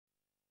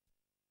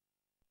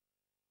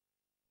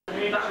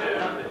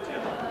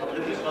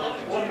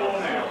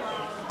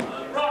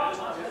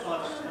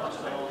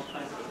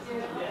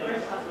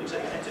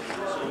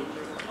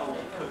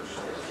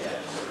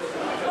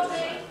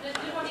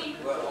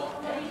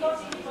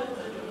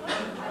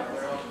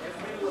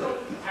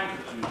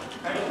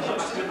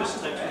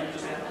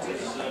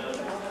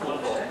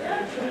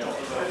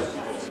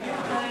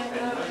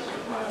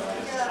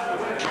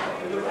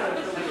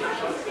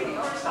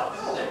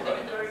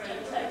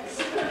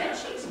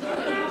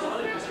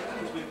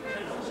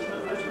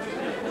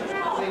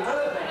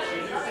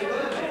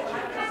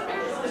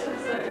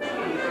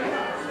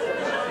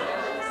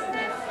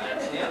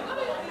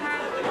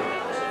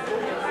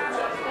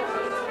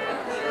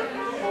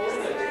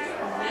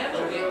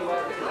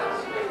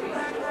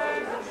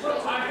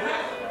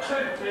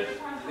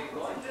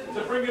decided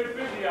to bring a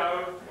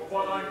video of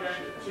what I'm going to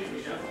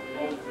teach or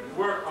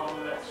work on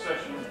the next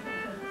session.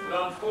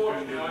 But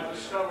unfortunately, I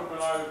discovered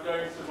when I was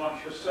going through my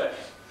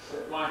cassettes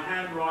that my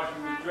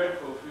handwriting was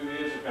dreadful a few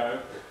years ago,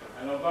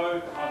 and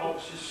although I've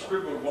obviously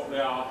scribbled what they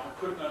are, I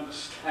couldn't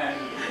understand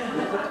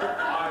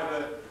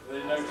either the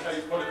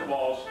notation, what it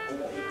was, or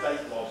what the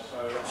date was. So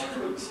I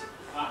couldn't,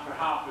 after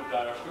half a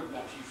day, I couldn't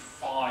actually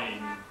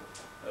find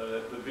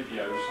the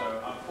video. So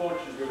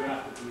unfortunately, you're going to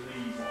have to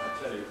believe what I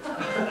tell you.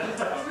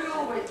 We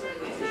always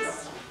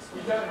believe.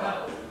 You don't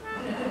have to.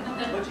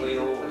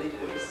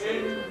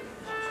 In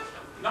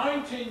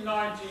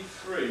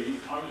 1993,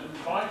 I was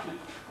invited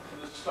to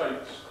the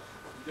States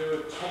to do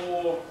a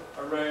tour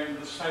around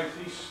the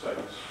southeast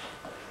states,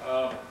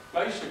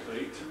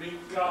 basically to meet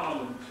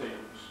garland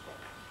teams,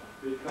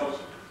 because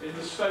in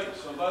the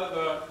States, although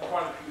there are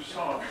quite a few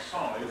sides,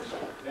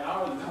 they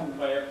are a long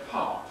way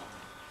apart,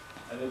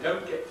 and they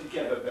don't get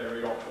together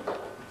very often.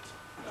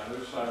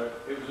 So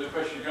it was a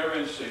question of go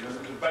and see them. It was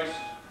a basis.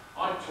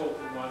 I taught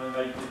them one, and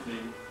they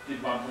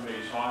did one for me.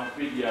 So I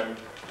videoed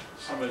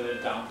some of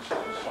their dances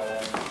and so on,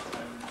 and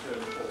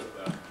forward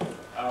there.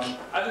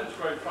 And it was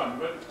great fun.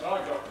 But when I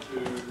got to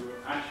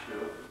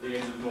Asheville, at the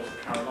end of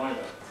North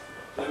Carolina,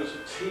 there was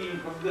a team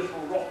from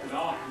Little Rock in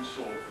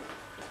Arkansas,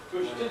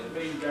 which didn't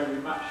mean very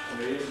much to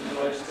me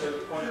until I to the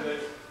point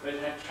that they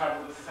had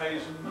travelled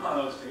 1,000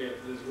 miles to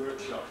get to this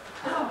workshop.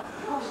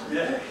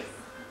 Yeah.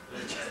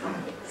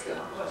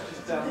 That's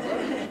just down the road.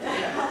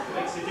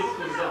 Makes a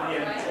difference on the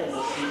M4.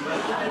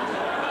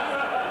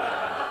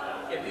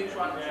 Yeah, we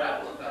try to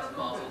travel 1,000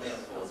 miles on the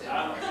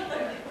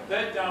M4.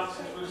 Their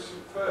dances were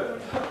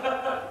superb.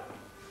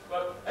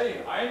 But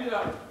anyway, I ended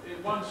up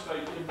in one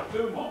state in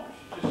Beaumont,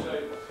 which is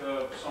just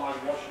outside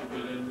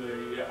Washington in the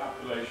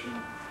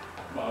Appalachian,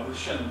 well, the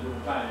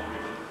Shenandoah Valley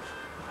really.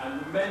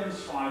 And the men's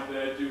side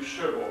there do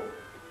Cherbourg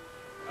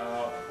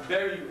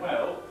very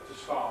well to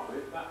start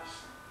with.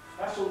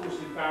 That's almost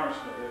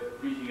embarrassment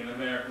that reading an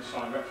American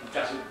side actually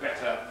does it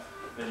better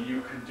than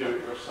you can do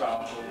it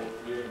yourself or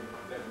you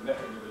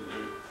never do.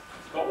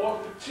 But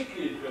what's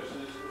particularly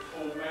interesting is the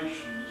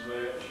formations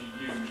they actually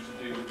use to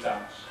do the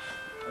dance.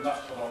 And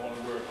that's what I want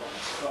to work on.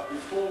 But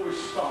before we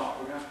start,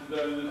 we have to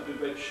learn a little bit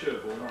about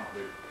Cherbourg, aren't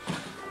we?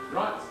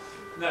 Right?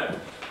 Now,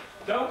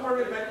 don't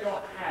worry about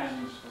your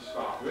hands to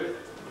start with.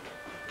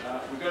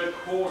 We're going to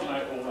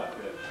coordinate all that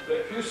bit. But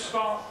if you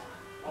start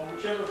on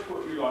whichever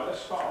foot you like, let's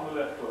start on the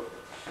left foot.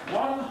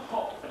 1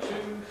 hop, 2,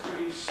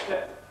 3,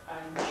 step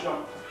and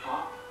jump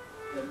up,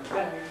 then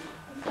bang,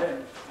 and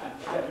then,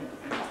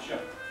 and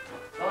jump.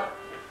 Right?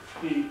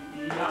 We're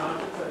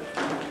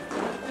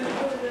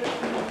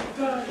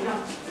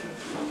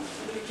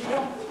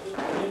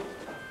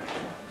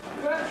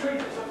going to treat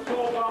it as a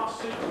 4-bar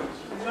sequence.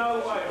 There's no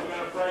way we're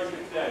going to break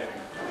it down.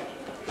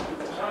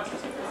 Right?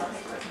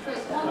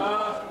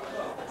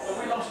 Have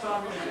we lost our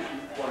musician?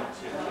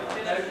 Practicing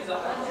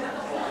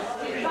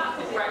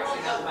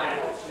up back.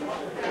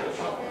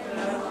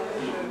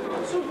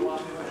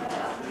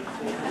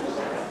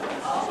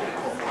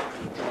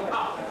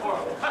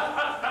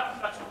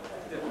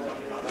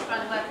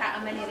 Trying to work out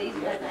how many of these are.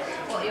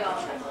 What are you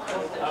after?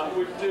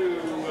 We'd do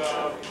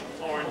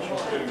orange and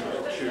blue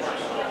shoots.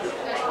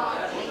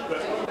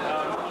 But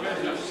I'm going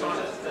to do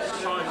size.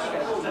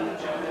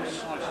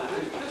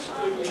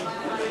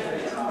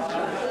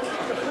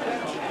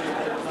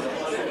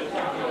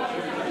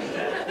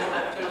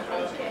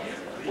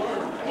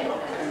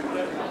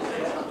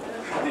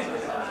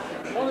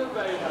 What have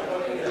they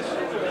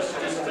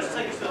just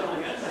take a step on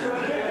again.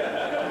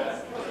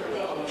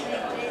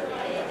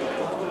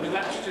 I mean,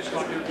 that's just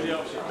like everybody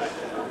else. Let's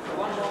go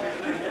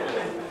through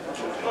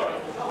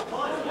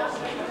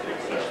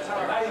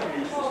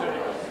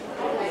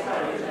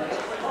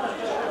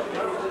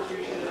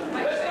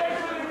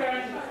it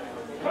again.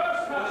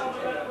 First half on the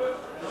left foot,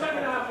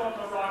 second half on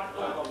the right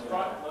foot.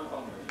 Right.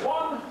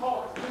 1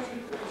 hop, 2,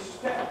 3,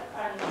 step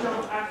and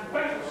jump and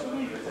bounce and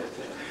leave it.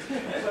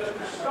 So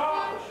to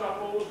start the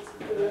shuffles,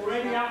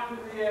 already up in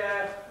the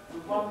air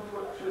with 1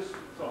 foot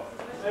twisted off.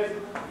 Then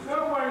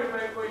don't worry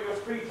about where your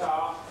feet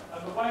are,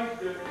 and the way to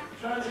do it,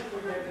 turn your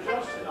feet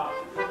just enough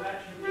that you can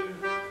actually do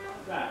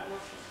that.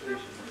 You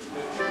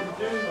can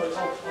do those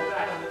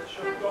that, and it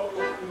should have got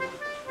your feet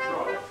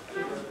right. So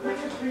you can put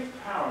your feet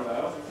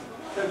parallel,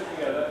 close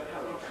together,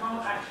 you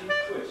can't actually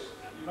twist.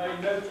 You may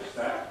notice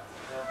that.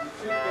 Your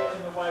feet get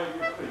in the way of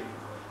your feet.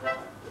 So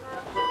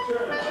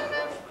turn it.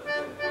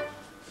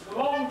 It's a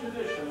long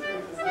tradition of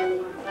people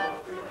walking with their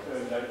feet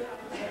turned out.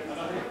 And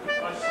I think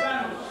my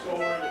standard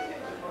story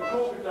from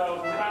Corkadale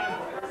ran in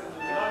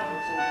the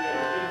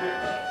 1948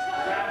 Olympics,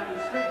 ran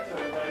his feet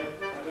turned out,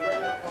 and the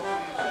record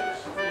cost him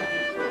 6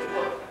 inches per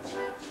foot.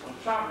 I'm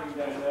travelling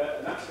down there,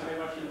 and that's how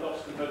much he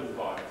lost the medal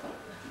by.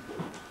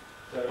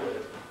 So,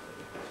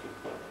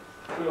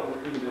 good old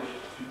English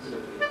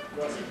stupidity.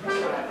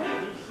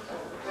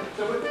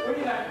 So when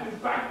you actually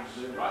bounce,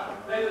 right?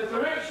 Now the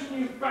direction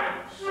you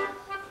bounce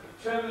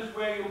determines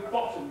where your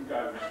bottom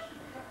goes,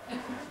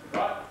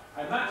 right?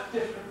 And that's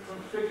different from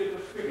figure to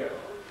figure.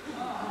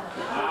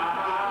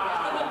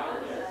 Ah,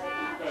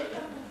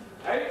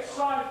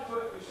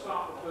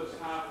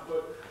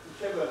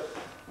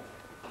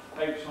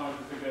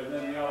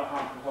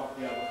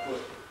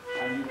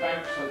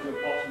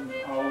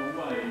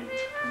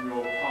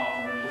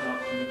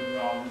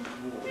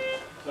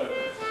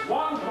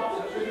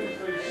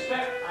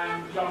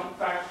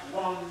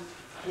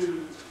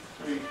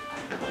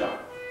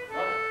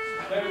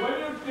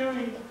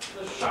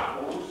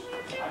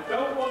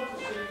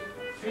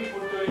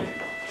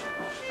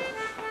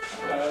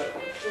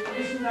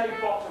 isn't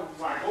a bottom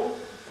waggle,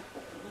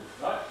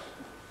 right?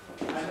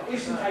 And it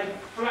isn't a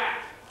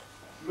flat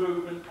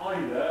movement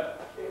either.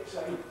 It's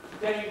a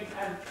down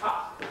and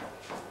up.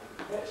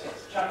 It's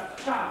a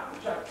cha-cha,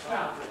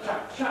 cha-cha,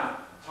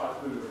 cha-cha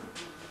type movement.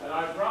 And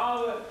I'd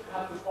rather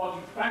have the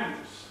body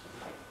bounce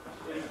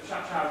in a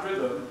cha-cha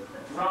rhythm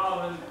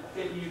rather than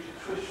getting you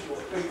to twist your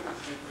feet and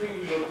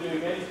thinking you're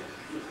doing anything.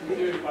 You can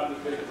do it by the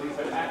big thing,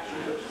 but it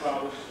actually looks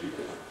rather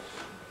stupid.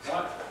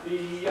 Right?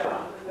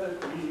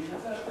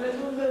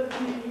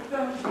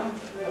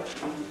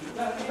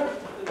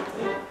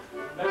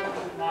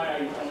 That's my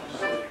age,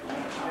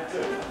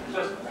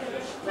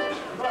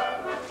 Right.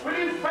 Will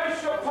you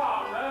face your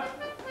partner?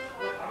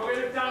 And we're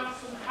going to dance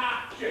some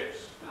half jigs,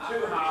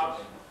 two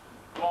halves,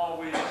 while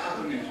we have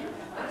the music.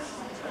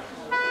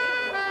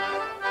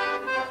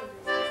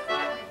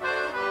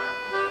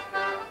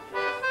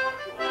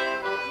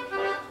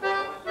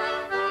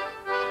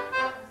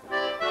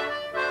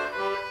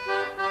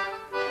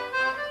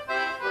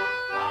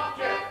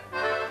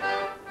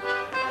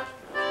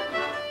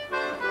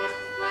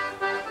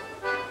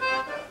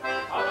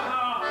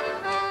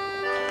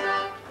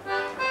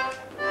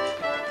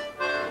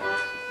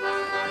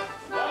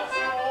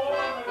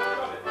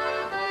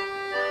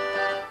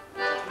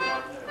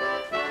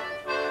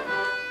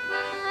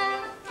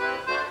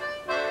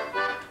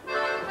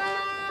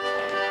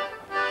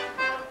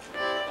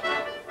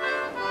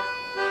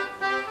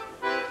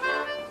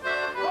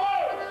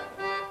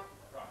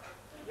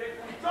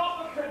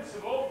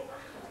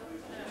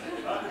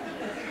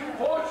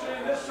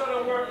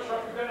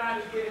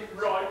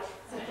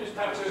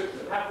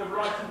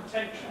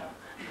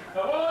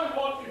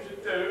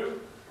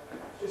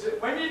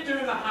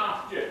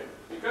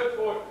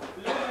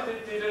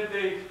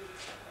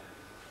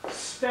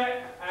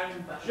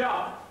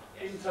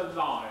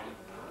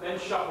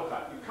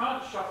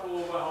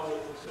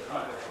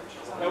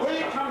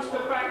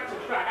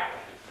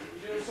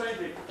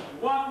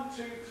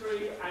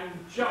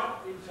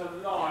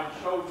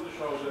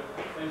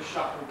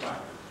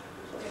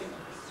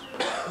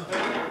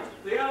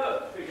 The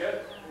other figure,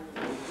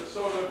 to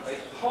sort of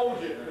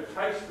hold it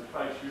face to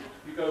face,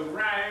 you go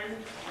round,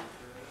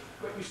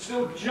 but you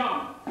still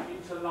jump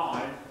into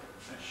line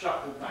and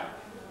shuffle back.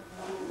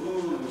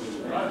 Ooh,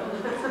 right?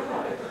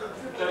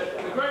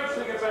 The great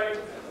thing about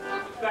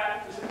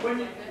that is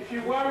that if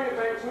you worry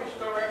about which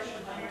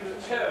direction to use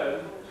a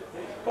turn,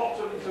 it's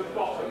bottom to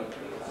bottom.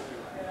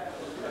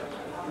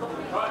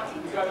 Right?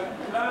 You go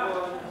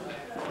down,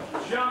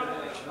 jump.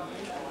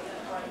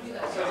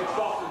 So the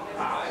bottom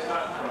pass,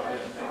 that's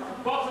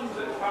right. Bottoms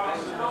that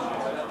pass the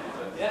top.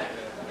 Yeah.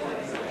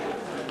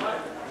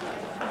 Right.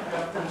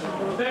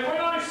 Then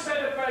when I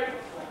said about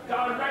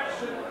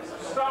direction,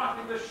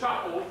 starting the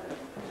shuffle,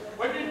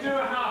 when you do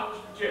a half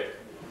jig,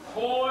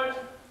 forward,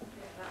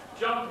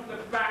 jump in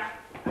the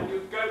back, and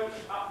you go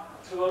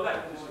up to the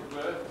left, as it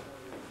were.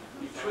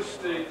 You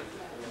twist the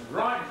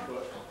right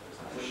foot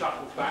to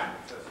shuffle back,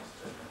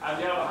 and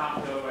the other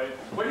half the other way.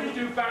 When you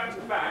do back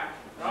to back,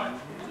 right,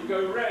 you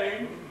go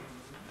round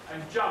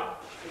and jump.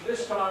 But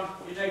this time,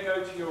 you then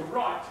go to your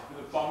right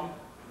with the bomb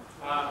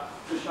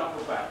to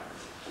shuffle back.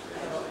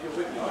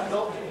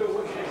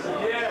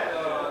 Yeah.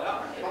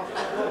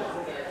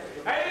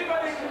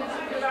 Anybody can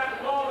think of that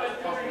while they're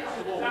doing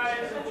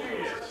days and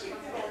juniors.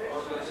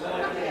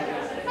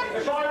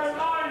 If I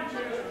remind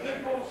you that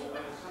people's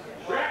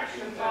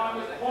reaction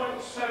time is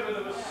 0.7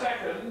 of a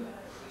second,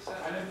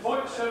 and in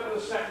 0.7 of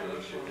a second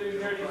you should do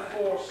nearly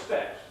 4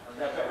 steps.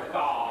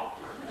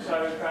 So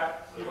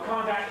you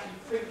can't actually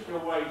think your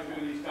way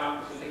through these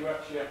dances, you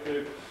actually have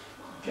to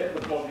get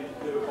the body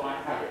to do it by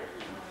habit.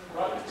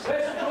 Right, let's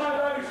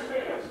try those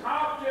figures.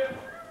 Half jig,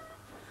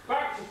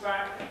 back to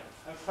back,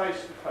 and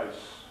face to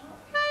face.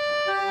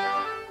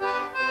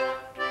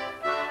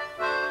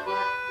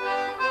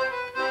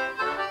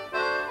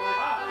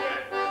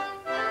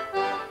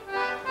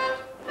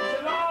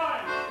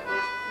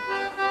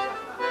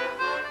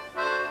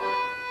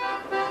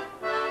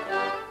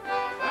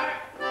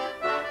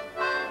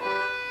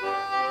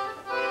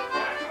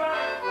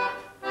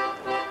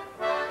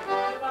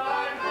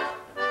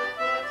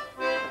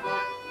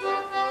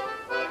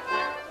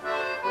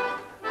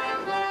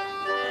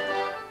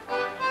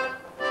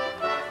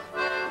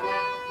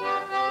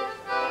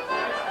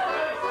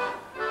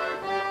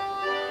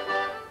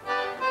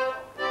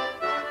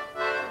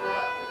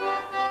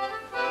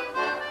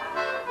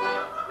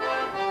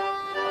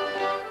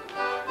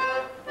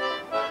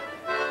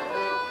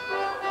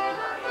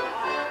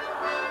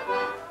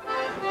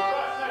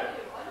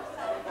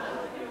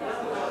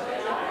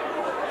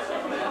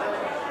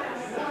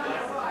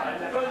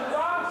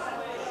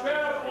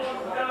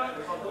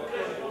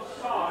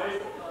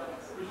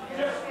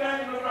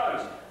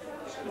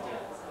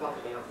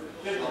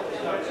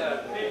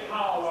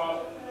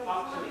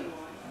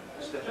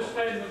 Just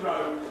down the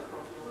road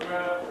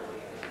where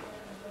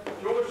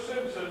George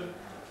Simpson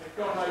had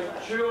got a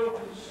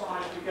children's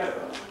side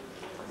together.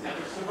 And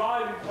the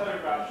surviving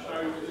photograph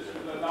shows this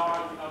was a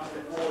large number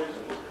of boys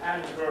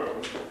and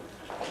girls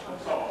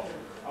and so on.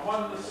 And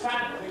one of the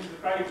sad things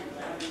about it,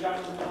 the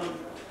young woman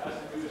as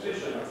a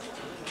musician.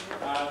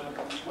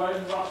 When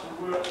Russell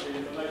worked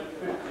in the late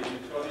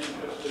 50s, got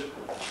interested,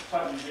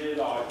 suddenly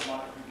realised he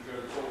might be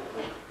going to talk to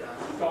him.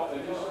 He got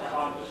there just in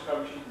time to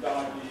discover she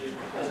died the year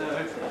before.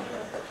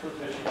 So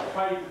she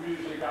played the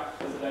music up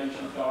to the day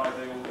she died,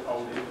 they all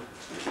told him.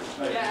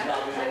 Yeah.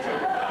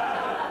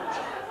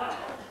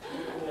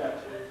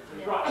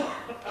 Right.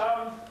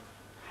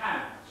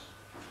 Hands.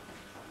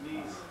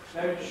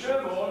 Now in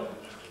Sherborne,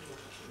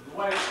 the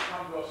way it's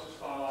come to us to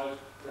stylised,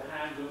 the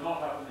hands are not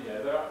up in the air,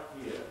 they're up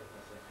here.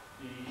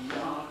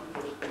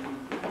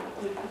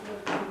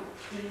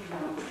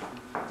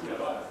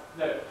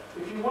 Now,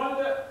 if you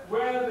wonder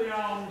where the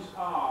arms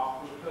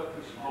are for the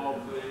purpose of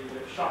the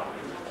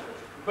shuffling,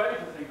 the way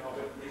to think of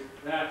it is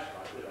that's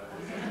right,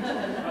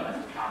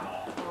 come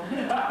on.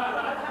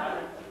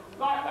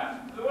 Like that,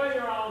 the way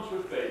your arms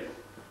would be.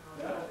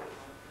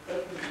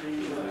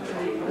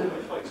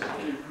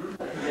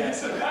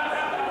 Yes.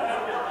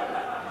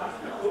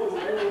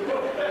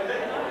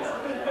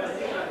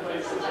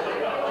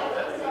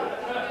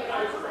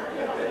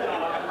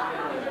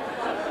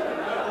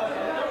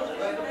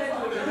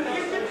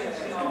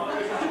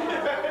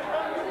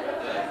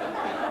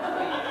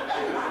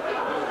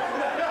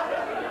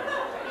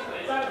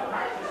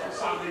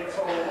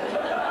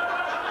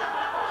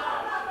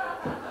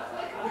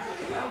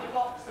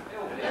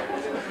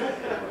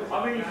 I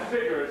mean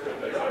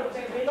figuratively.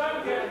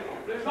 Don't get,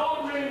 it's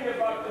not really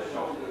about the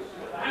shoulders.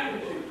 The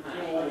handkerchiefs do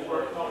all the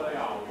work, not the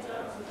arms.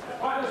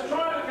 Right, let's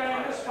try it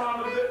again, this time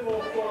a bit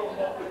more full on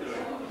what we're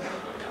doing.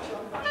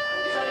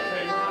 Same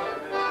thing.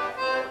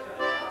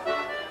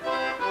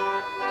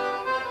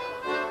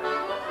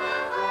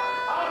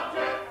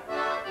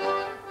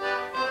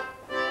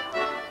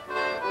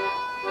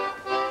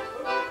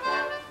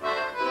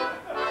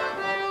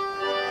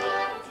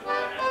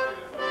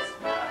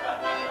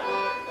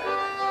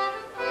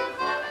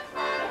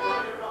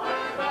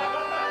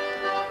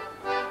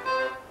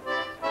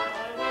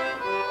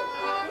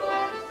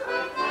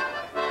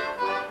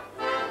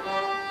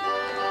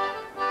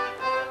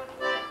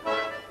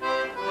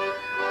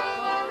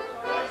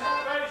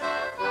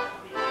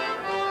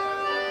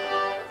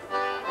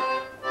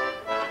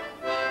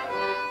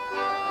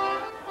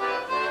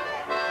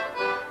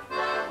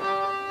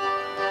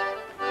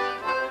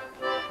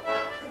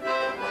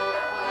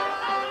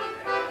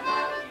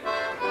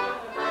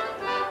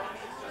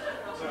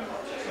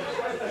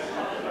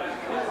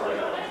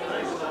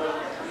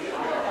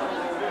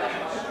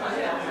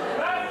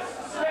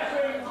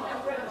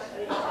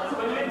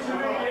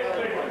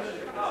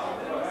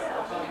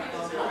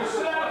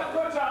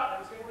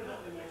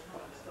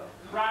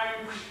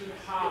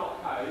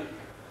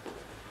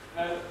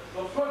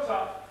 The foot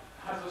up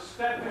has a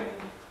stepping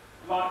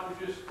like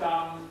we've just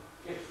done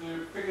if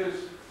the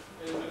figures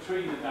in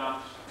between the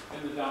dance,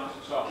 in the dance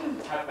itself,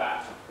 had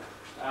that.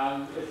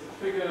 And if the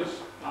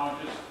figures are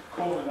just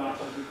corner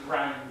dances with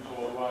rounds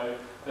all the way,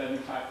 then in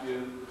fact the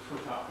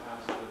foot up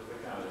has the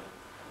galley.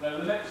 Now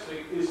the next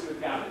thing is the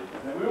galley.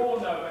 Now we all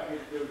know about how to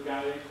do a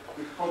galley,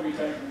 we probably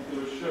don't want to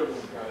do a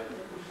Sherborne galley.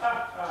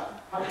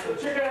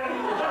 Chicken!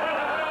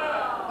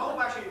 Oh,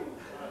 actually.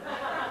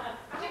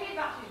 Chicken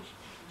battage.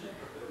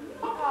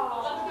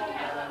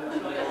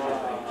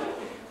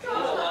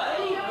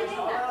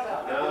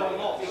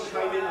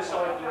 Came in the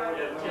side door.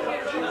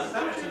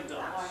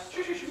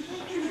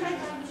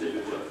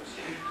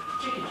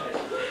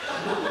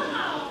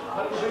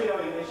 I'm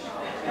videoing this.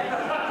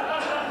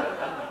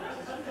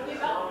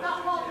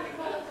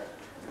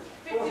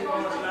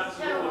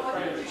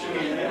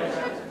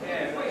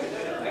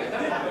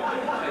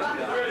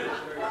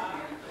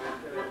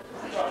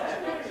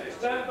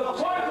 Then the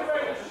point of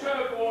it is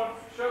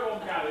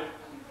Sherborne galley,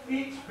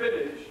 each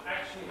village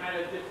actually had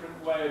a different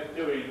way of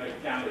doing a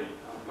galley.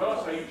 When I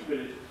say each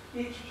village,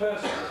 each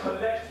person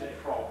collected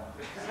from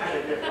had a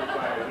different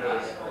way of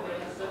doing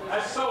it.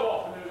 As so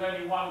often there was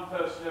only one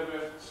person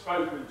ever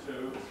spoken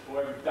to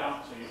or ever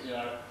dancing, you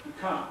know, you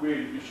can't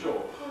really be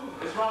sure.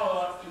 It's rather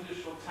like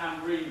traditional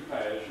tambourine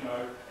players, you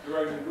know, the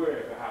Roman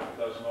Guerre for half a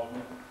dozen of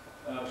them.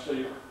 So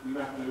you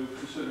have to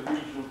consider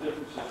regional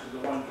differences because the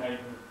one came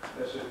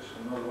from Essex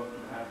and another one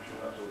from Hampshire,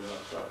 that's all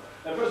that stuff.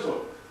 Now first of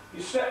all,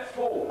 you step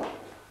forward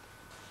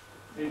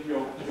into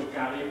your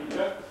galley, and you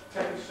don't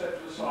take a step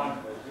to the side,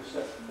 you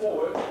step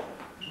forward,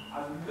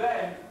 and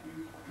then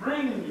you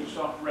bring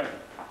yourself ready,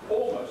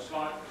 almost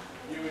like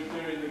you were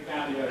doing the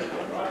galley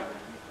over, right?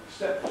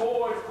 Step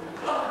forward,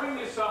 and bring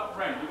yourself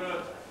ready. You're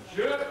going to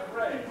jerk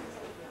rein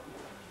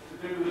to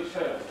do the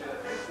turn.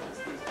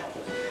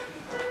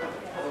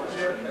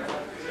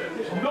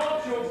 It's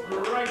not your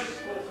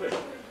graceful thing.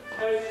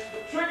 The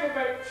trick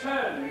about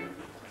turning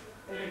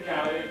in a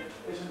galley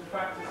is in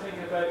fact to think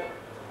about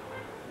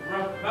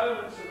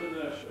moments of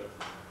inertia.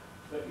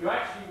 That you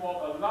actually want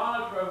a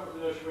large moment of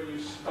inertia when you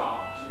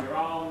start. So your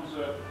arms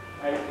are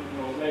out and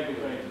your leg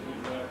is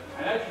out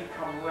and as you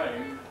come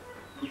round,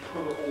 you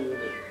pull it all in.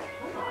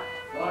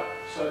 Right?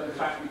 So in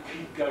fact you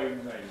keep going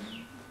round.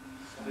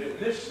 And at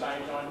this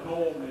stage I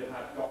normally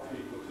have got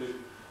people to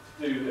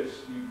do this.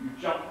 You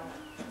jump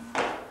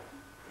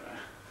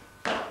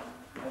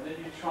and then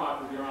you try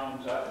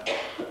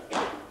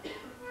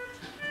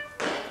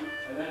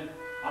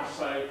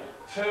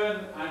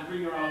turn and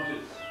bring your arms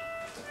in.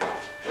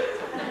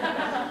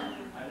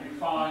 And you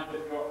find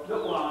that your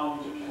little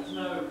arms, which has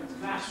no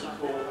mass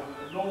support, have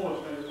an enormous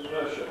amount of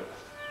inertia.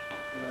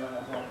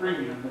 By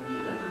bringing them, then you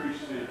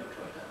increase the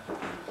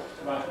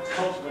amount of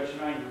conservation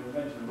angle and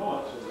momentum and all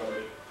that sort of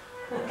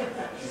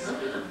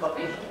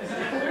rubbish.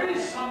 There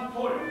is some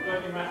point in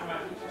learning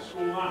mathematics at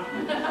school now.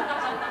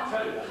 I'll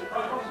tell you that.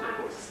 Quite possibly.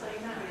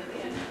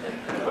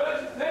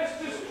 But let's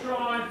just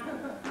try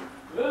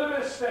a little bit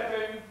of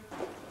stepping,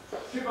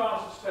 2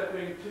 bars of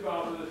stepping, 2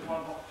 bars of this,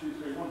 1 hop, 2,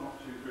 3, 1 hop,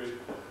 2, 3,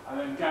 and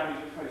then Gary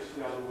to face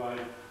the other way,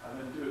 and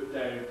then do it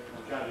down,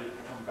 and Gary to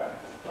come back.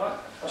 Right?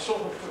 A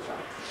sort of foot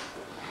out.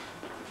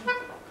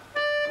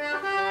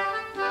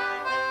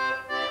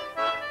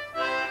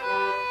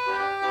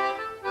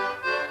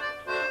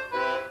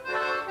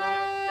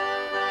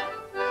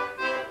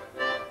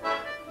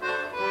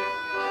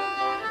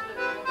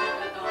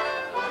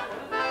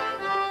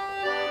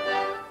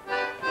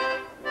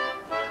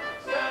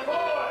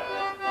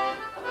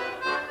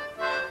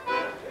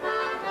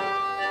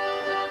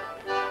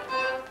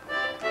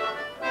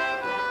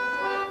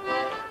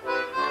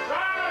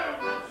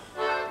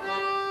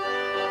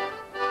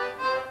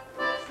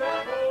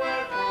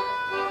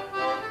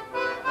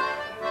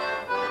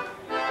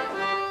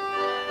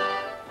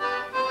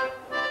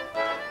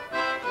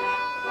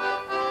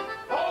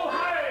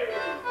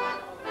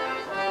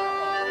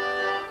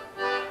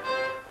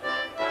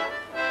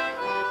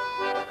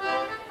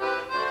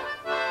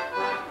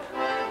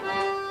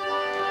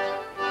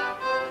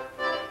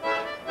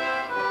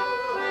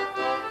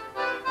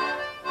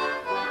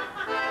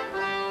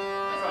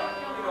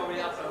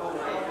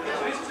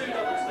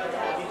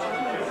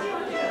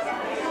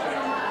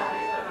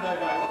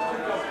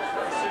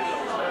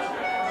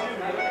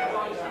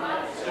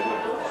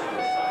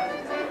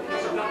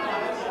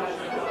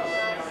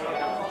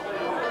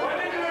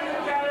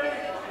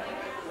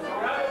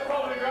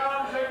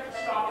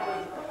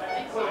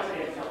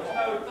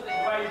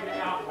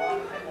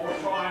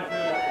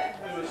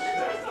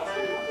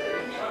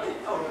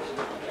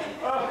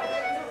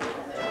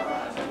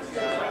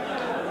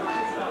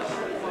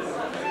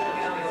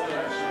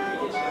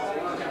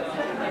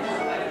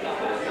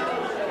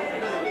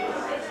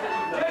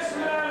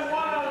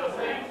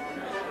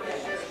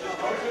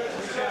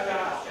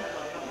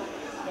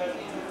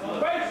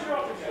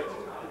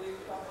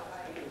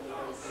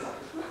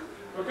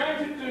 We're going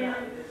to do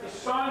a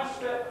side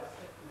step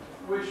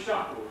with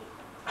shuffles.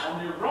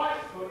 On your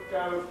right foot,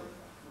 go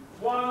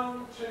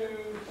 1, 2,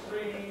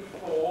 3,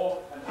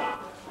 4, and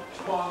up.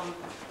 1,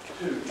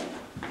 2.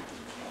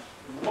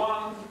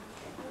 1,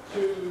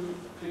 2,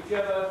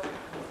 together,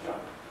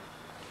 jump.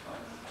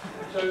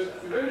 So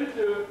we're going to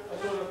do a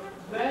sort of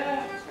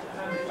there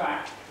and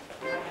back,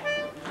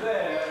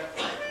 there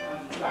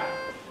and back.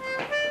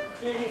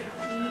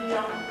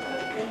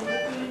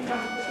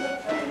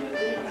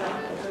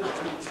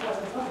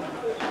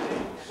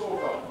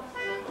 Sort of.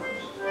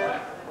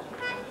 Right?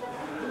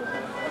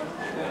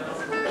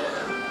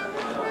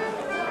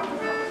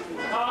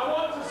 Now I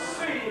want to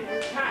see if you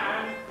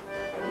can,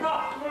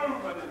 enough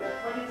movement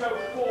when you go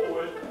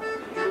forward,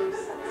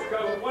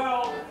 go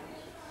well.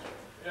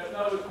 Yeah,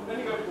 no, then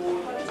you go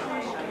forward.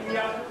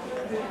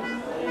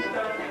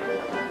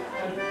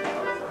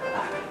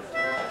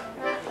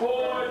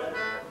 Forward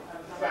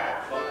and back.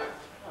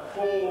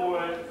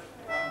 Forward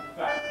and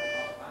back.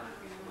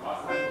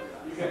 Right,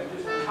 you get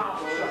just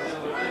half a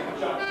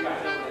jump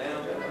back.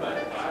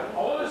 I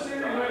want to see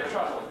the great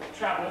travel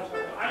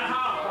and a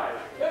half play.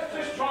 Let's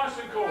just try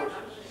some choruses.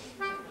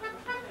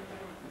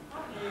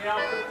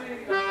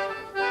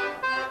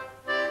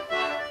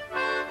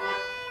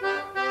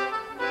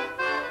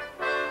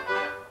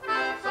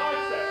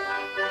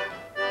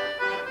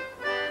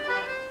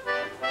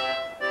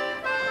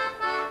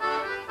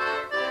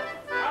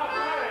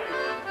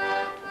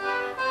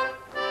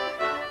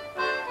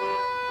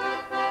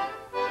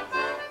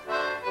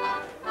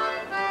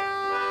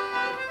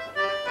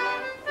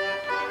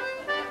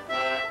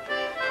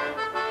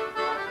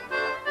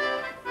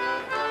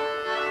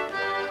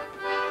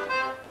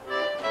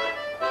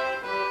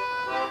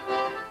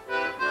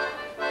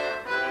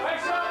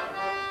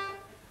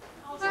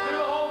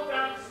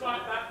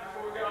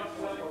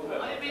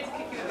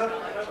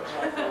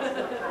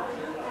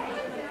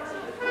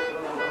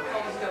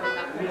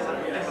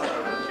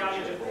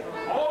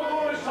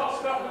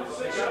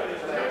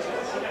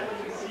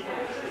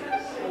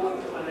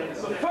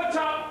 Foot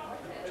up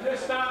in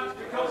this stance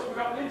because we've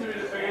got an injury to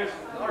the fingers,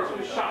 so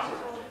we shut it.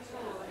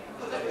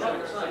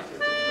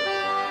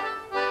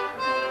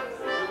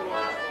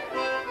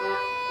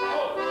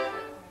 Oh,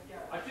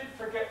 I did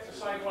forget to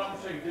say one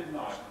thing, didn't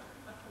I?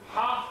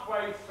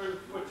 Halfway through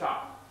foot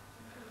up,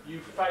 you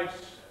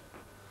face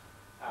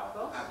out.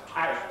 Out.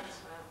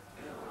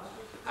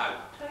 Out.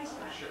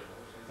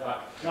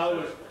 Right. In other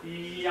words,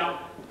 yum.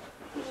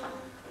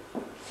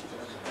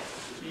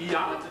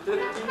 Out.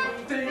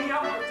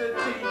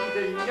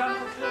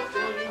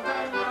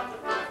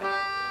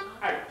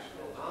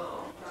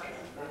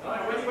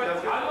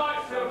 I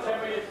like to tell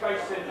me you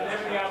face in and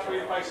everything else where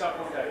you face up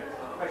all day.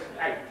 Face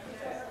out.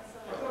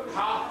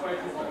 halfway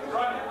through.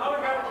 Right, now we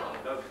go.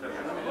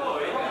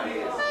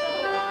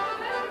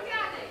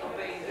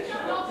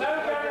 No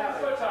going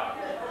foot up.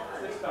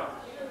 This time.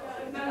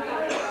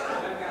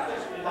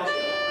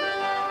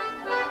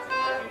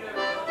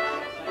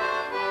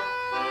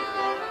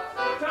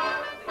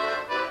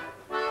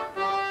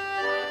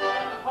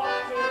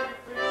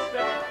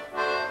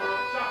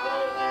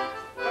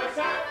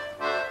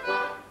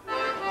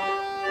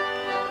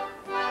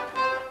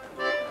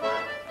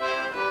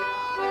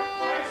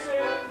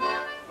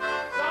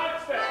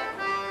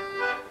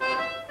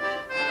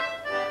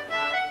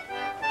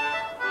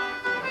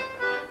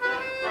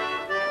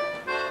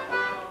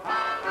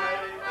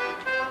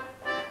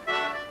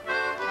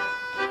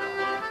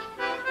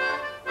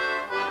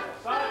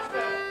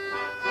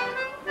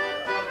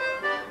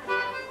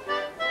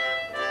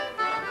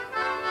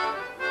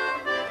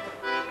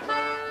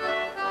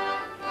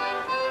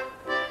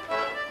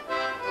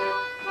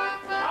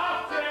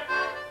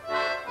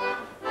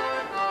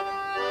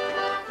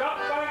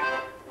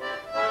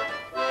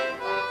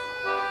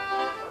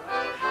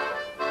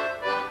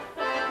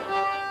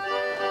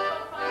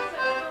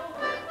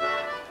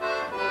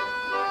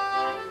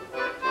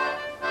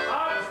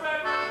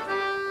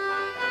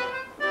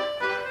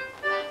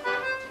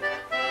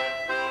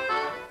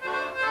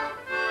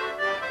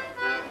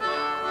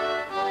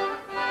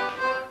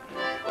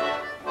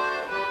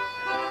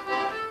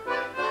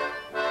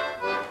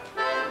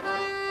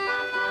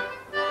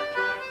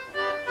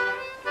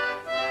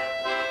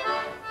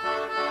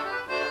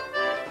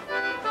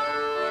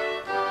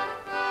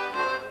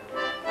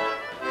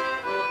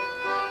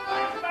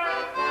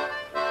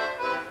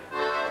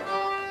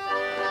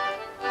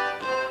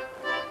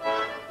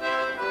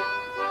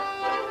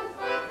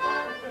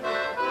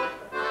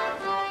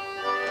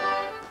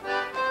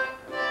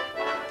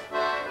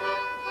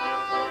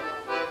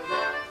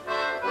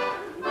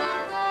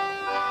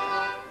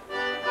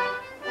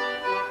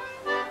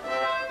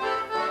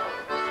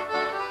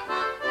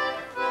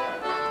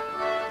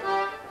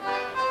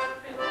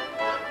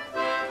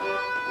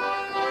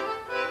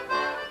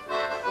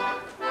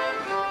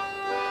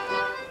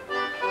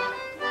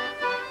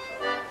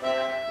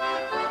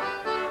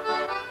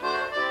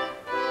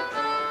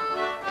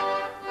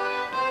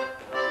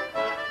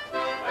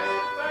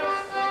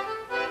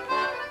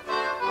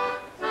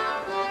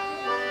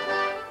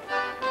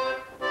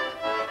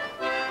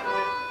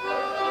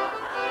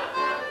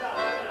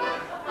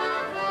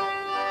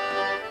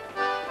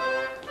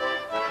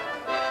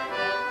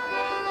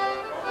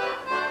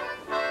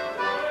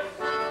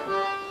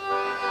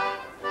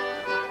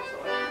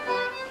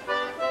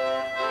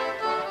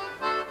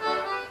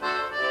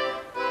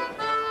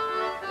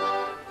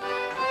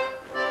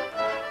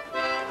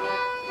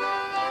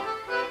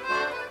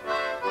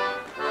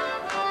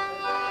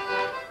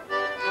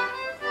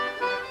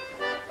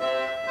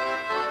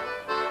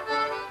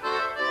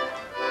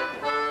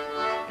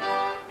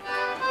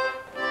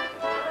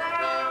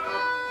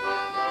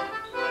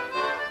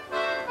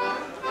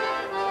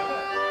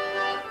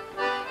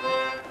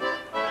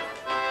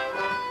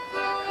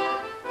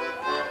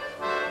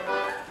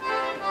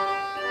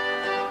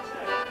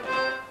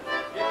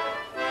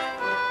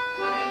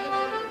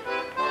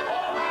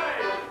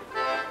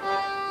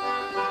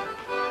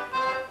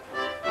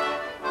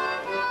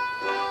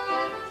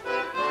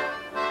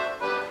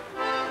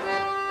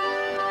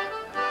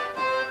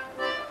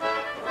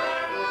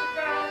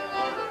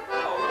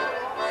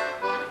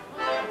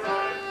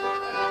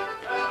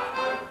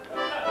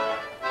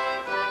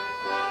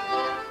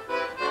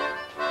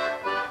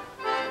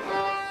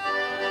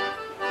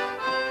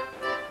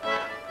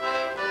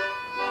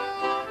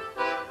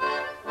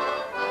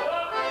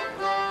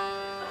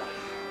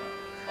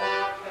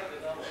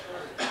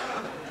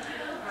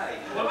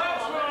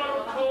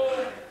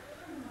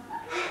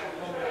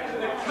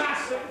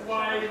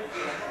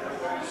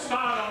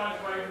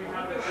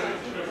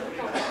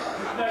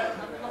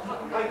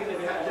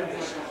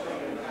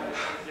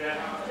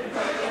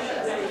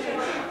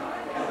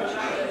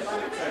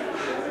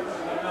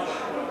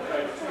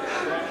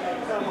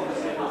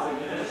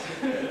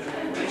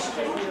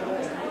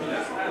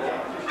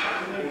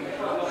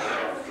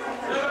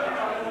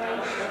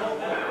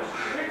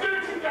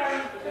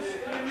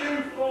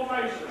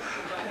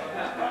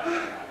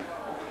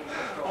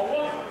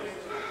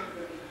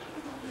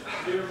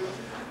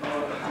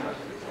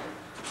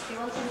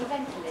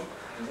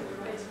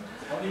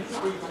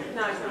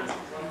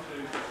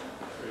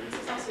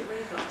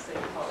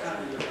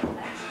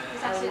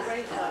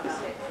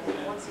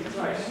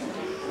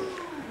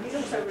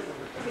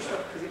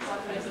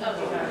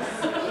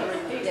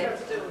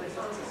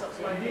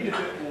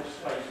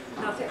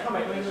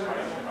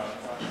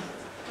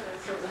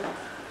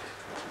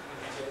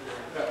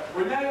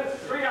 We're now at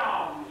 3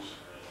 arms.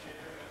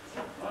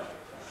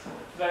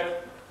 Now,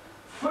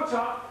 foot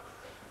up.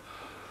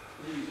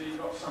 Easy, you've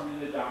got something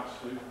to dance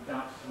to them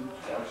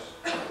twice.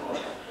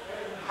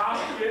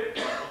 Half skip.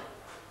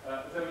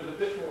 There was a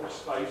bit more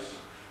space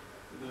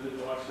with the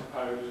little, I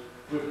suppose.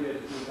 We'll be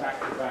able to do back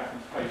to back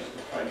and face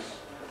to face.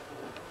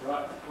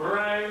 Right,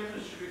 round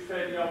should be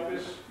fairly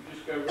obvious. You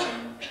just go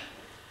round.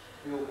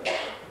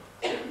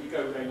 Yeah, you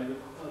go round.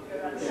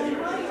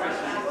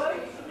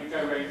 You go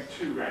round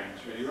 2 rounds,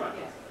 really, right?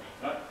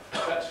 Right?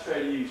 That's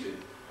fairly easy.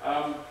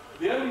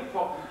 The only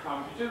problem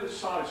comes, you do the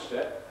side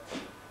step,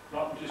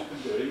 like we've just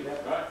been doing,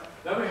 right?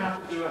 Then we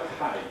have to do a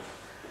hay.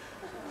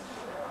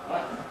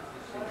 Right?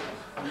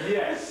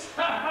 Yes!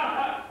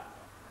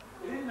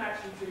 You didn't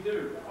actually do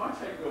it. I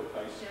take your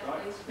place,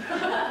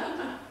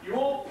 right? You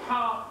all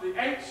part, the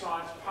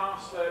outsides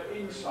pass their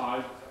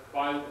inside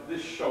by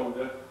this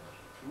shoulder,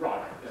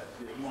 right.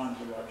 That's it, mine's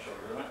the right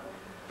shoulder, right?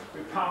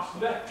 We pass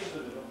left to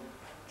the middle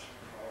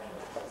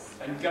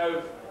and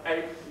go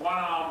out 1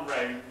 arm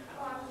round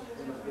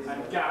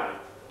and galley.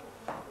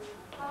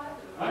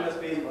 Right? Must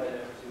be in by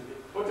there.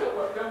 Well,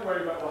 don't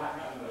worry about what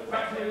happens.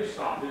 Back to where you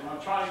started. I'm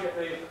trying to get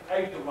the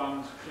outer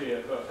ones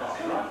clear first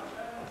off, right?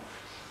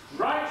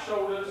 Right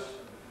shoulders,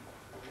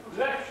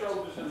 left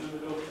shoulders in the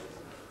middle,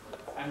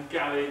 and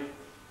galley,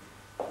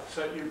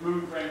 so you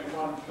move around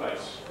one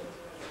place.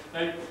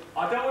 Now,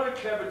 I don't want a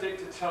clever dick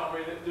to tell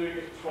me that doing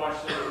it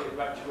twice is get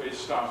back to where it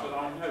started.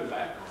 I know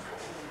that.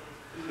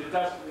 It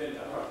does.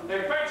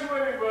 Now, back to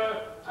where we were,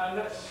 and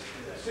let's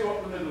see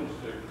what the middles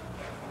do.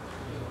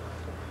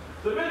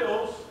 The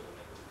middles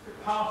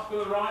pass to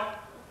the right,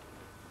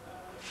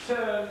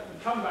 turn,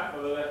 and come back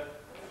to the left.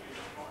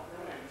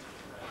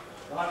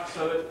 Right,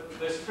 so that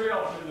there's 3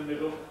 of them in the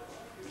middle,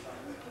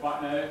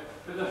 right now,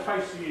 but they're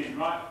facing in,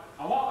 right?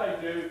 And what they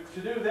do, to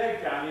do their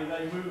galley,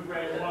 they move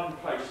around one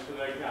place for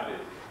their galley.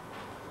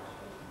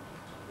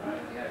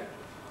 Right?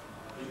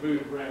 You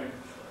move around,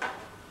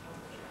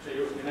 so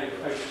you're now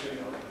facing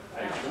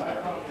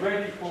out.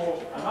 Ready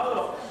for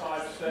another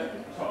side step.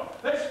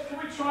 Can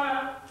we try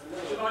out?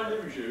 Did I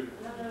lose you?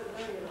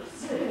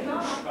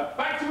 Right,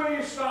 back to where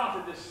you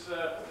started this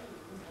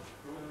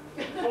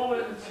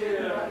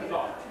volunteer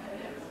lot.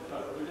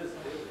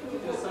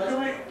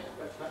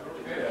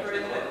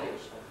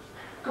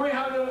 Can we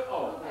have a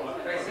little,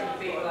 Facing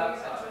people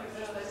outside.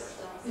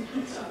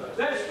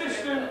 let's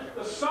just do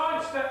the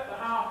side step, the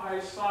half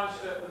pace, side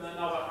step, and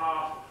another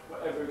half,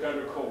 whatever we're going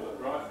to call it,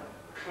 right?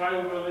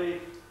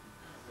 Cloverleaf,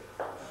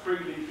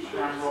 3-leaf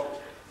shamrock.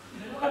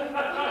 They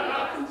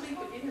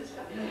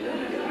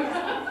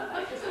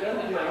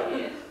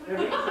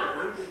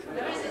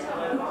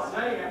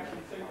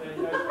actually think they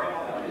know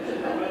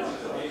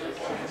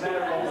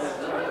they're wrong. So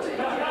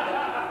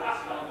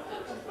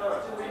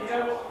you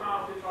know what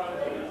half you're trying to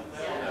do?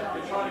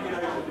 You're trying to get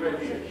over the red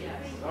edge.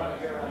 Right?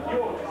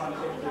 You're trying to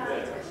get to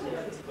there.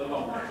 The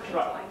long.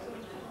 Right.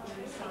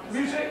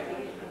 Music.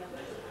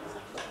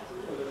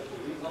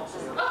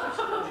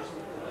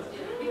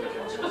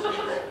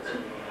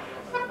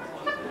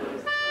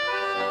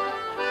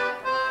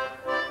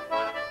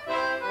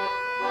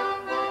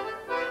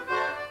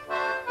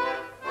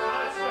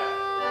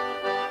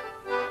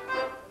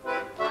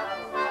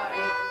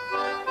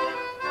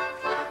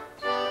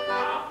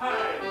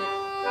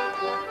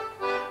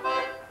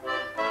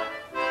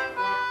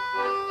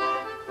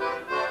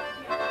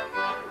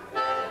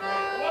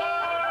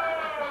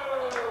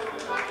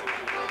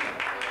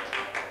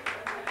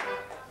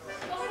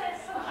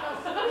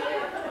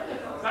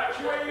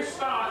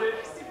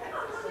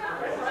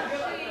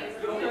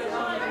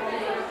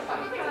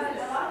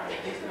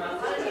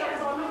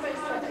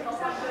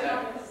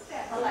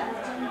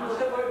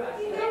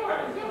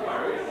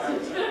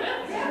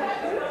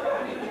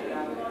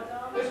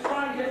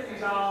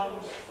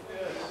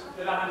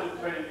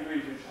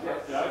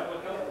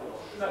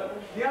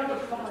 The other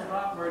 5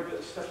 aren't very good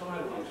at stuff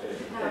either, you see.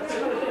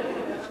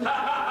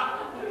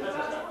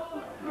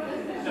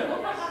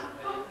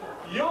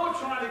 You're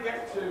trying to get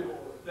to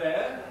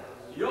there,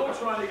 you're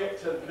trying to get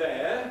to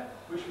there,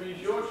 which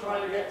means you're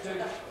trying to get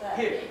to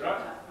here,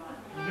 right?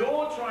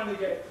 You're trying to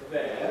get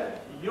there,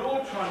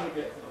 you're trying to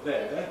get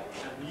there,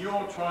 and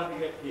you're trying to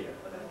get here.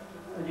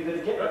 And you're going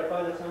to get there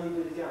by the time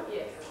you do the galley.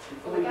 Yes.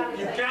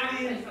 You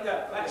galley in,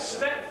 that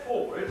step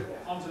forward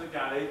onto the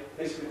galley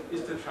is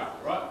the travel,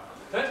 right?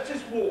 Let's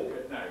just walk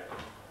it now.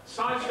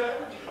 Side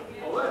step.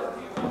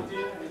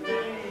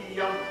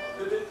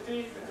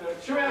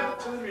 Should we have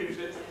to the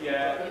music?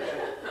 Yeah.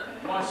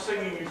 My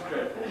singing is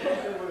good.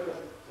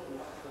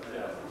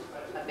 Yeah.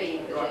 A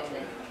beat, Right.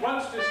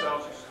 Once to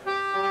yourself.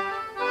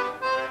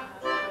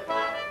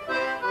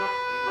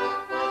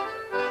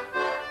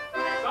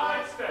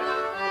 Side step.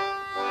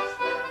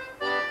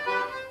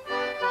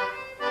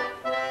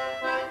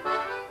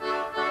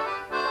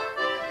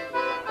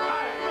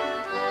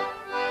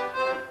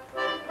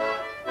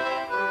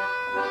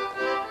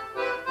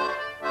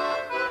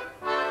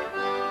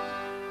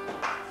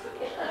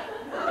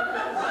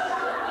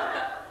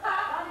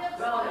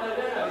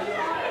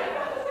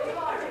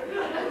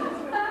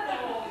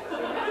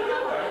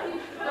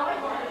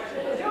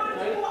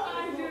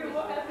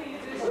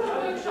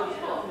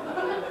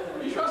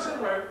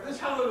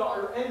 There's a lot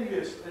of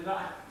envious in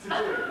that to do.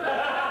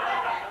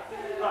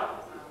 Right.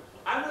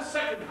 And the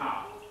second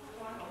half.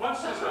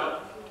 Once this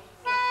up.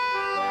 That's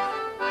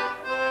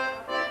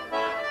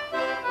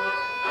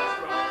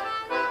right.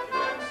 Keep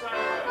it the same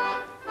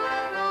way.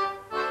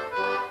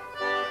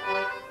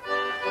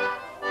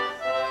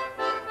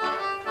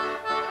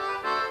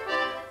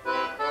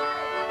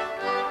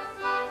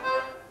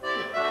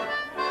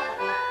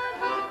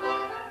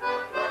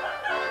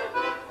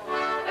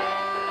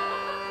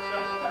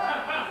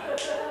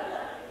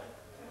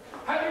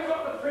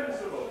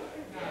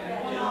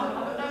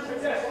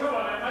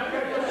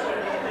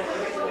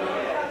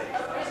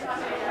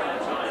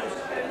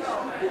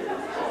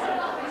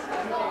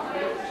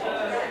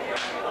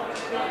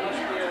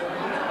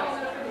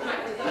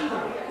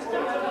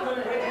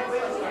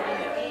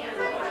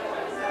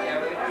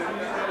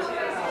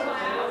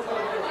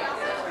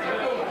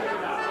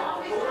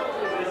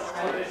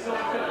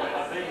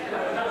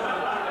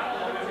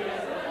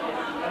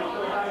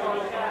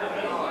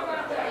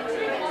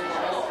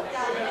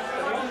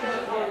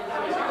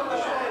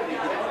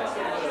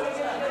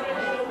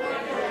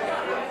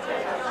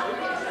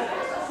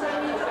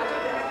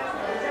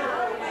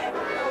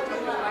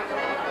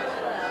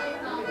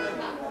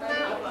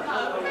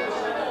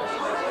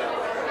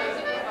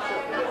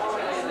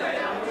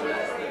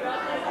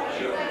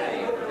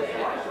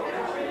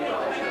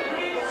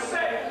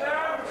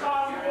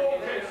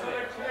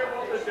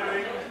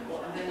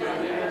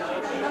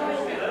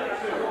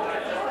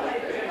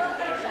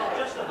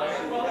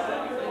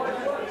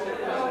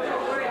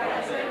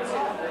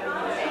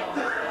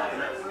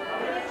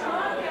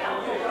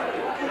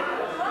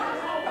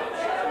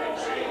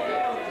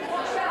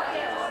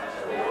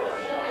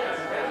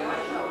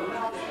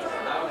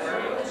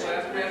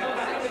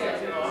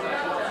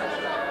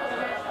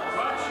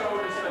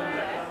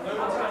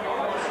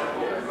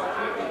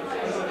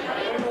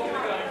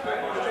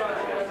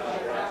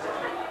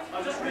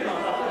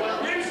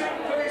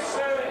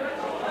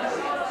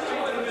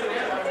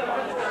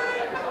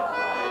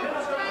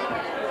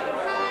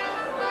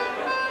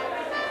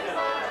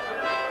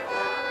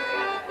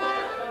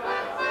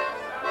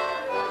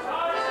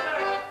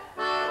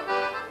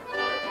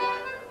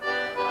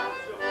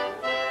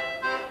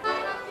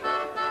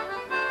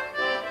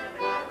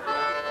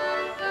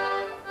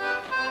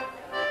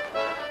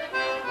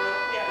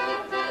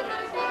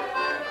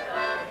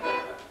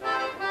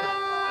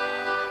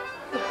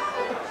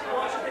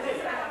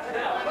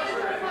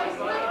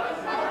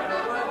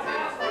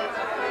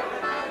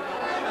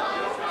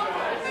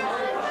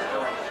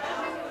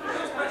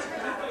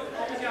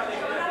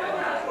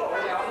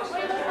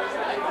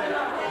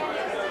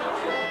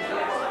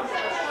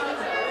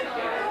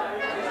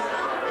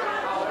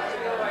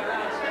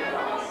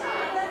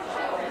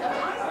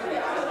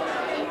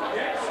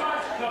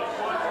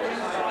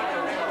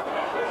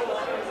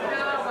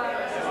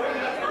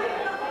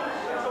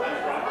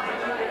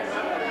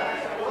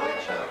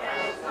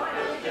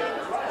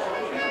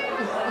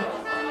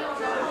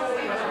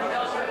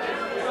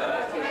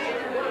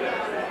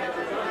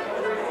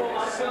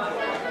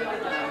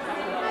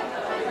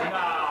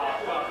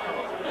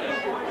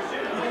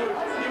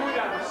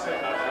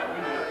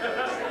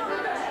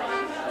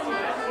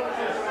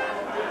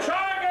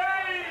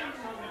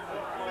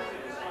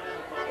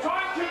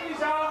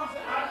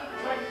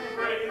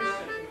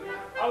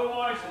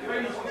 Otherwise,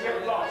 things can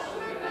get lost.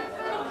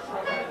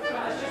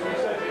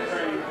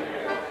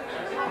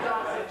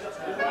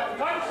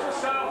 Thanks for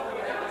yourself.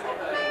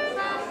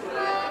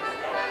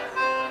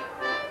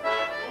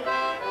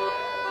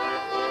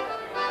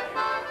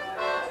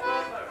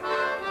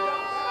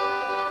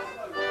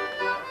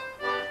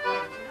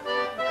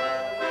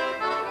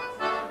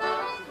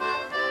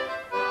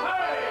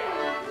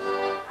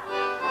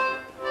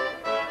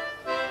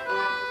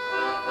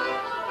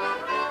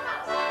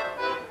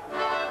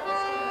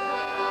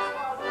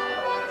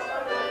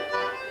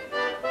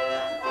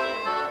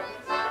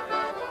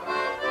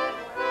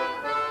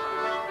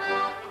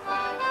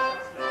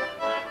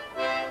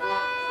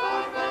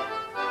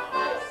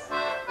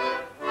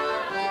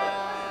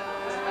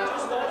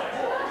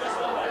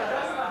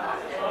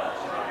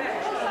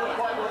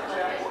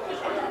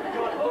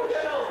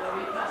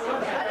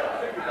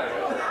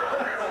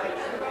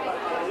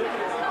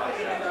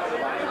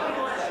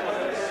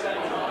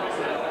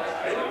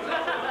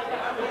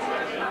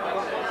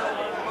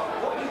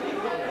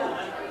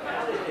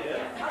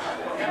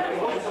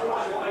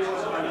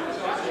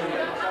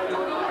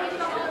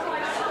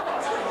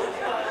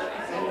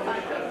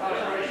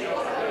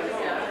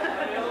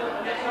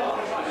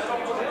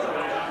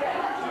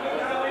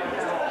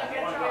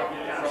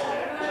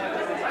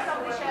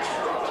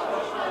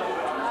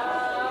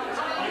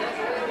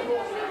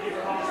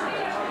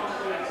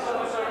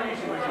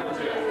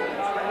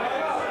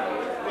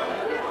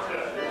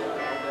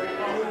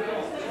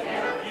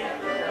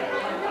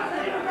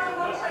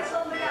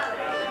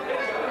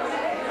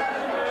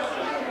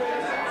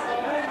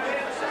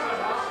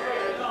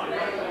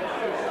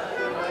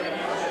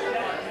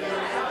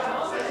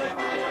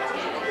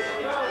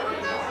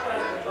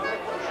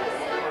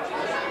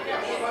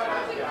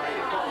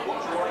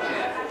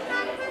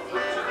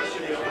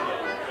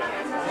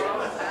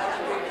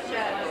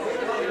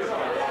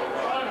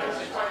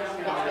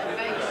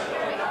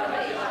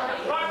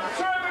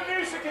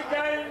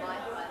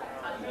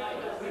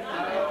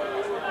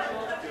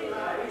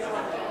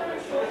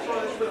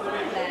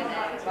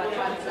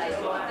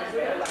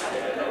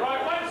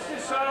 Right, once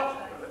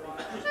yourself.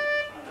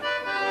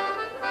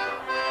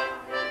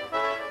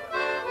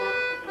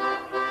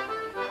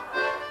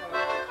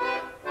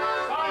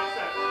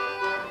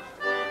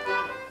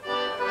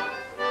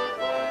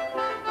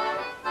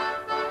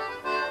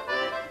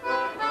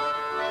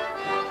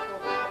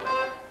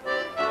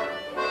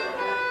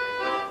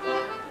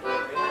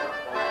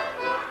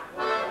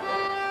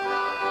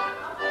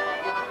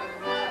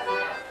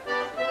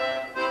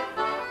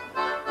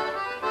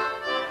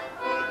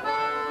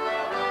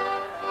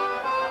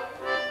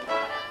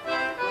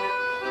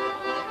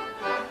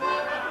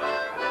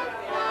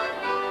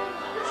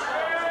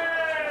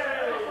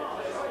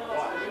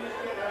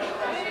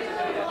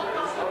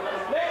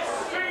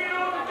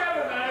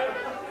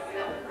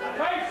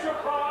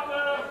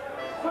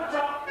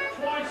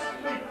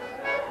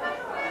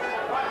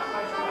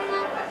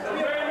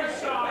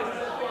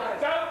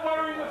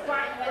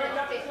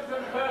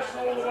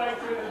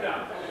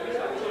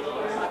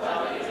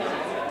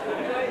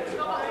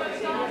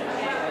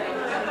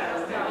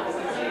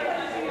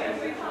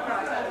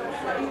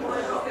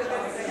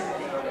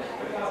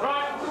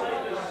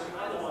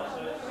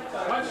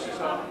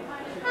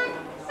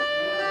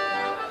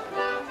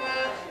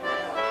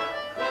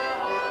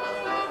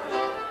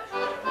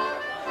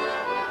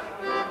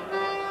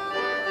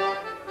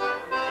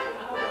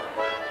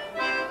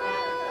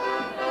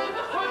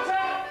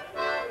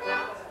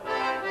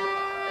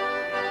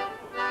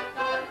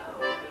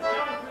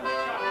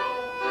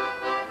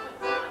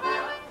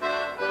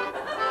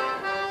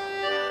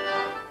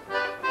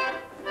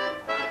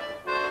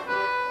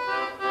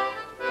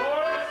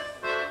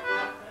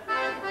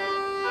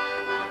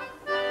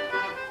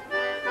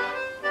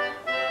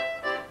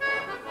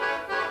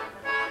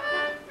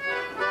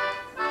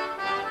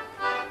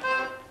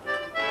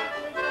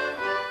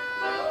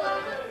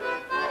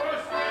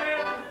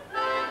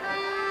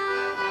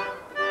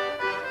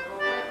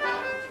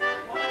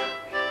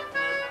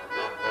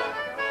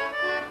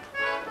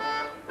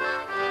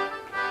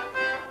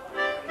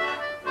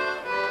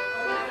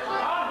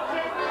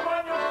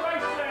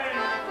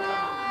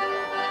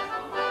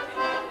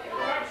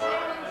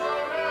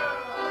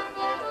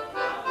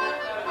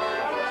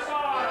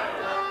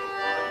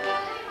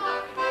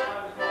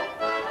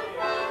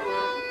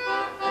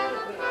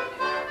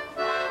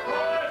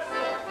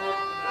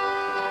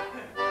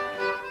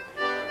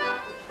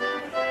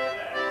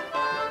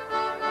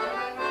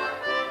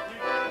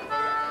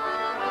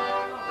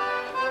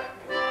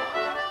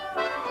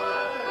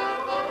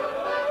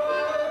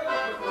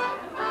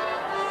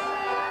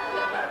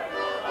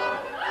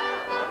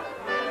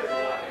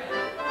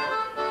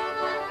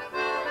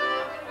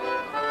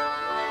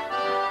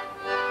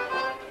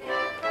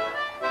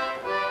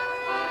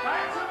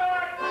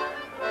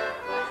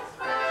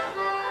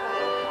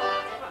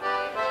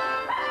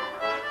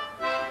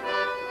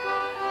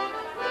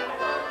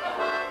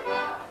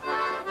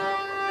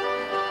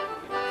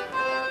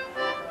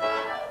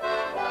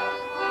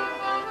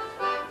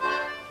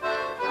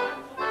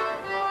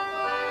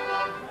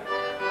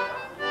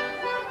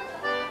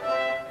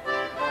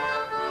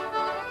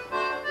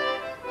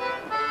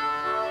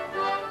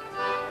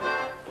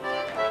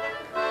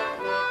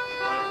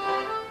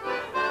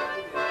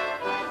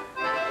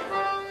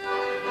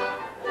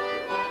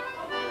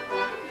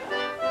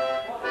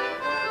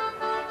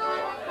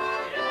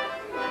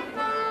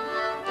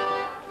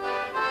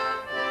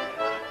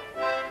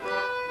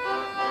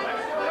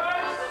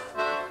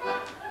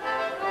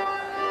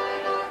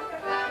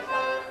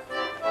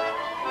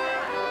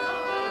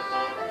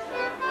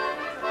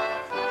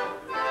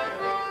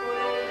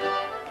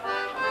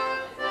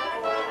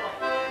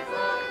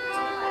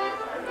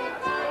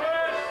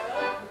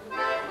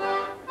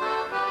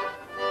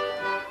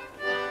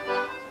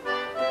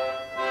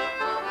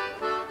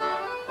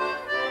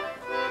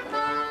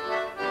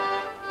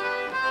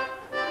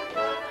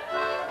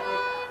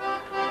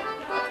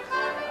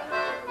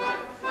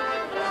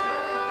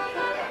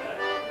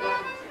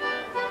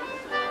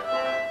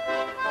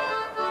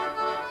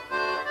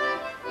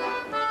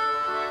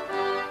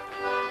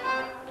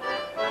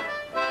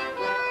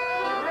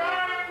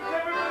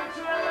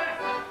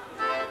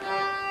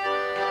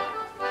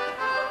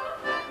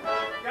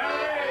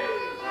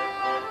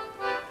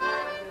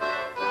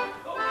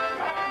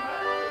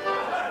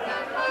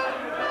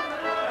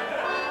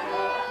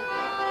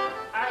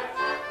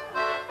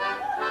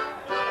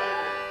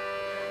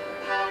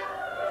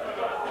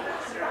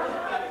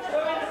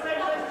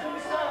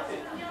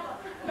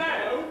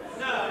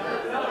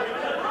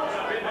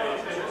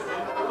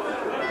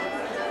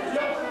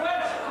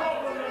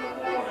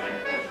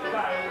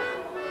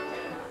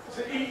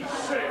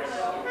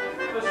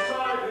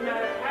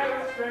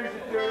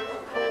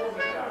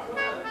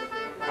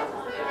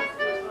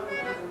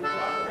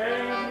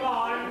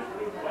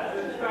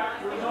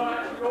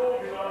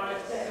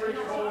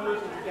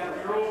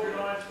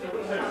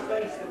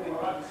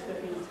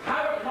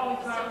 Have a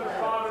contact with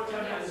 5 or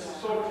 10 minutes to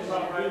sort it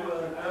out,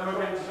 and then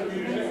we'll get to the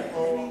music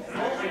or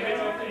we get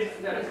to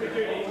if we do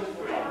need to.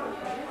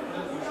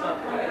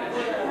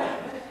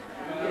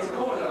 It's a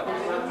corner.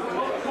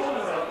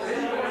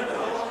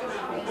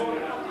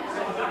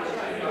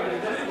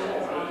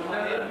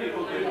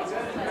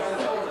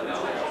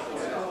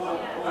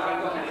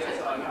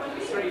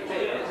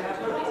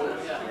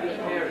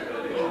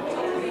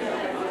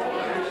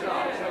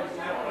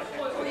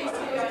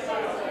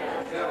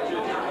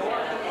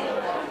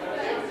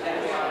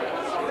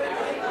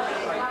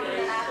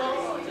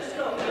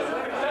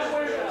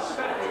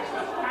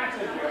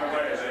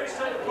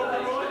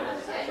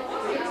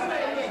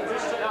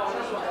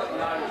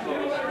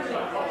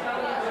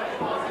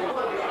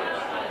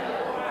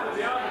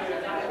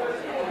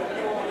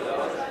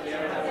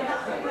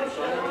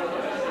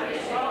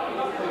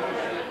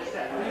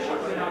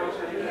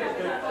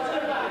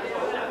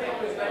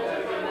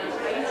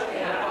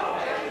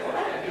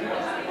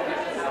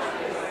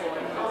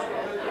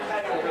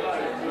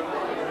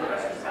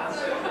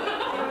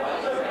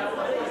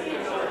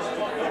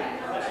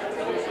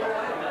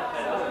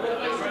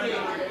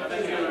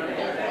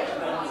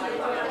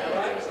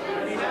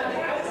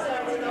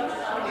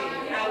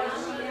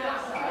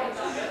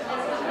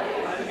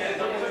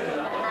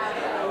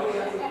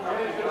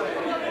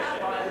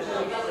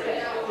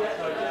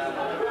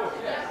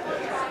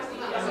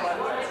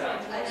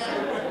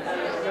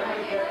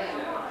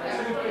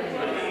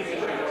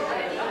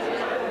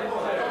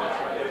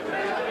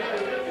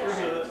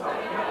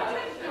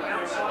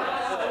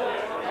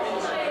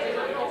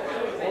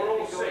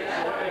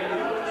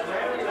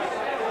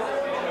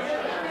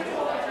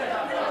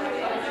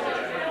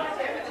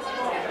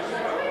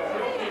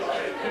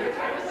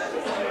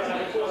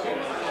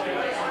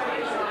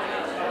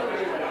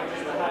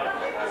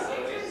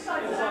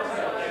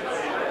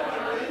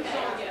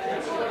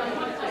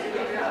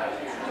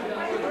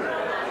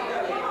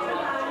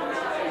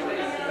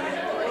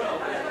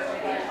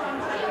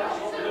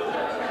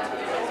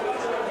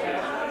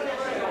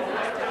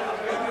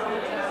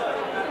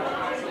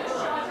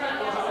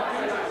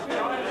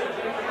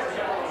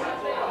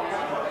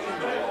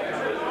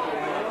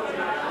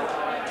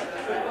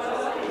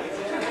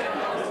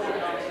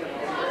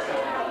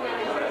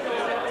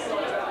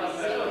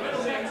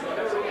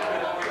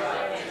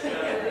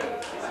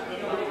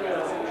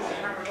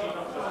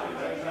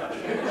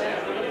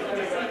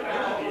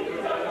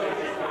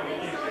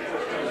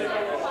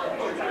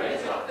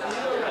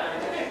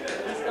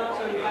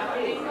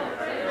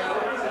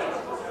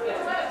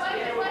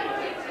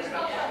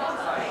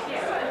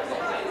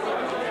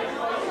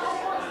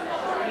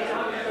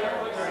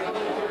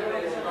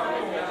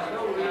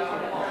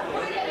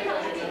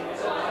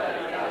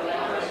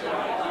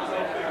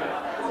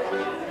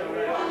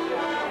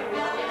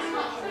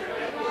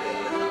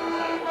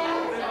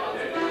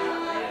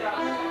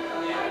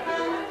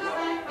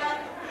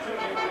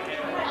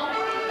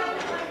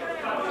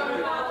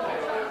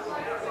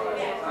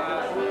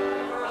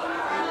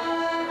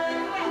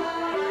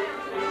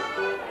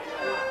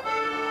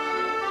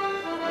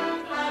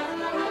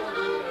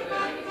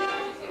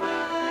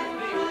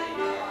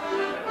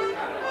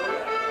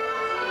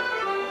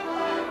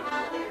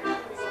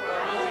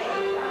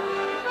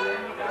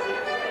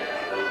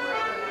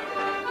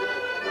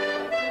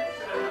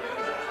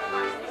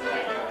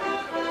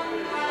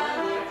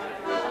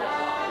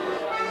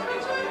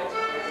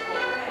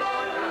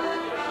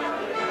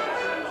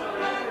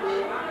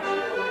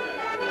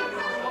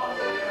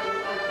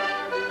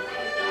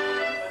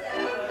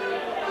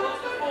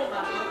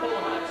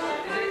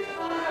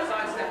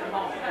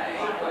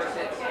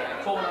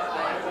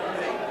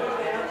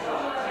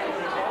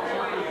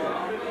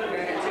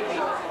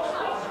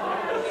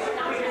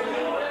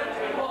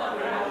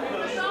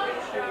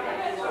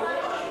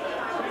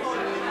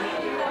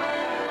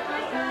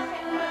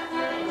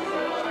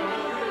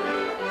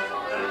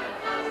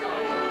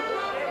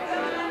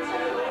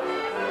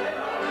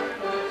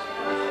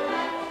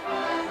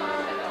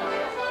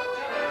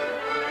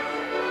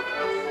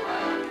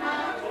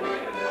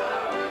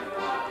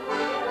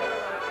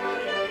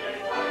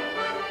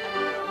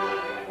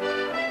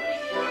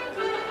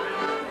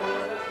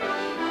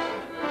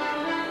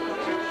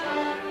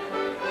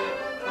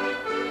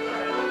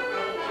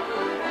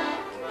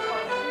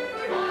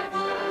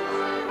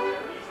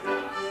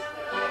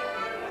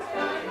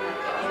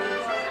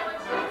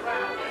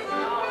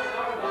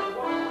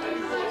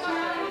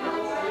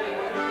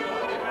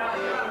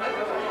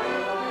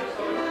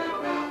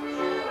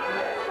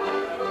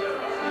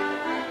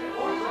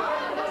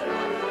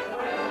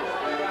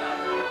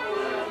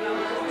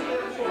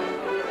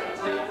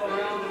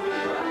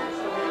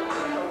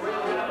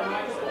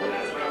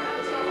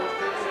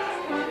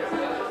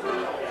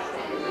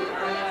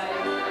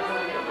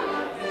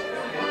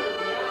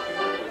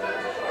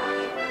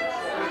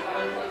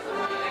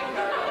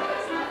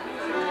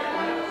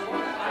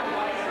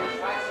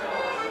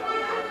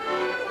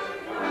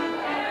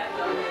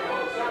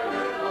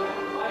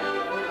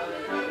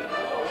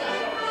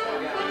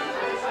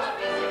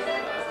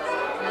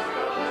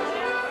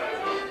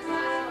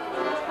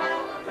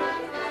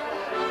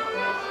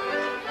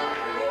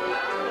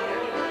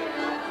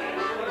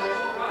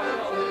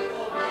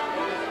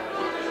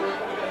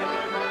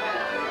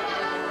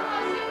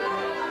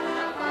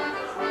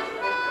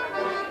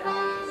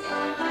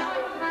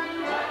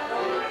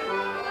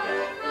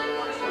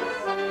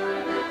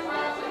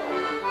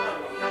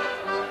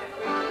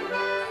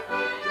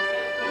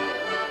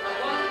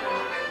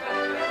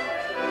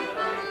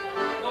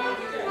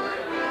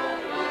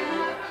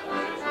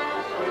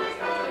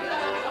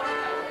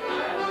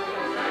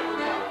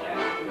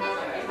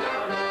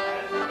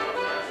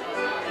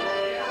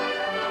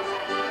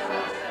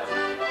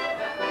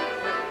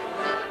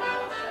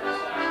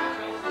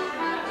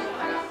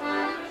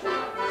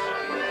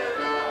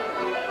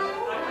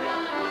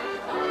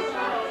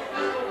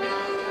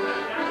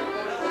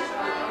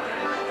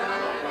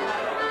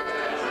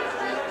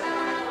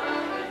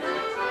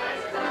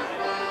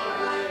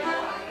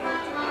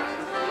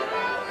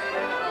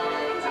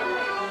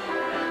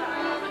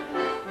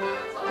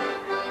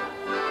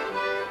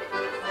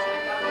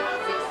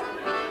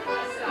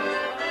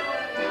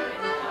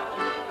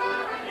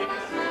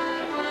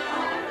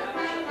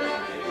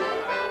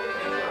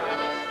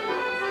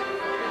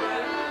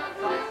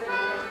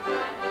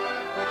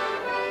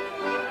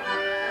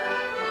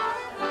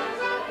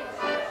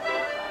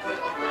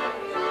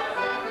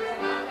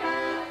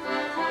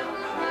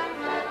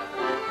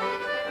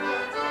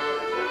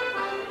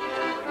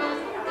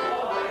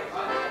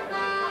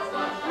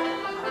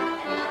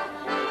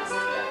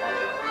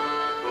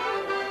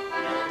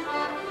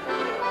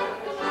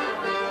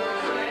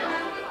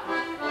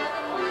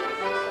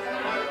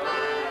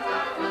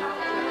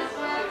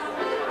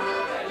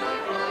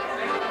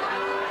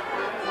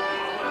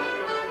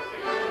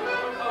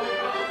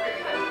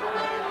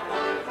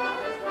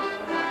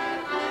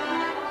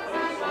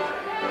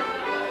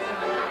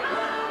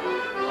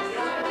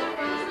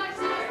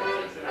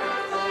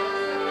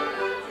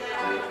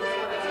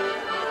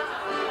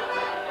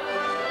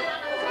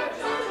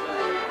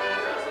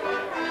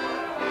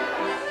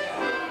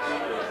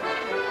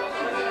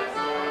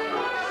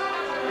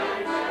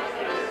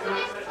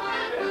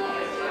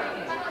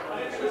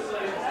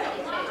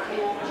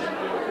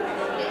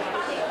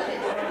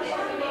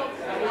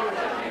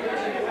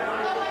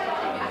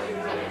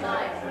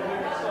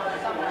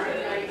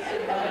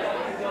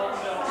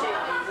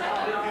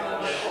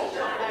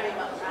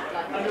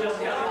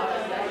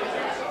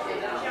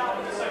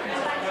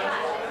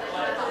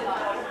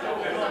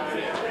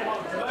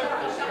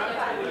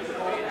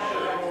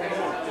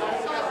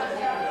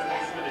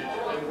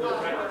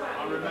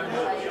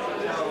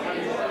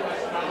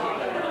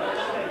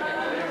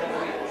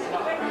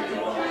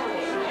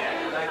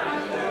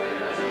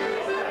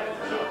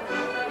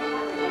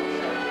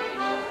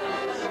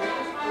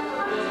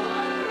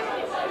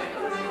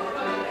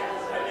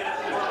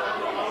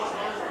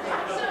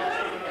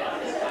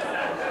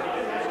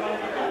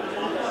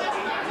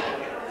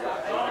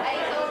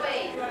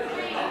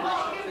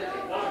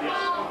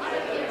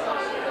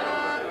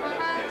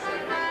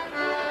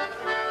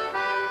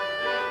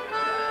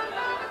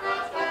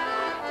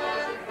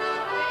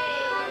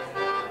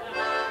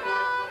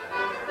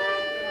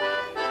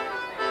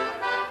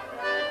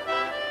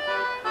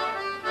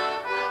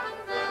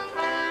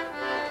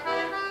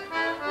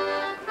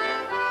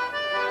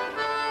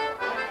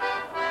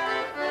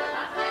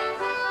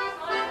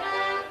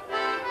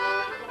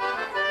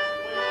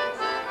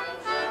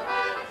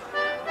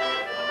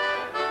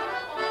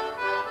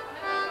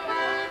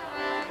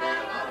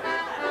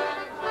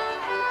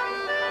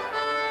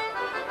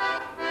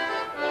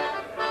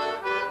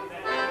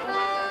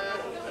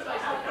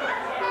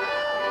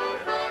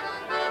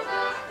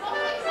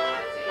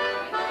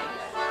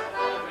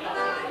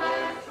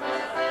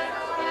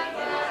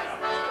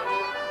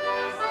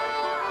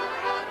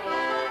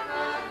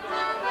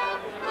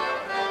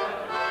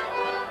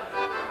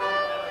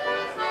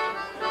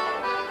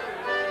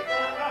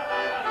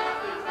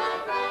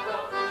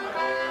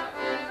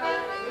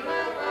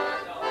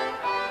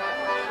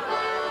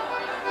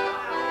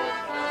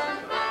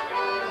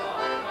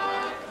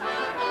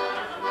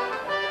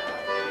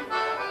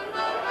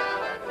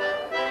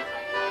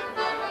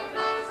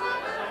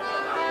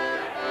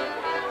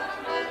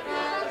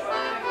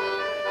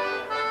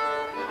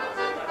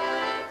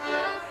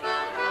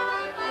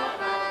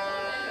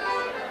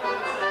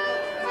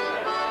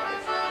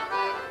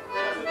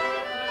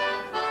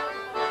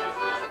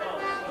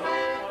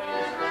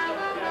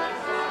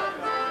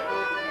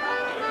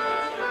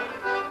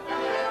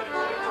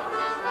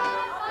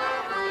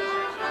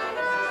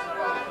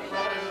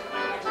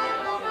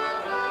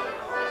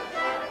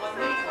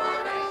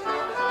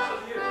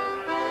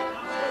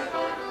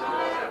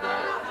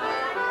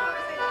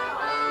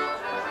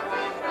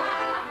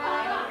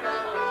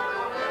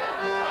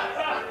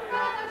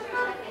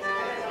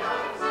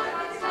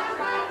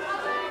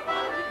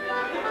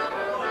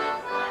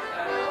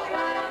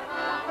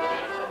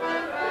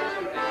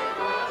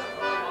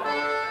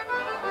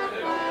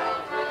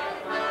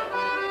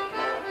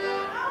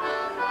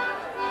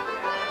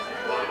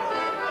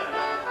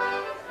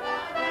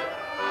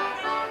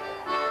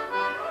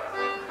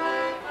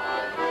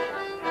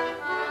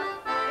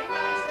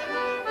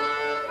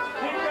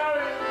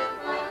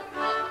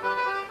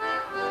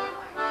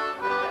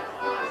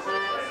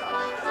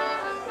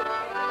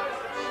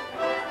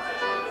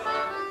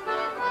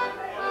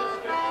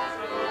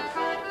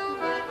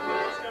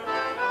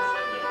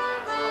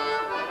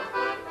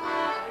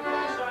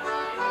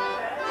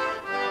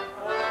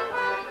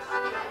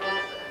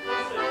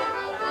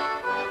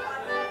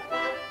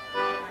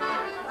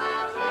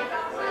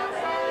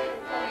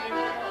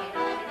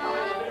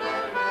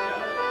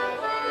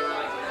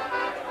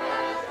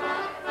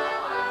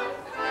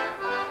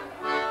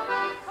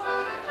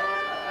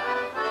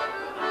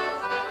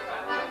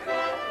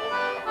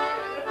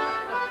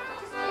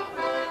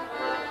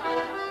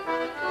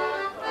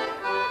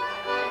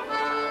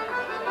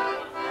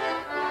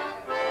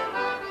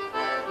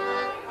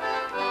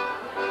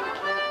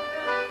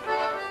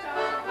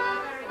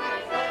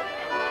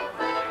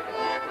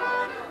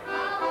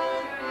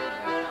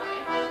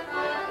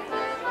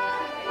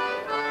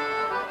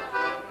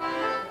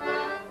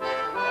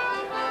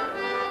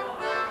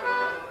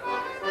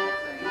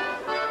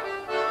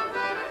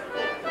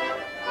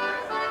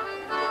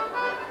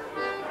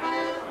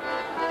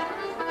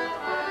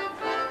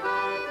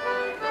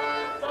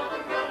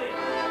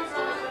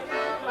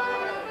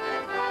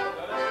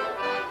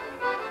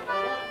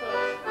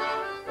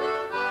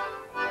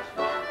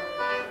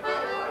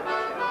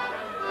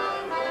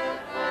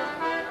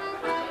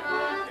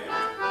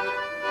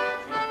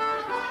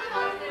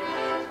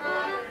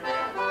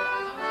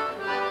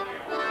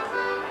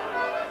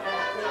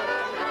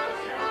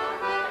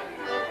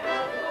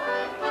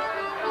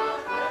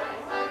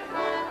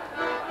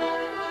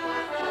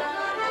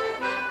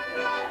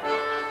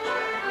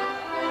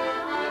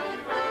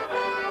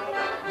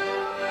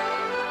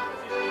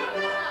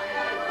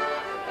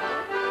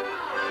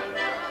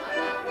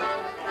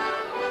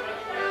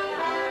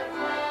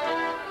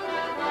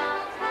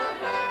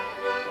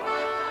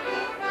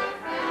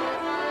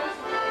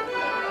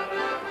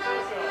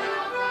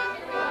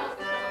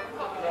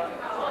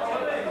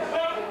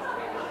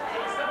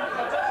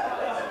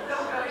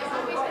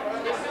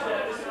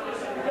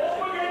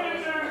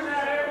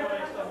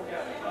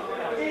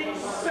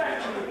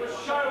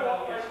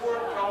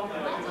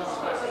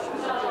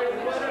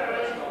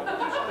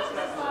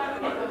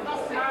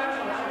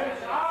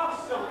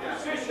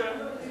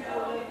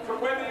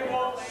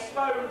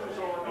 toes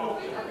or not.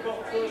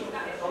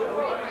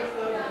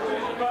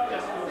 But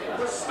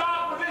we'll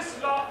start with this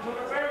lot who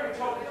are very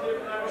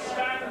talkative and they will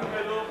stand in the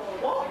middle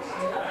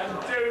and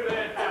do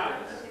their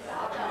dance.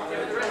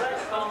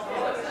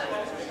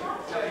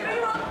 We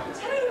want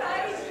 2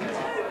 A's and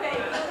 2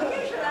 B's.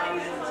 Usual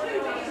A's and 2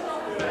 B's,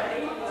 not 3.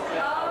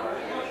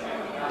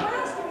 What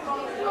else do we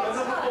want?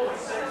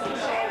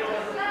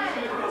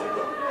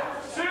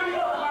 Two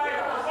more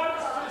players,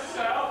 once to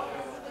yourself.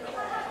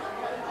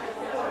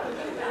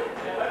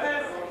 And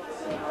then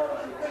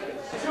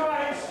 2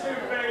 A's, 2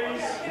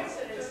 B's.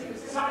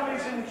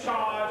 Somebody's in charge.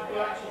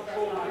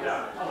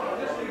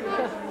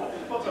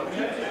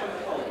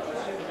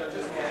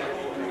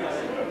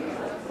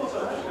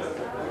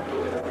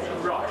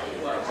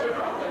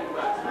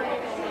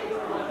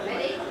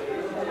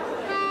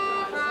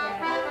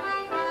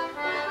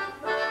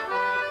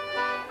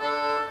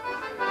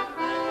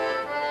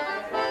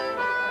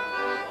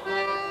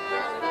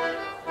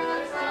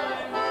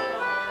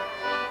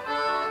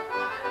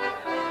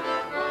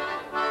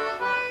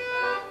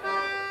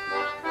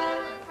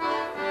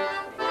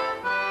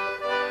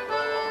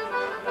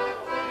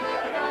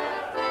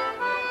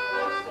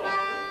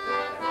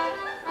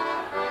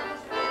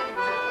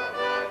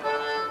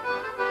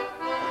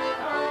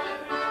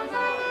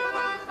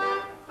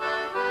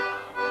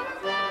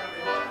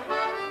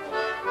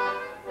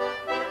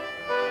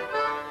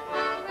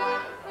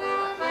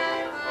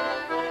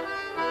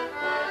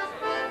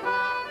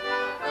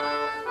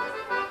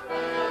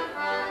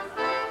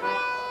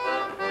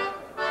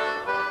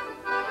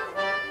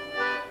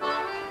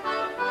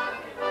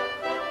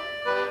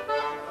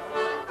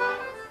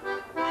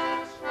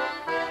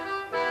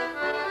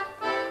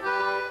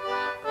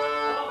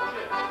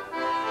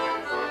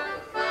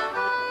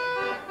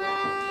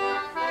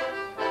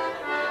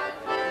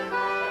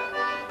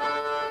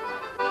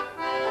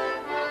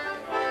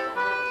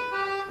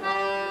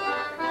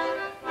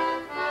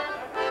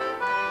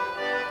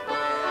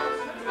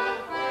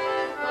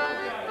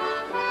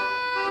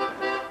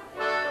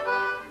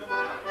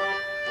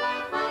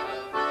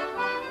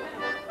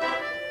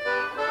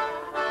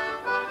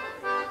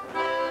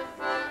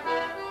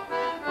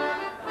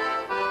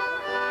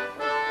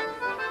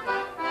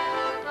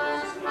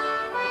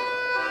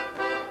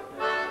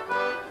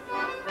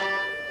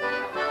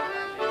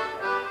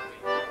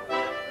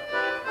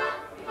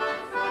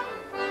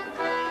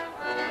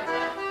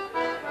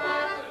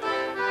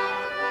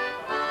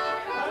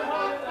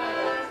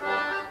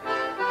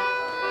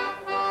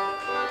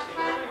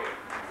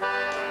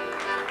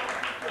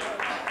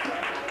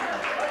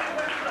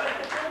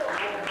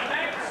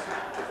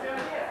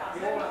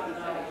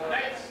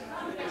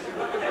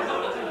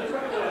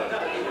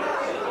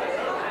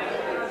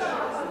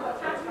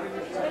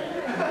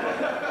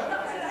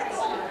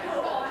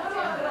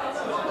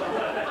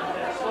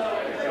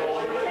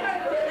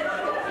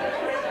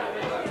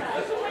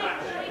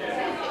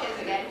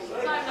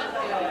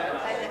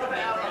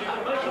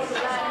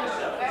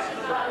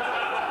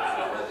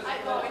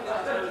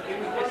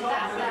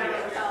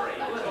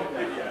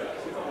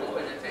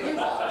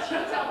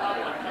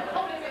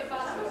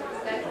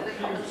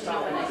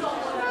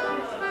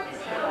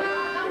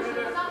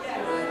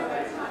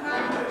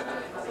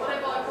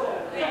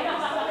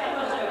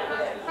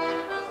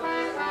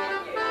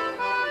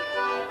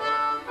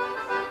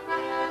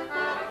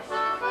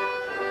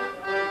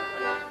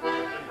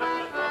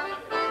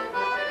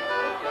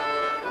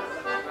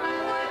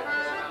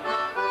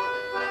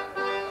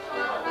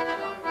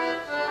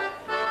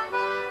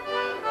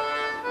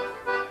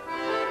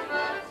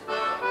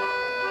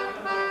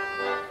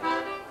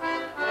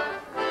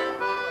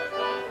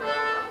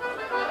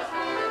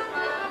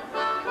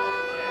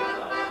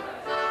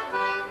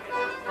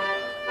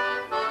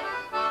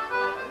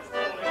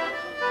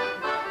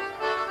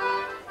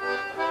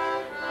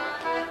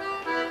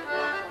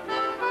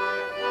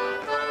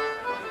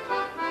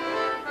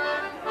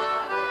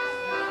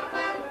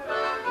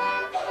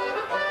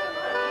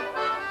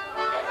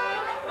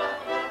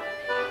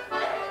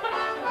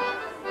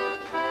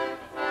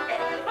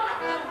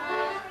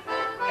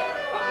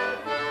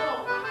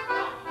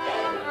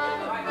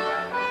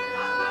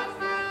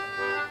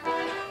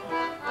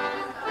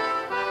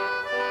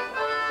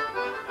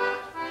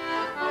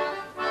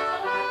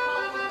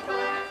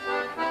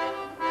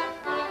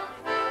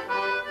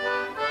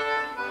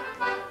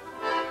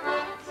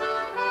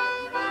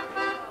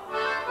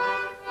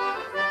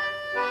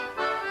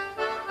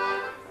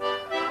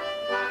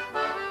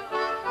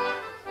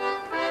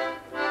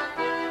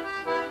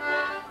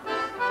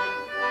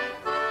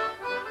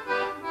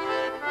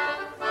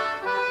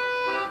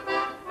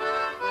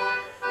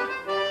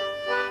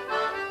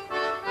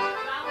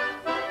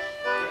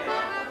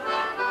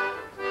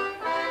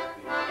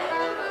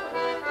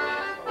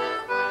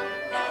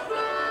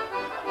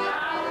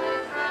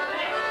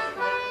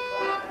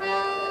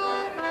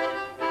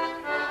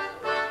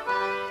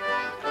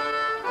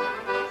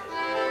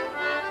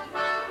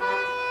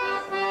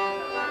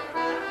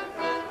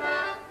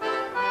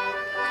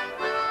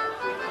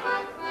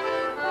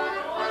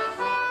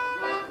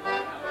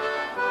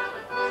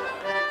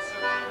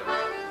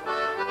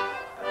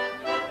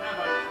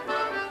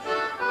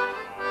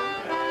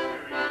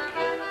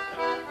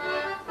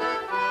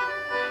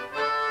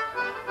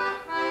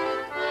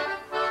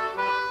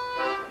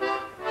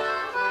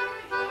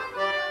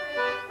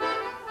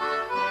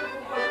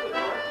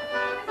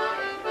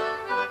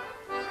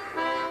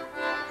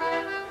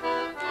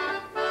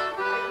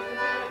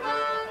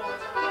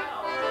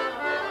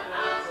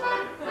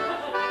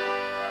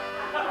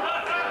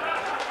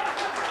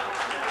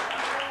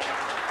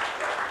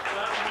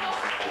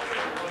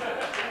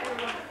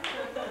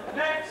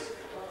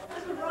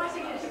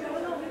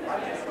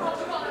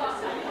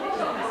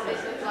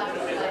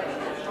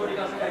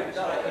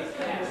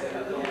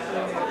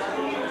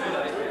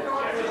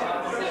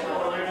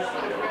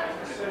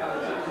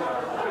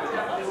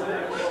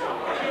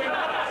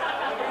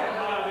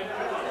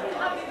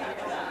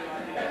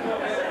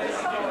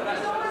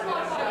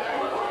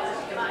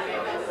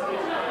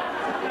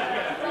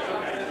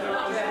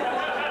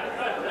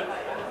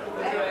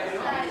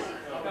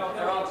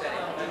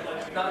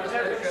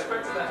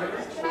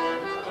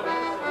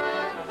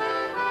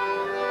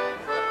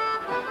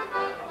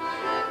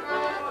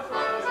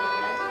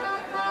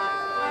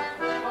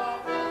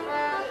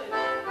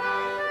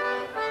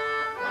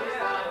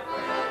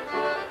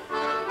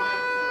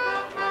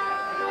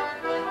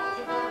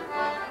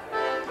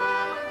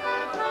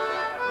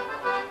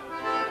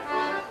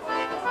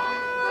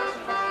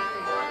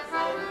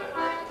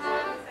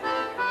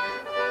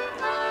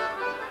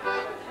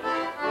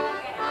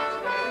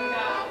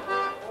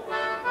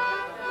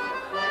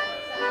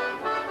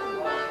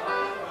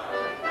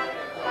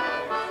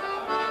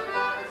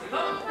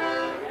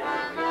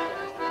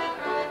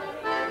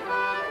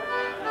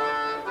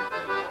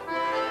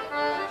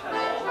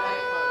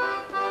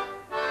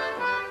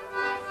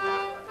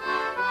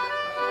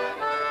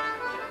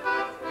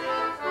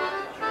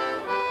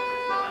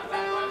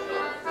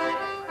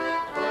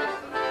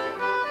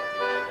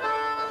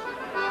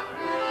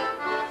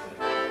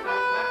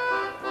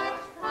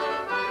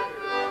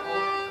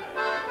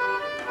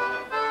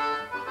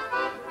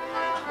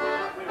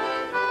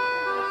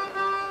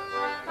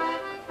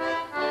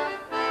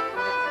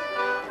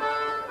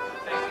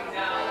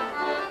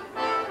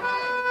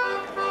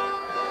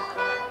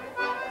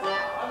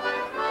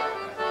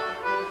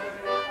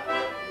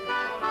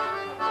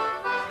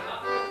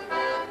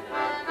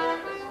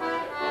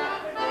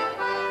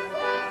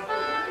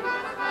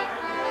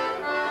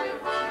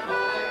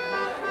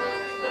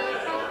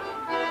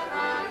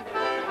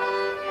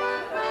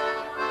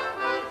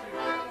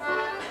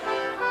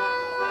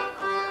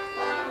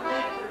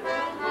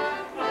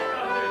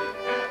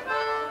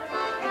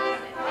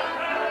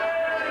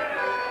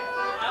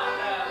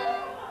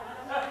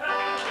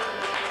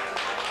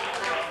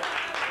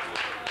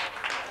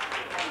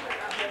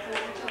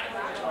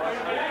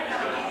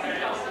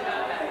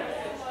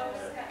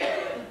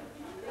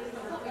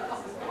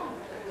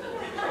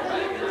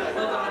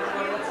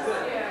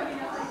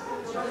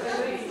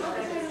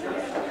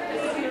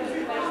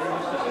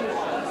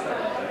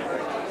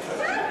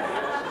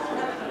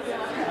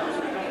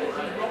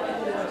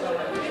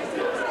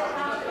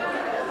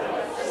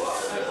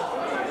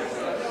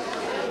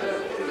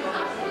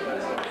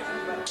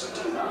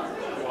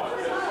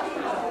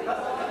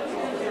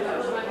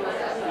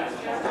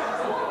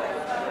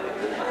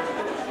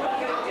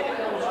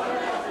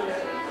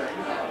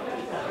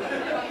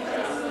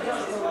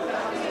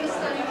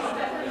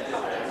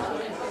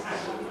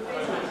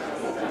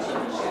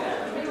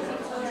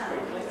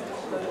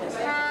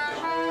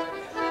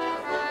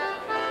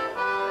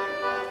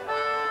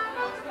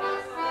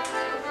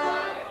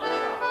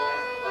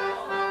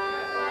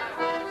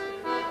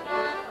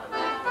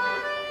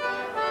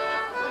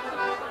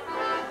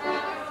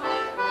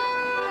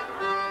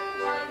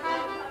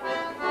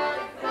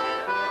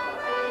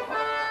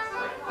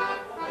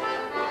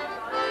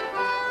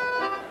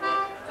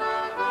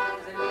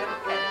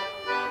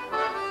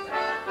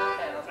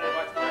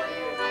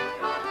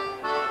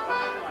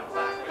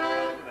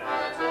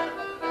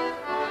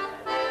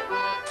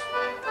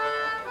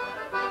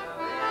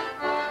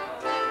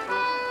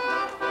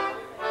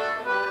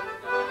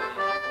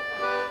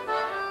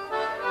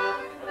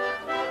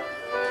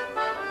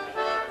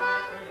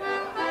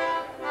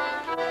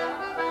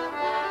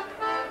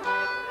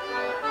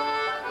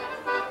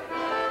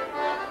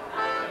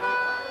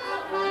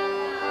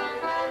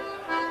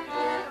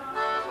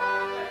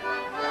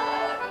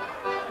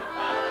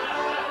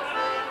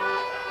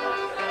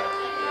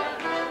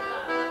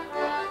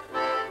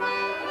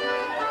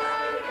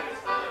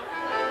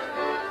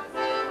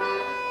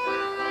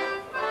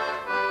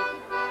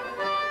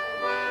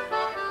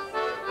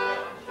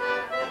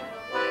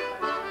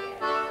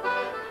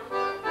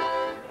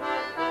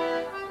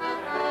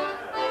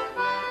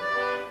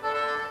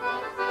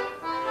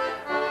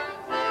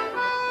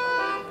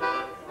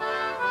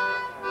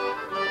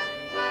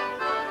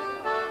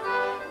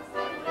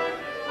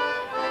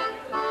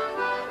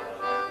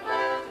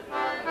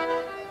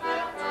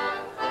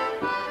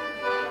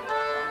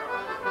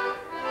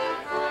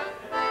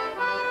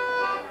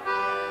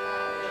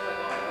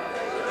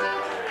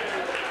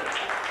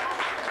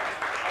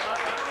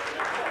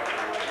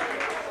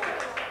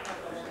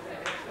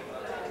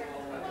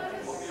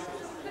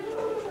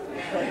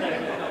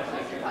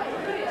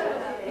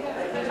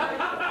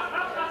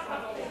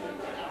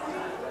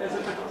 There's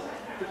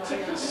a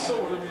particular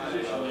sort of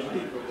musician you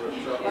need for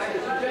workshops.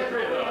 Ladies and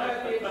gentlemen, I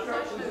have the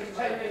instructions in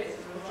 10 minutes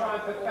to try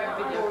and perfect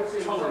the chorus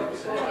in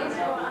Tolerance.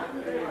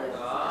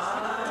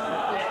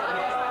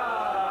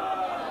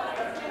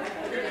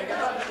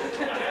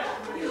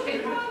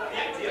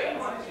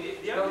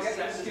 Don't get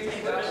that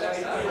student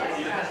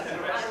out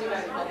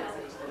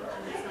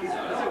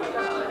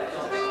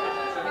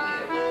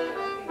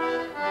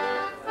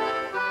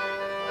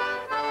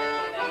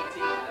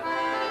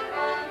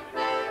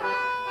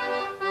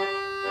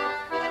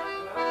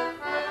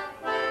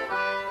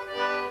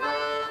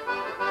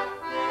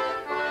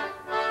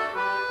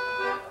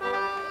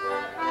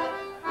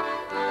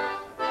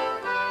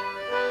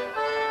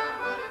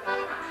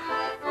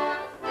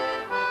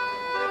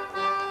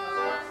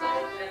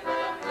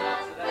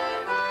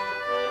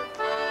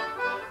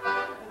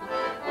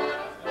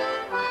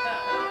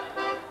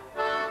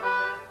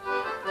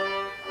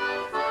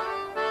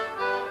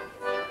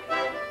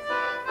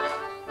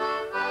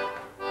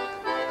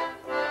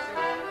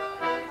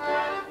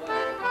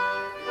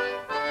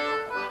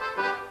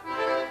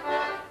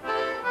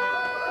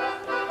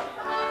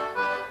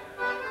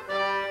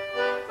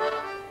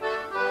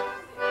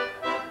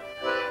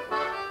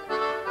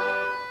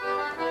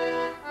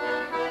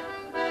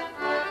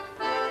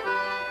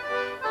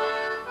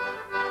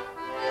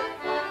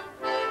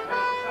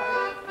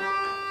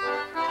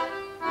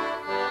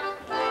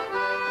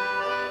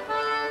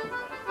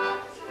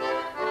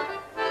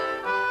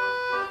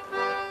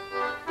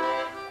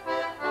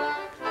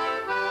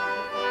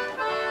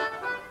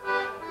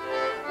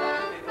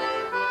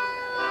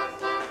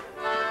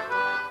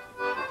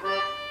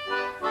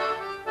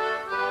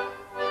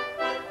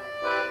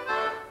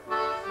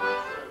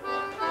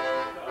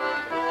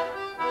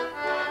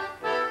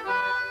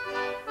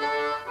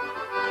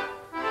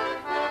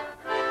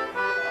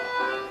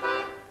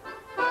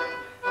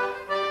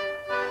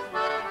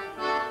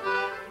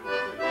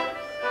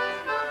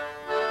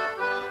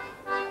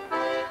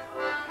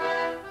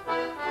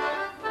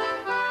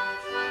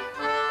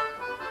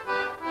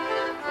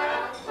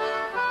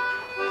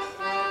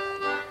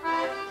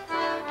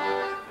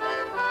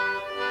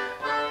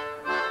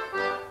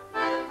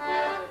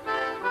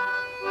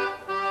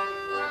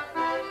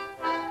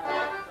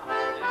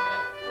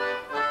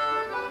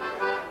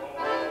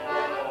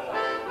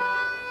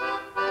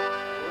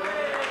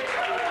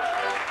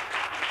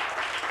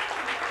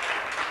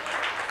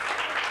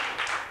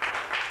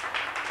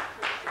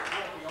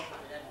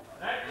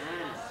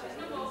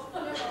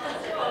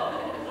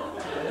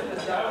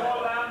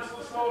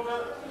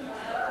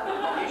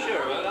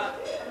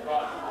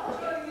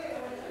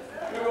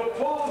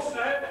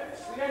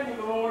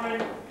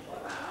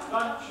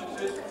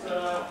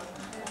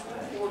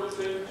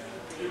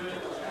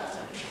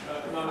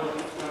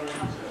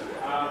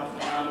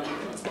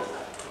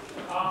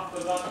After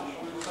lunch,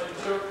 we'll say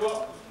 2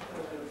 o'clock.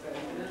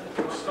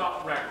 We'll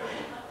start wrangling.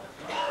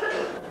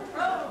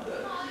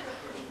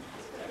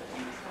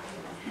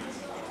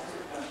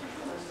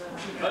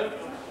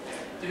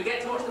 Do we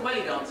get to watch the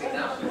belly dancing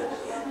now? Oh,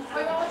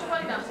 you want to watch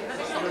belly dancing? Let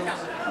me stop the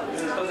camera.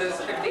 So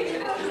there's 15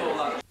 minutes before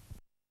lunch.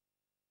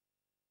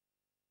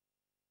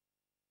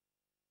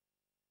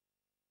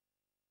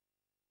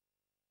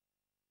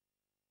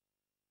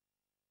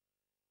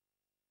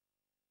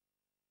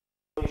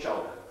 On your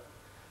shoulder.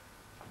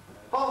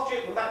 Half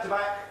chip and back to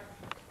back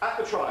at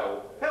the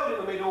trail, held in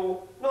the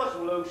middle, nice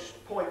and loose,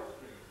 point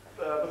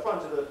the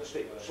front of the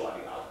stick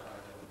slightly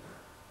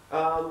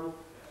up.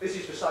 This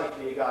is for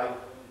safety again.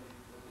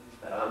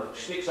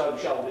 Sticks over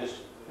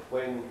shoulders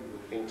when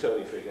in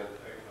turning figure.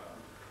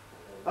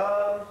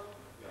 I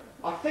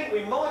think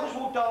we might as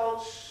well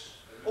dance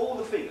all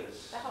the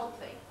figures. The whole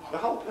thing. The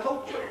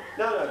whole trick.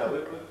 No.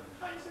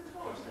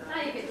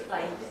 Now you've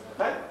explained.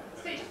 Huh?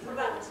 What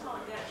about the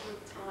time, the actual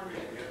time?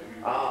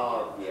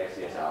 Ah, yes,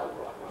 oh,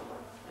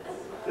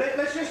 right.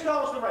 Let's just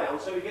dance around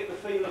so we get the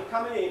feel of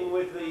coming in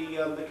with the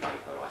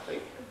caper, I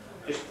think.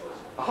 Just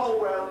a whole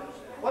round.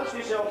 Once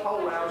yourself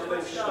whole round and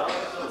then start.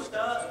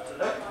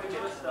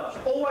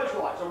 Always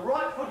right. So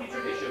right footed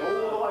tradition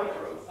all the way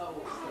through.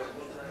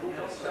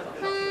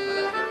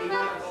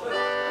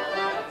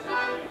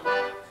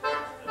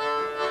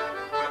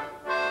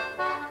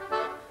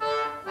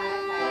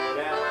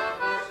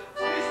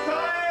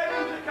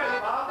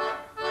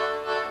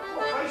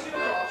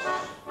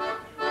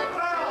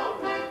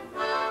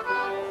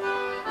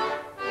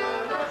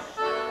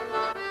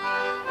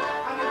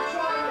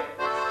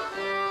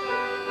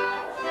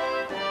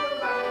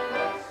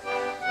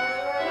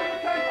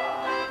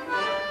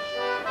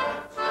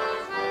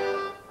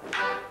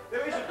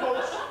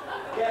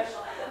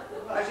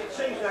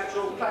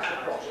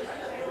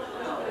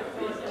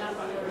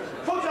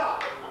 Foot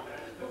up.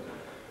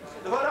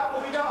 The foot up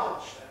will be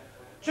danced.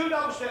 2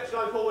 double steps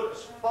going forward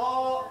as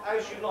far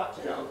as you like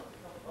to go.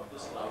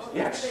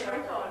 Yes. 2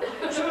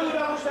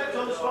 double steps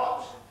on the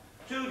spot.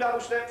 2 double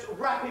steps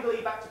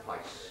rapidly back to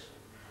place.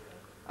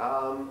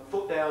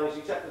 Foot down is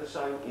exactly the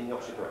same in the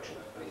opposite direction.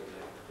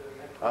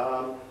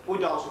 We'll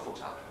dance the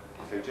foot up.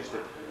 I think just to,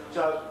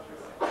 so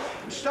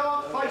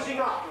start facing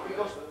up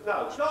because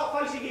start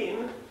facing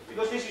in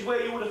because this is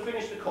where you would have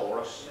finished the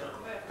chorus.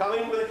 Come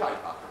in with a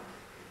caper.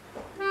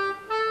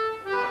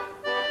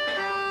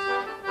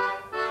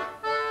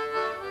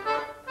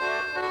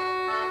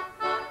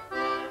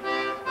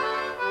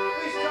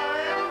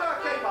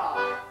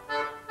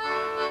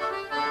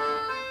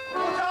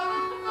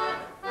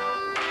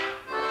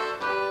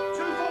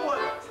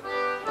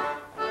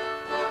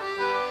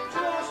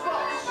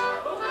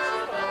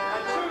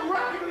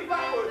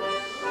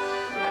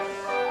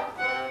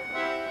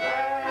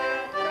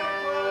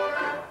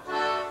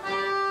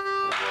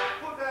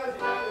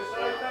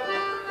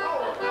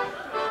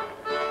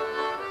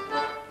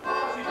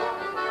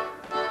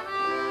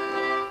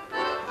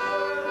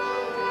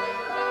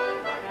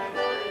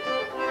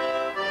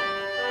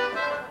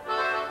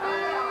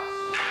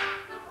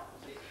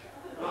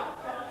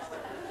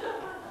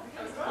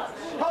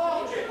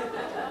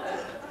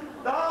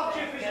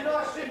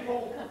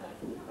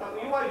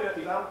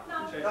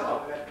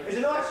 It's a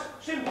nice,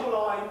 simple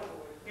line.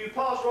 You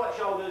pass right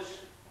shoulders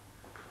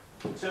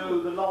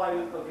to the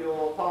line of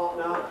your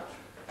partner.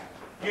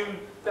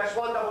 That's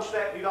 1 double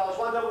step. You dance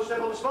 1 double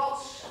step on the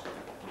spots.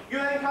 You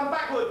then come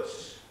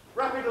backwards,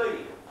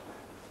 rapidly.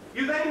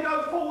 You then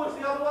go forwards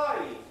the other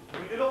way.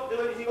 You do not do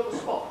anything on the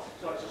spot.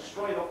 So it's a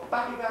straight up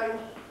back again.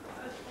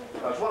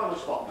 No, it's 1 on the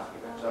spot, back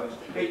again. So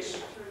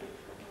it's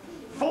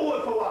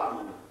forward for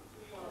 1,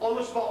 on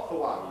the spot for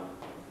 1,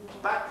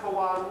 back for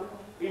 1,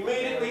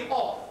 immediately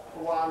off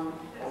for 1,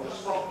 on the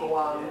spot for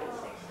 1,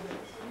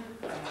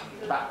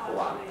 back for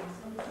 1.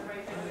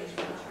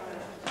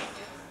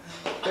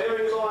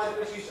 Bearing in mind that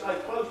this is a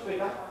close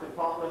figure to the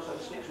partner, so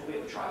the sticks will be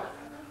at the trail.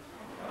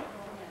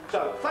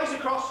 So, face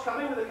across,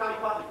 come in with the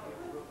caper,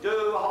 do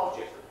a half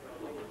chip.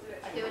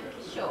 I do a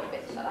little short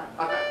bit, shall I?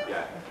 Okay,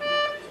 yeah.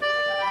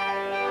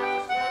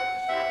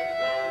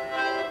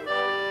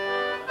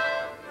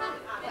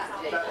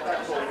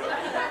 That's all.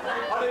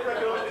 I didn't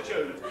recognise the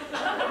tune.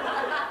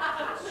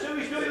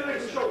 Sue's doing a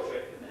little short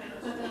chip.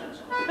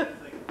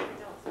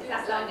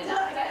 That's long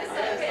enough. A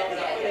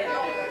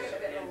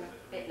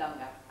bit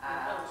longer.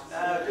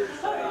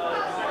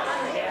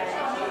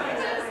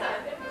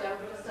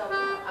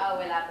 Oh,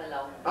 we'll have the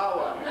long. Oh,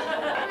 well.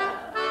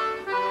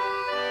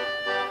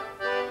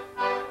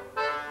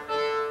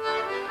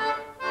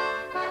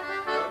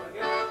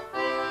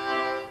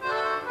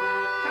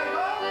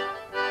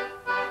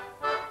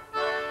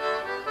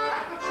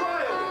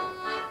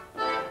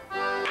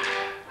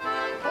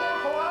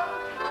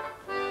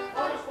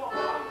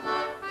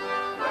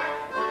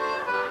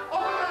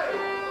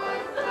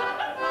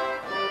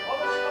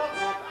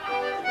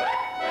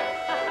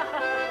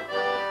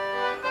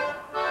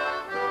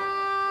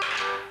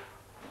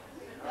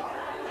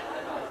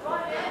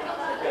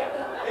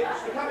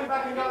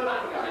 and going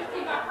up again.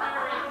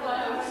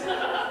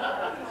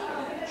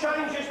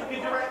 Changes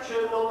your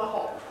direction on the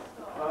hop.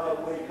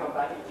 When you come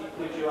back, it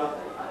gives you a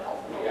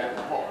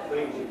hop,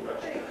 the easy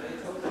direction.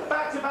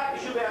 Back to back,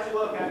 you should be able to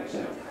work out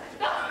yourself.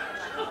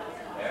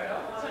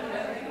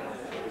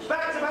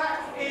 Back to back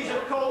is,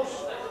 of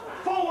course,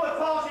 forward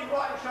passing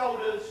right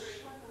shoulders,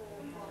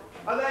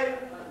 and then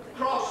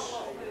cross,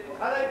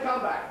 and then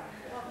come back.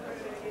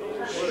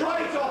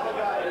 Straight off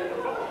again,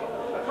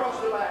 across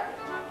the back,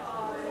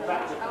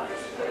 back to back.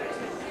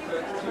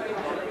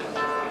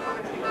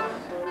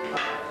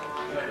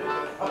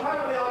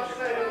 Apparently I'm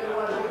staying in the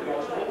way of the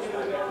so what we're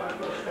going to get for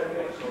the first 10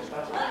 minutes or so.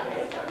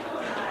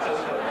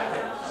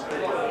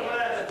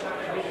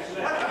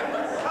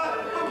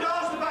 We'll go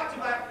on to back to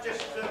back,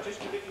 just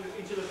to get you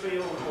into the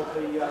feel of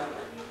the...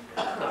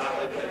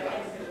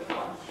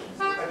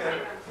 okay.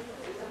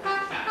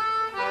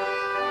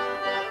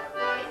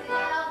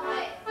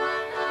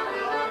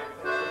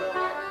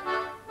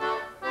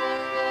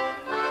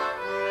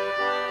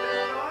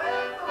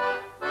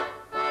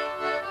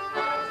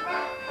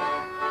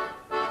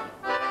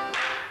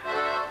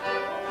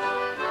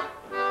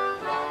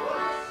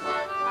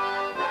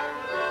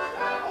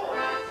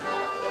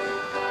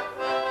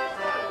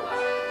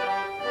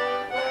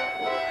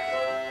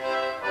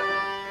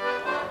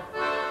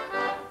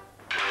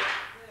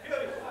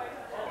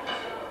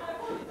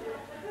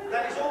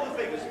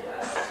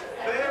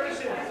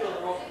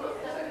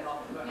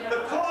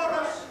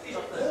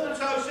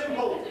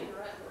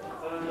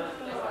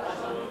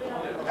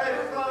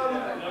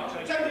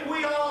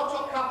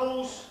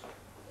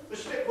 The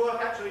stick work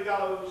actually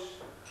goes.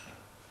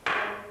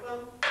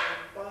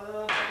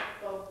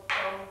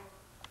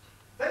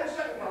 Then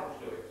second couples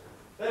do it.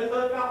 Then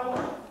third couples.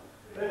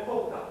 Then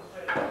fourth couples.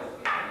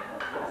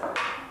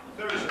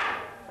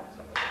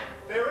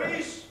 There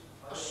is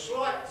a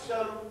slight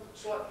style,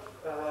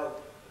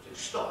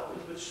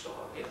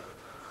 yeah.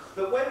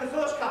 But when the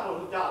first couple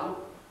have done,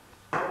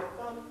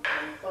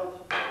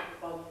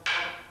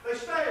 they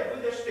stay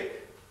with their stick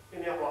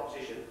in the upright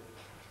position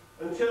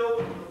until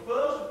the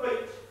first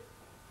beat,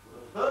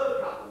 the third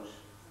couple's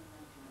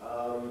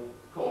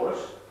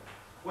chorus,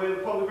 we'll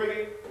probably bring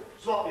it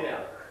slightly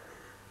down.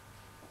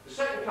 The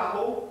second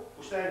couple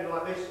will stand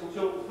like this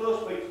until the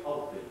first beat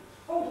of the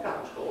fourth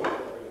couple's chorus,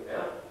 they'll bring it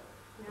down.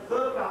 The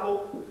third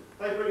couple,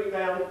 they bring it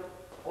down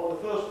on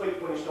the first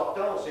beat when you start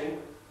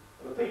dancing,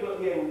 and the people at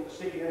the end are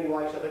sticking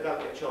anyway, so they don't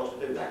get a chance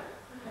to do that.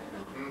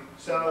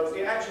 So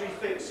it actually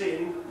fits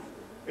in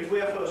if we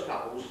have first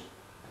couples.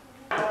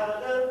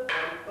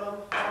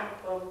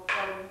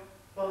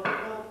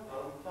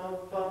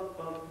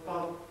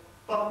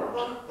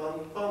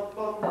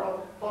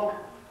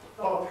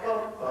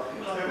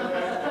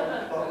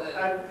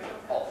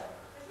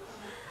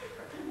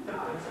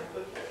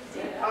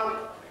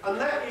 And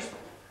that is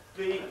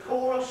the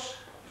chorus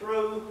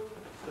through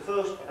the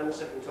first and the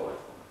second time.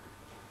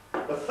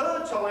 The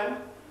third time,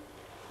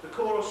 the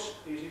chorus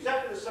is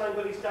exactly the same,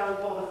 but it's done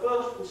by the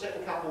first and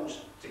second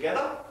couples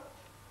together,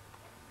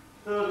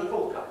 third and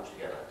fourth couples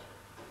together.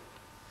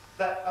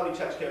 That only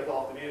takes care of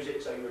half the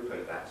music, so you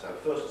repeat that. So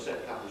first and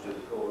second couples do the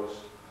chorus,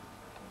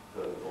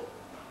 third and fourth.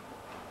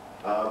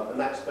 And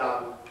that's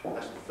done,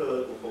 that's the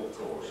third and fourth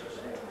choruses.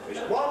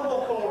 There's one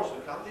more chorus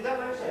to come. Did that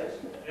make sense?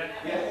 Yeah.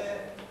 Yeah.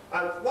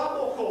 And one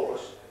more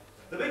chorus,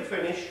 the big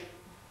finish,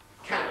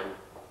 canon.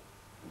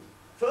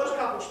 First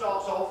couple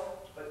starts off,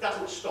 but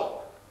doesn't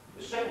stop.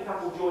 The second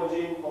couple joins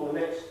in on the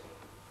next,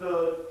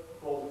 third,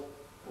 fourth,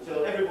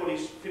 until everybody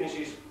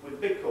finishes with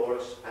the big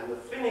chorus, and the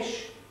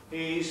finish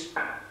is...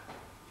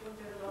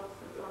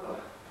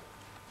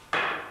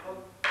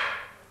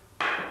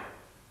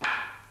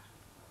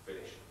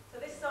 finish. So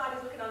this side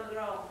is looking under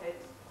their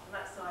armpits, and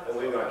that side is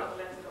And we're going.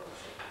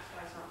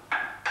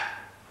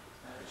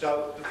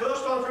 So the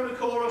first time through the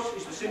chorus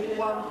is the simple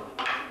one.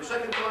 The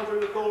second time through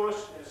the chorus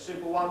is the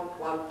simple one.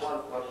 One.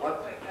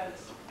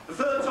 The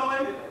third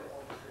time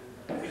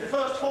is the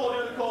first four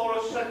do the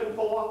chorus, second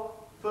four,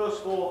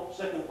 first four,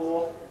 second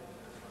four.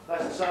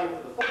 That's the same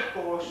for the fourth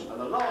chorus, and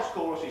the last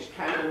chorus is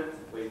canon,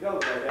 where you go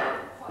down,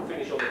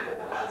 finish on the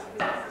chorus.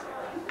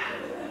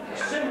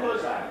 Simple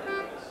as that.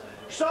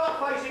 Start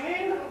facing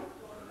in,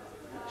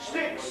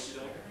 sticks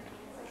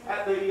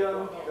at the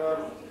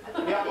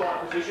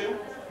upright position.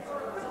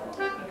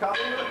 Come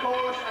into the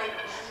chorus and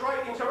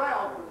straight into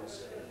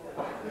rounds.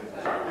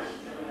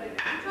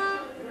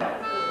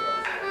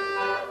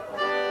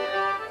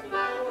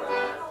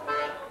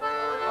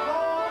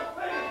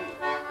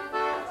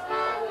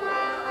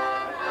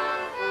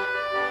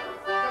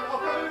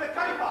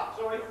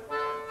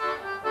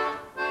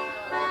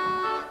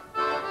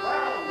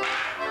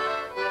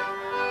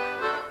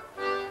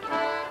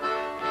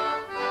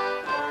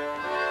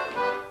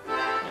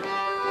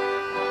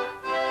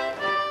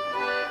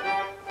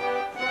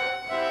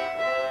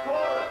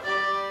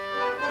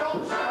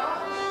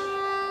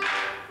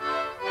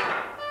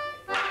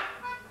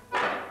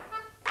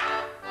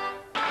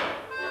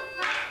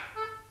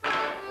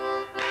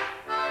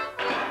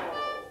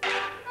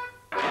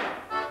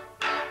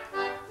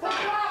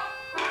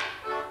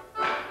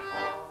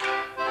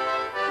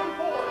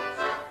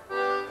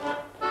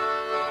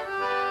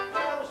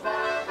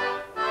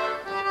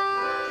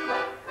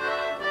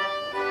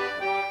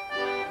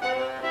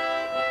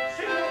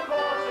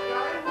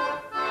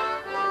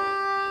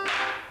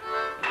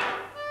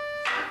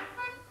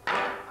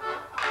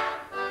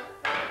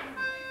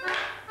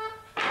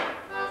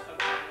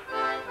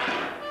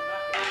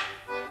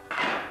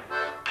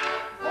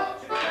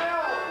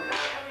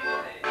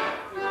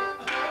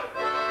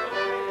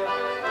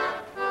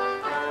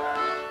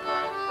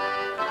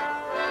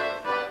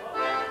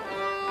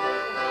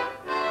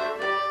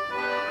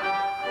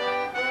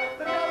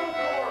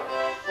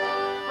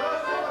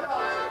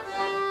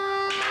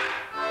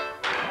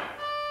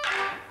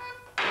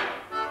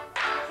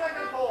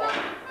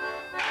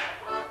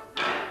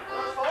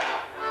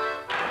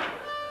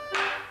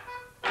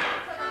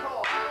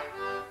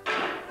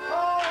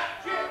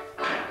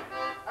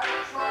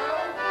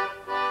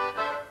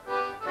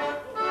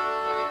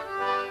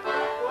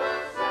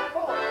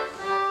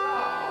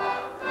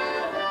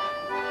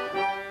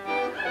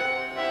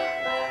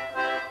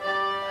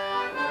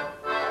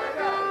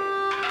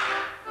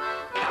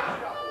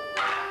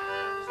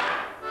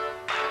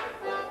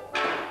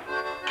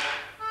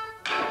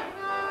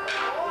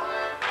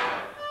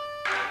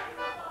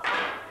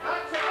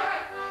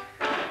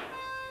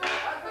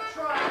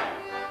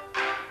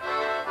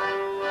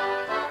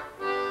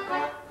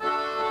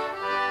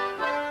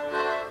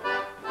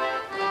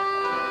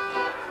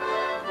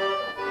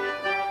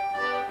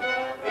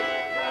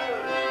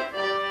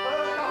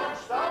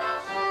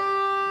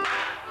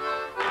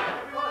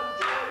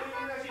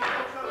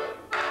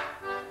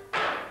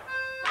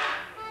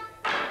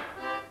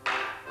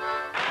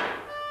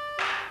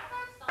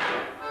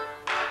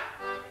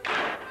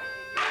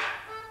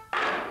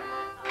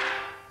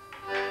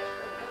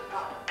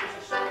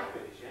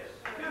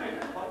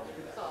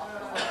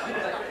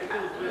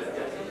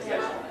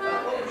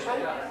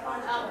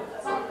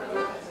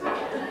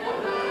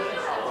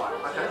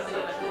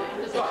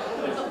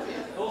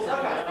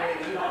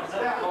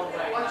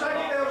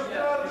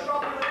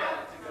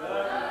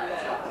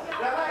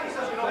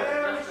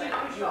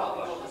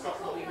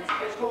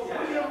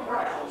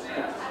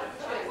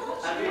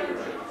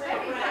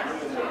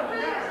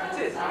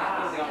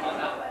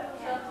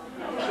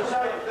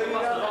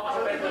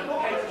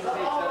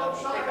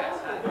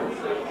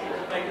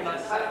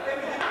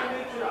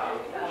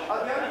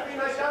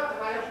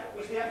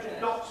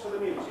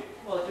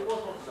 But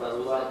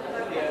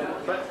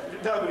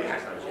nobody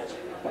has those yet.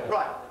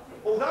 Right.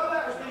 Although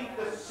that was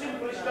the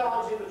simplest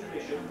dance in the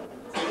tradition,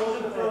 it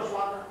wasn't the first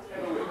one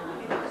ever written.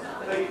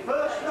 The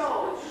first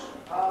dance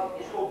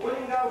was called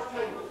Willingdale's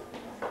Tangle.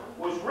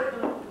 Was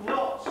written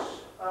not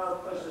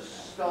as the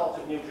start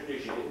of new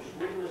tradition. It was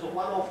written as a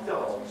one-off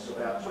dance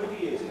about 20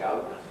 years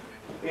ago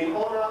in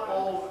honour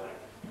of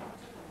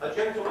a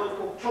gentleman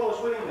called Thomas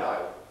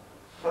Willingdale,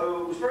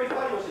 who was very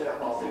famous in that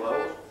part of the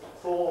world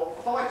for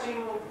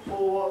fighting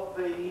for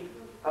the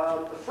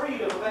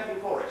freedom of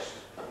Epping Forest.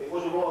 It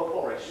was a royal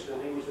forest,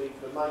 and he was the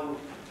main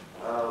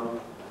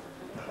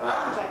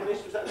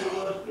protagonist, was that the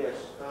word? Yes,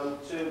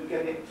 to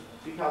get it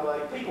to become a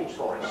people's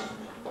forest.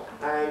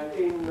 And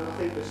in, I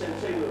think, the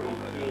centenary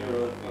year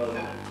of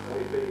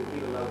it being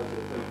given over to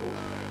the people,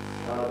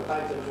 the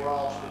Bantams were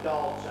asked to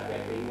dance at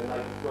Epping, and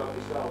they wrote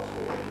this dance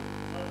for him.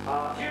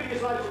 A few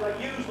years later, they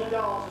used the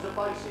dance as a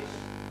basis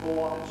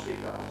for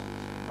stick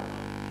dances.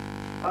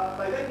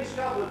 They then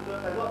discovered that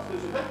they'd like to do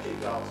some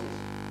handkerchief dances,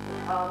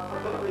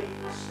 but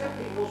the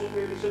stepping wasn't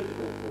really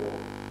suitable for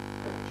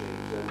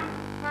handkerchiefs, and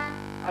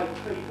 8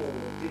 people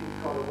didn't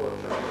kind of work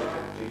for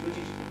handkerchiefs, which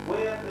is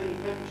where the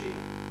handkerchief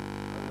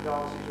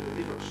dances with a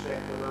different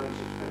step and only 6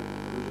 people.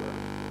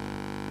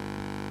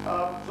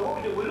 So what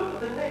we do, we look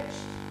at the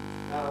next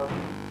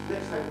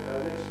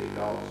stick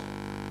dance,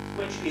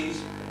 which is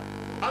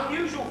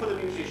unusual for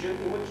the musician,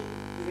 in which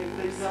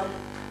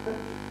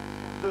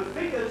the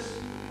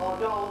figures are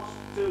danced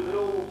to the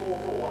normal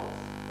 4/4,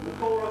 and the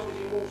chorus is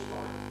in waltz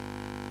time.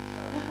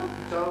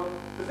 So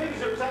the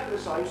figures are exactly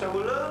the same, so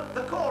we'll learn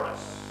the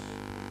chorus.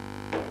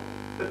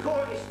 The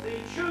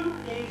tune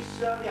is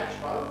the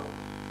Astro.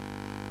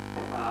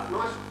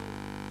 Nice,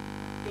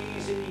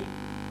 easy,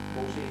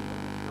 nice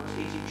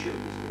easy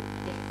tune, isn't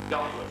it?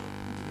 Dartford.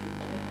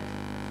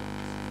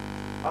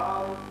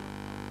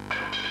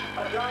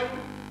 Again,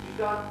 she's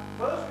done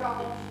first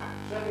couples,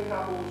 second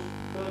couples,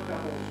 third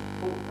couples,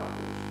 fourth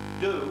couples.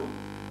 Do.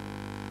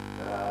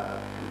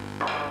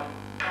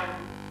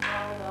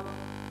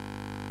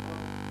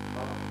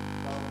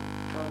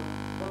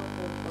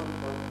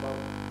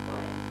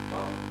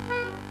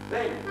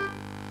 Then,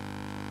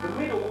 the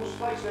middles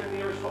face their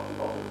nearest top to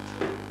bottom.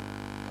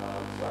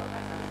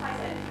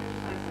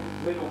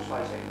 Middle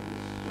space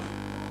ends.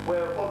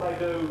 Whereupon they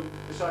do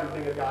the same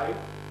thing again.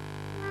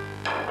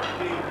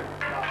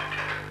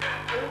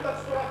 All that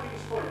stuff I think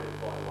is spoiled,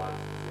 by the way.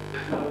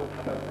 There's no,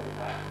 I don't think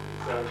that.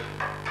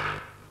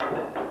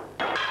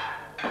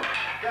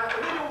 Now,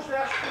 the middles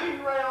now spin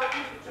round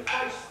to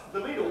face the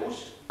middles,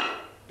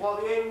 while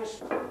the ends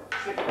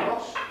stick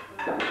across.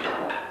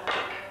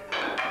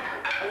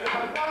 And you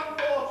have one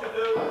more to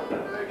do,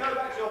 then go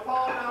back to your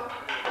partner,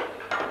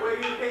 where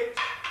you hit.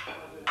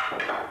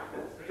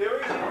 There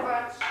is, in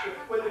fact,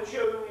 when the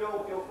tune,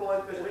 you'll find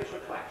there's an extra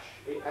clash.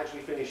 It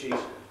actually finishes.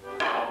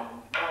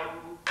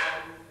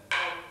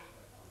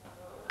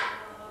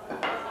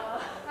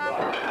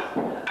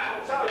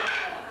 So,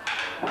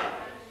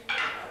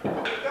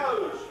 it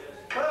goes.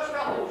 First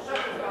couple,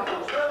 second couple,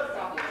 third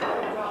couple,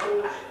 fourth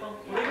couples,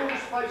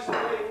 middles face the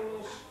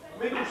ends,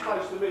 middles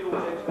face the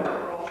middles, ends go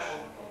across.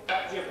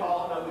 Back to your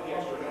partner with the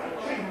extra clash.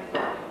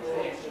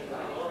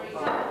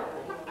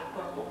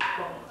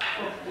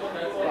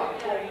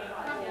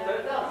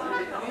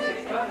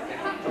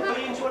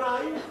 B into an A.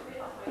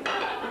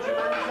 Could you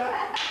manage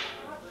that?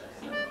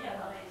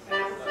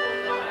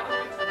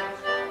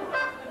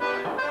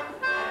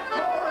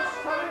 Chorus,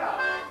 turn it up.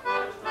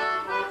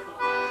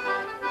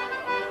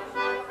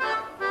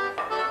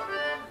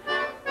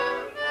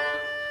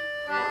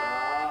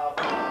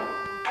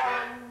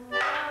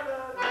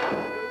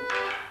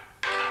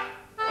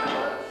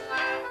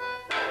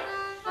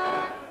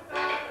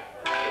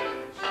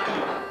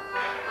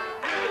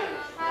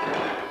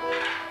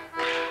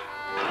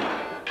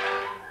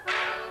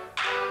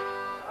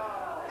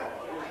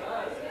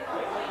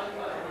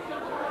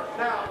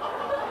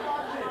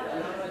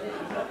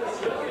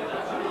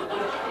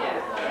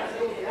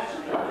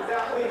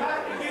 Now, we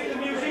have to give the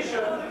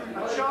musician a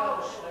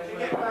chance to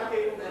get back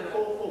in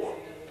 4/4.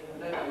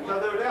 So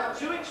there are now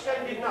 2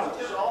 extended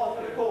notes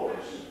after the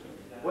chorus,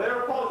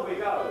 whereupon we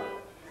go.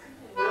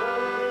 Da,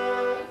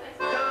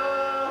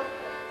 da,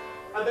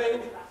 and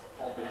then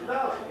hop into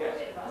dance again.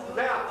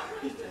 Now,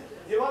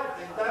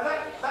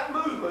 that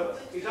movement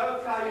is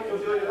okay if you're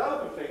doing an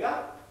open figure.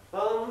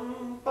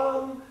 Bum,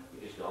 bum, you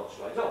just dance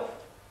straight off.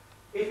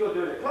 If you're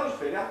doing a closed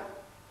figure,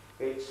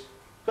 it's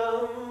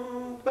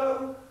bum,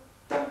 bum,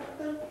 dum,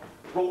 dum.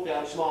 Brought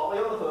down smartly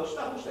on the first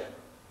double step.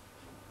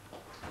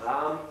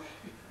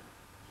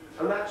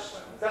 And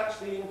that's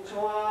the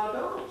entire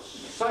dance.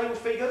 Same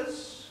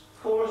figures,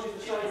 chorus is the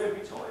same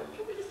every time.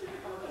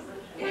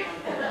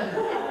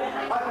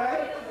 Okay?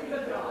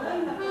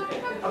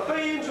 A B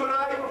into an A,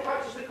 we'll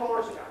practice the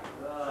chorus again.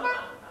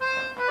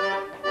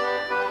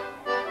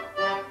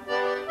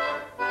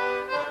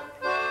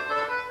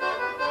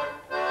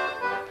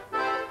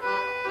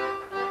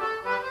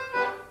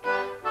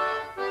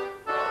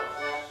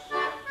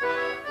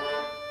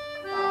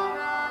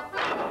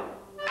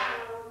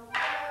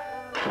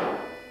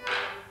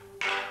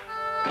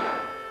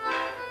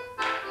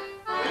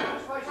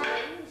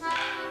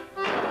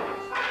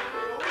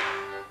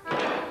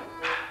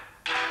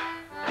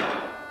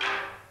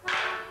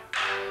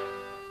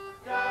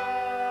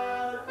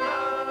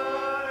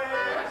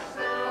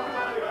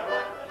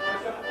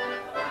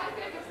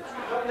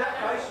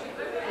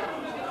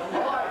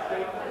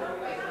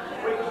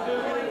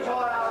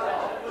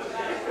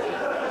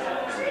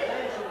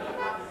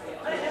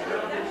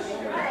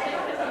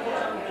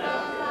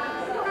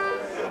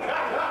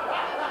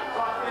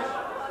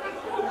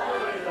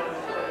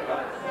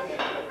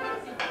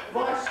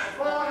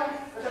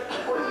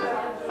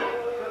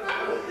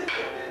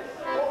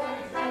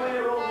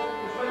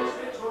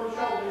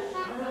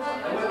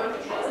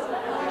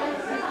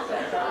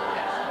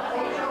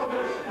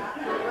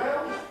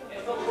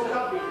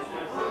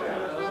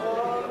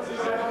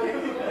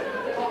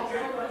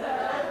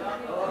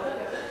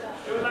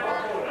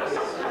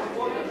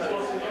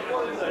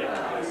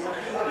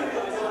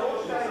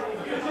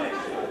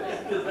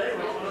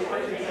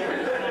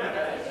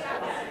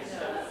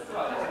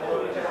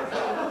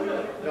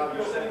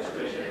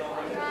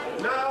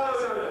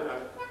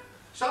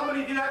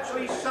 somebody did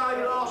actually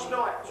say last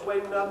night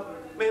when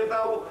me and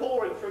Val were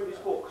pouring through this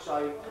book,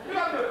 saying, "You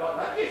don't do it like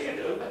that." "Yes,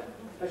 you do."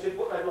 They said,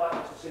 "What they'd like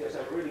us to see us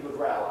have a really good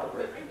row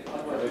over it."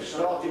 We've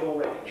started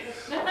already.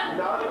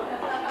 No,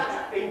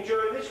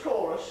 during this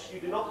chorus, you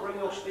do not bring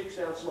your sticks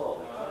down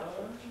smartly.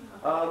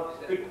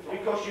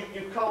 Because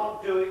you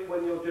can't do it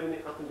when you're doing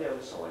it up and down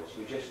the sides.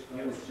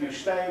 You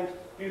stand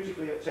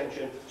beautifully at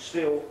attention,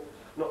 still,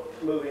 not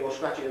moving or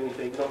scratching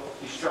anything, not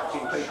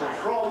distracting people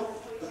from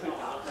the people.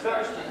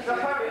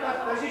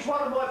 This is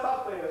one of my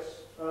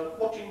bugbears,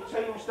 watching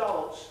teams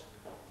dance,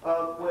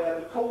 where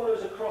the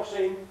corners are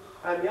crossing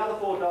and the other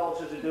four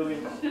dancers are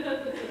doing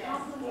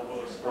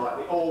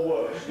right, or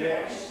worse,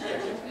 yes.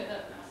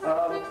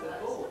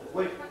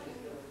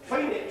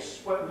 Phoenix,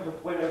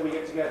 whenever we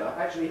get together,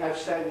 actually have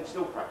standing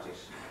still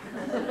practice.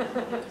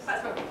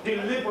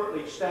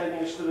 Deliberately standing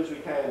as still as we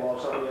can while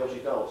somebody else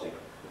is dancing.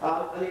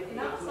 Outside, it's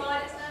known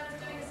as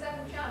doing a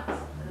second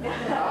chance.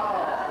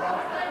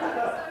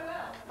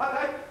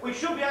 Okay, we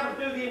should be able to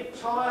do the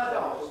entire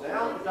dance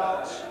now. The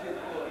dance.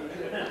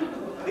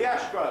 The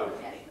Ashgrove.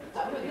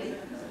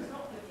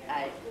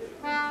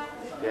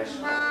 Yes.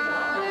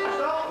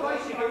 Start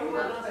racing in.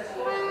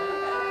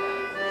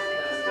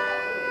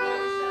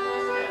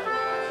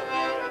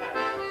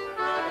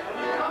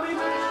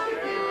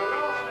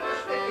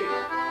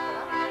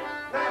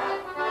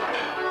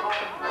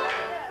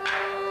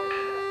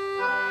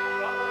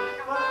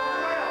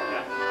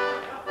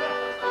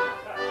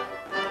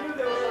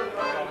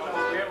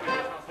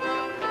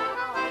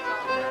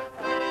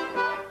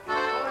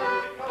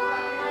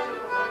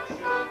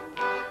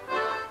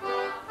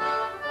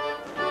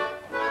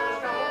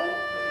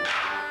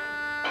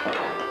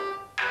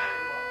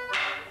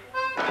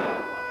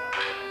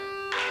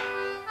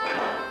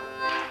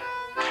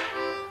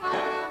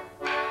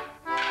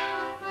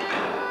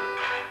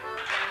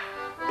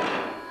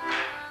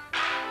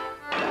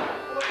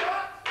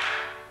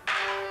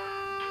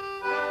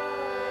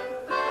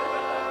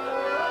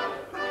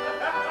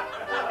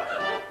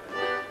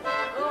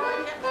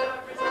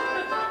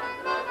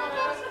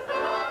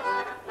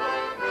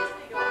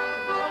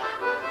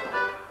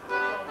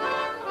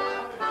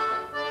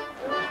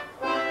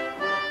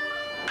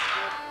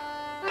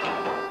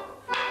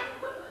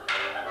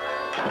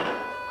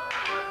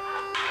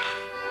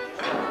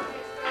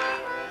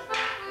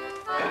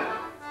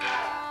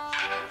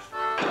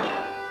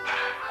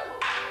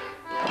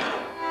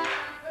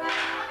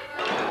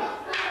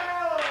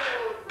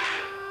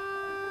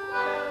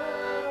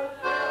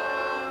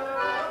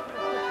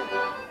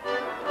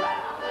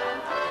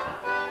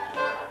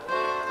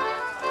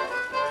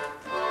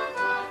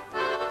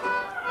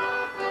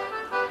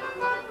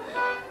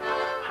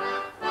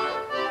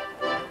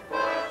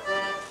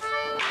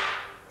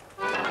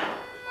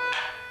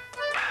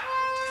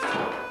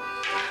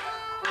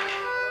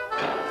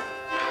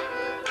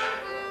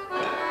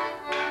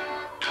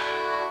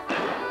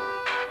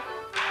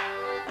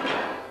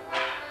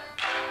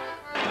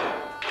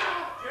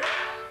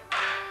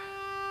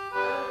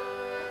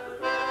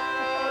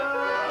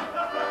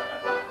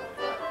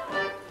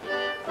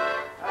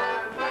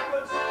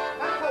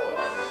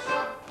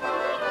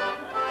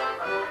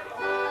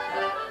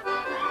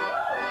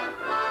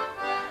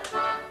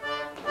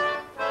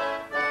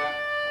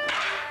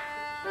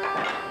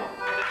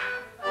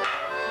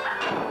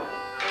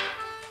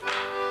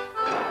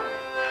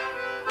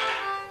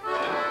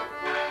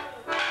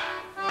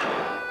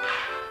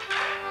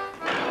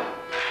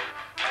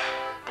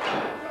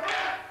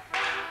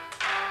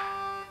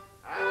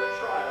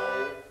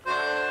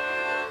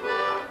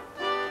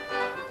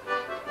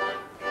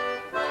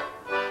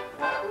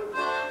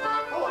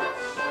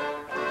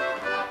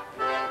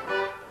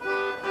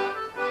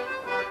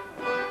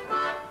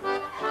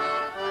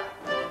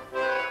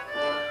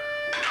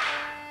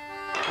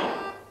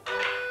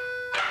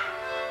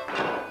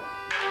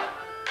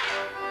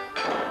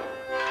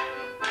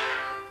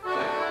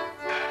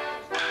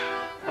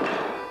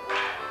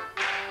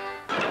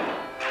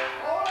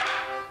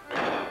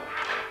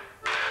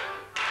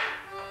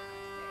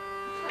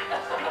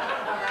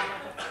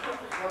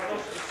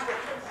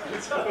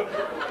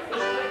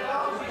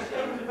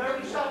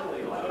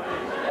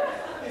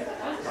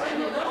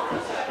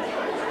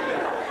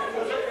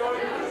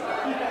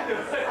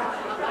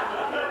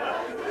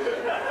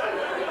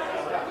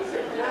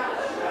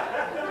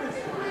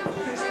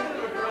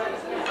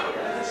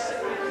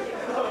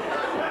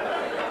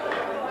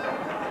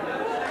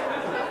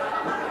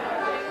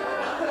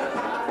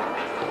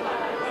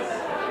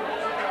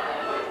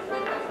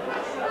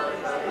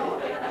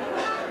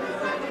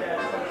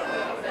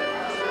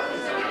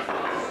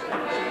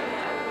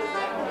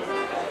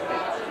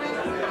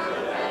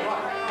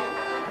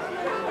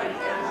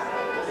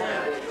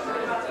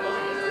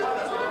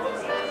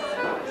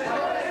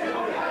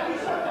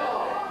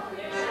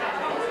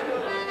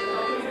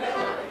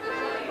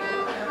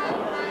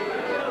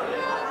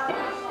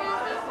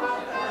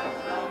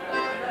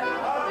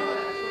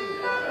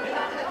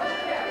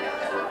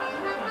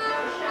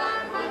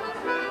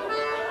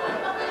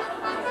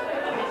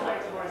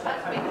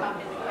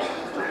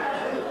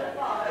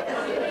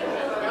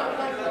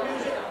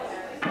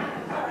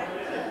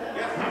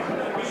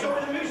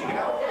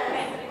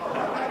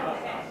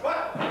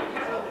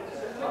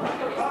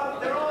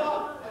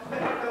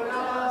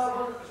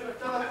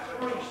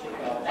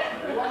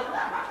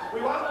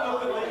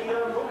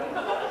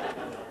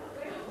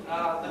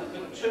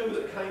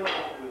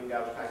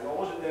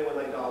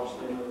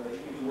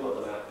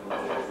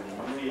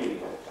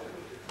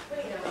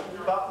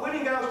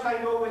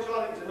 rectangle, which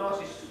I think is the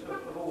nicest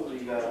of all the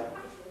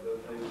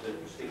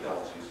stick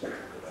dances.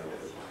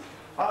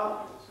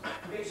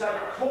 It's a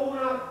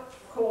corner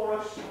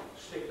chorus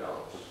stick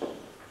dance.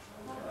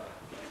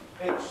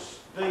 It's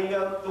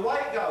the way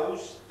it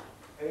goes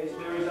is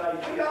there is a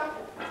figure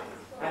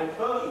and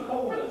first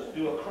corners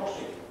do a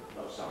crossing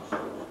of some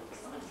sort.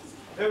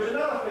 There is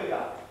another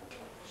figure,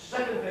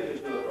 second figures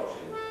do a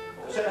crossing.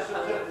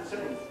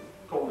 Second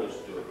corners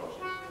do a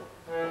crossing.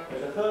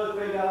 There's a third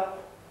figure,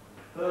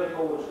 third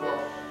corners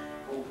cross,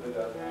 fourth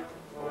figure,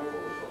 fourth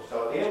corners cross. So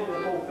at the end of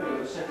the fourth figure,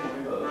 the second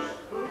reverse,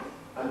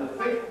 and the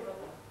fifth,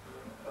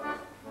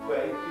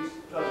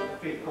 the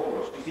fifth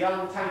chorus is the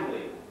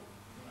untangling,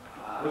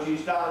 which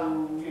is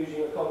done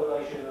using a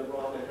combination of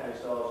right left hand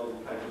stars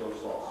and pages on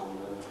slots and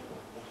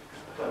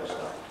clever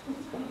stuff.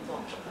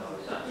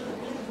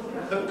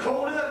 The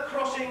corner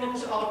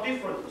crossings are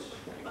different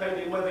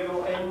depending whether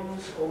you're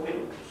ends or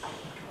middles.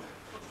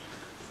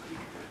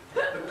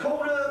 The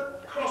corner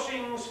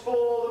crossings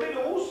for the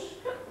middles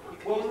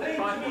will need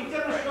to be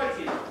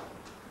demonstrated.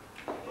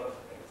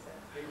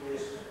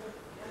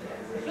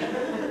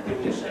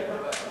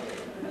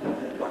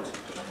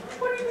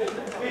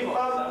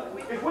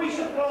 If we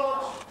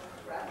supplant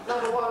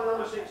number 1 and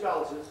number 6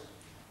 dancers,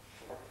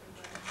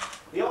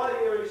 the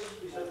idea is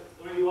that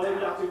we will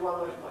end up in one of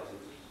those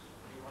places.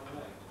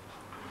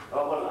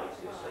 Oh, one of those,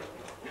 yes.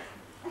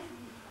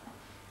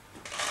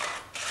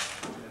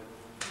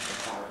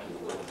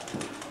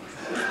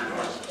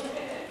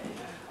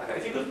 Okay,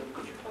 if you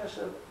could you play us a...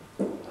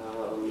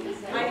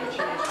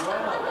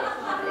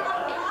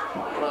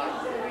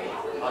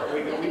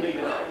 we need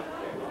an A.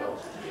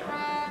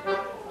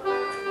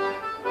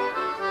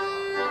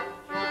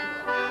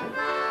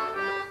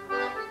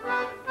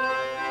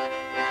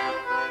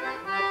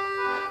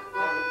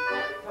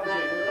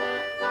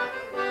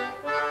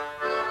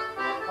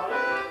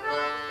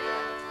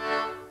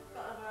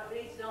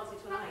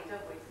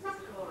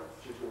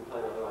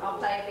 I'll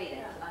play a beat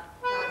then,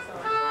 shall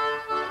I?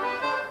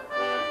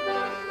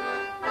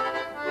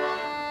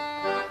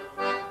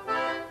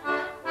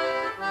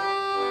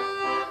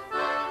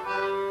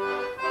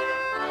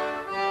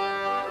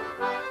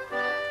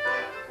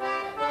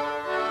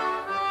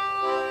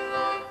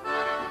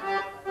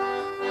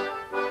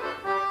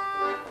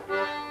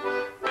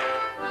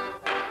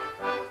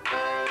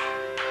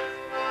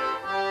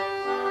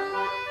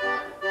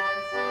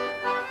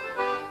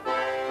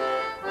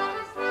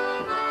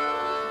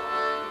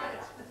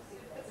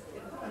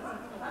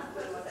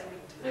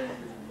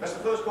 That's the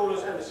first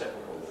chorus and the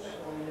second chorus.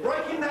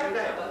 Breaking that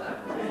down,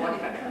 if I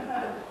can.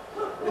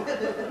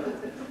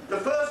 The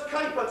first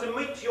caper to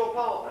meet your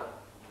partner.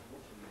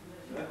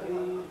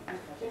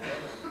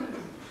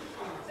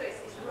 So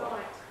it's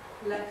right,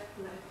 left,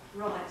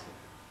 right.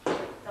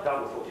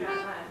 Double foot.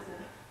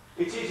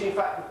 It is in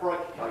fact the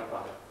break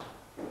caper.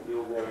 The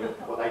ordinary,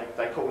 well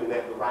they call it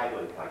the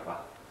raglan caper.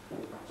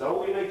 So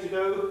all you need to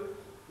do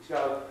is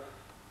go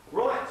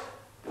right,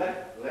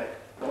 left,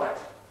 right,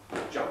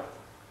 jump.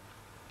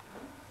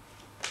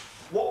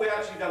 What we've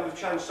actually done, we've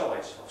changed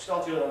sides. I've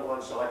started on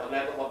one side, I've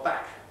now got my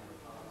back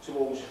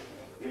towards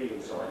the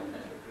Egan side.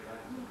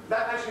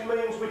 That actually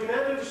means we can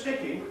now do the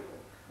sticking,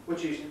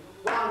 which is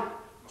 1,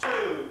 2,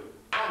 1,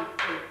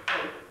 2,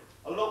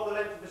 3, along the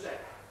length of the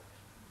set.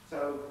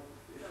 So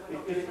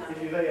if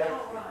you're there,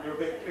 you're a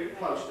bit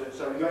close to it,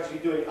 so you're actually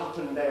doing up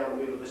and down the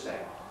middle of the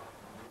set.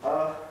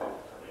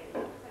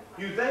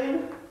 You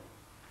then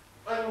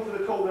aim for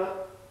the corner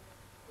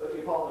that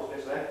your partner's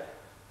just left,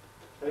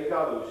 and it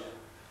goes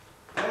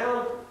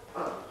down,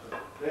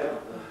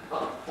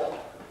 up, pop.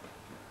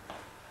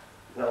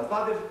 Now I'm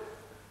buggered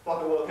if I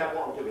can work out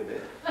what I'm doing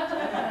there.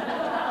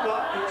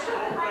 But it's...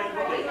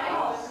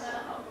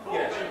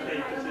 Yes.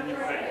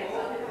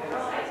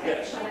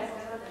 Yes.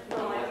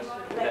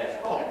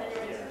 Left, pop.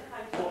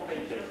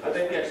 And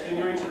then yes, then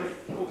you're into the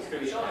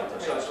finish paper.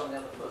 So it's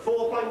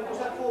 4 plain, was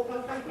that 4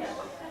 plain papers?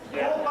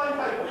 Yeah. 4 plain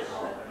papers.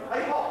 A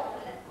pop.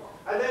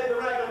 And then the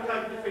raglan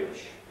paper to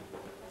finish.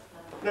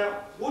 Now,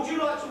 would you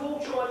like to all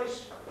try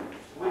this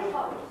with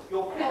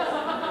your pop?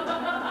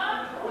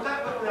 Was that,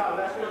 no,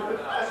 that's going to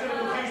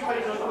confuse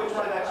people as to which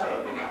way that's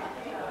heading.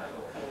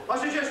 I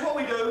suggest what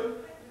we do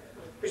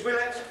is we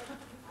let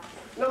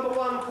number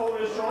 1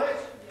 corners try it.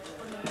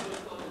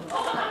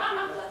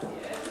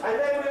 And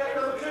then we let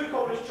number 2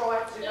 corners try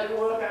it, so they can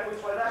work out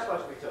which way that's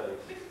supposed to be turning.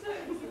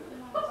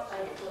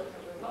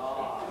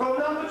 From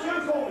number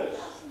 2 corners,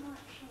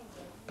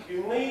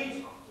 you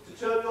need to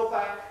turn your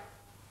back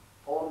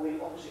on the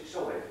opposite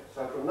side.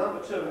 So from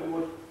number 2, you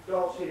would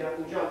dance here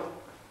and jump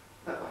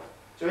that way.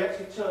 So you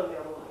actually turn the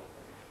other way.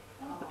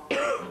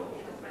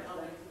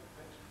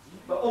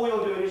 But all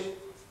you're doing is,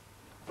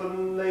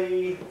 from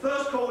the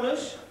first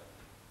corners,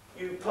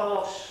 you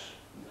pass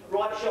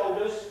right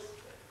shoulders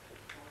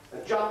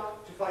and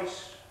jump to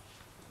face,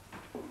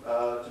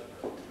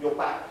 your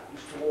back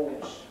is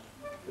towards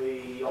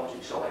the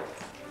opposite side.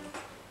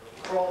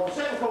 From the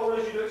second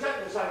corners, you do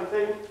exactly the same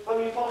thing,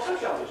 only you pass those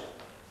shoulders.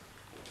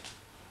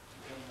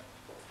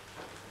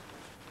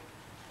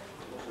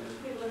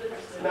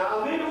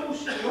 Now,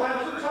 middles, you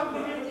have a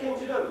totally different thing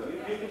to do.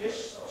 You can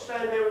just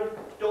stand there and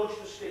dodge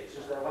the sticks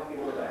as they're whacking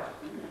all about.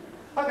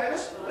 Okay,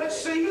 let's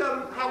see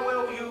how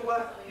well you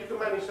can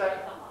manage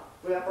that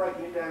without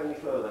breaking it down any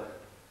further.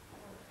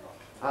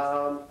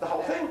 The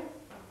whole thing?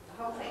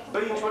 The whole thing. B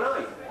into an A.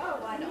 Oh,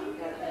 why not?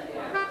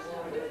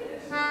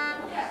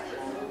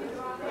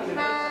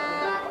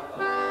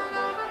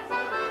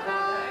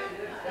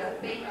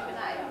 B into an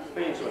A. B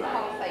into an The A.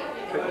 whole thing.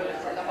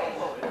 The whole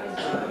book.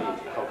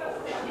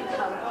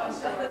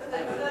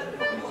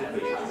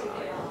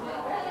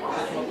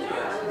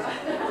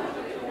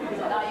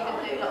 Now you can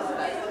do lots of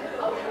those.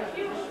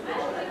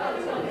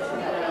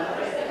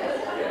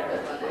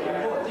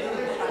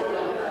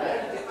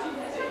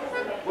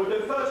 We'll do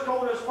first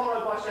corners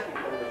followed by second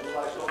corners,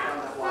 although it's not done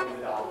that way in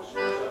the dance. So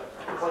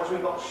once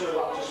we've got Sue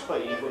up to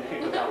speed, we'll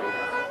keep her going.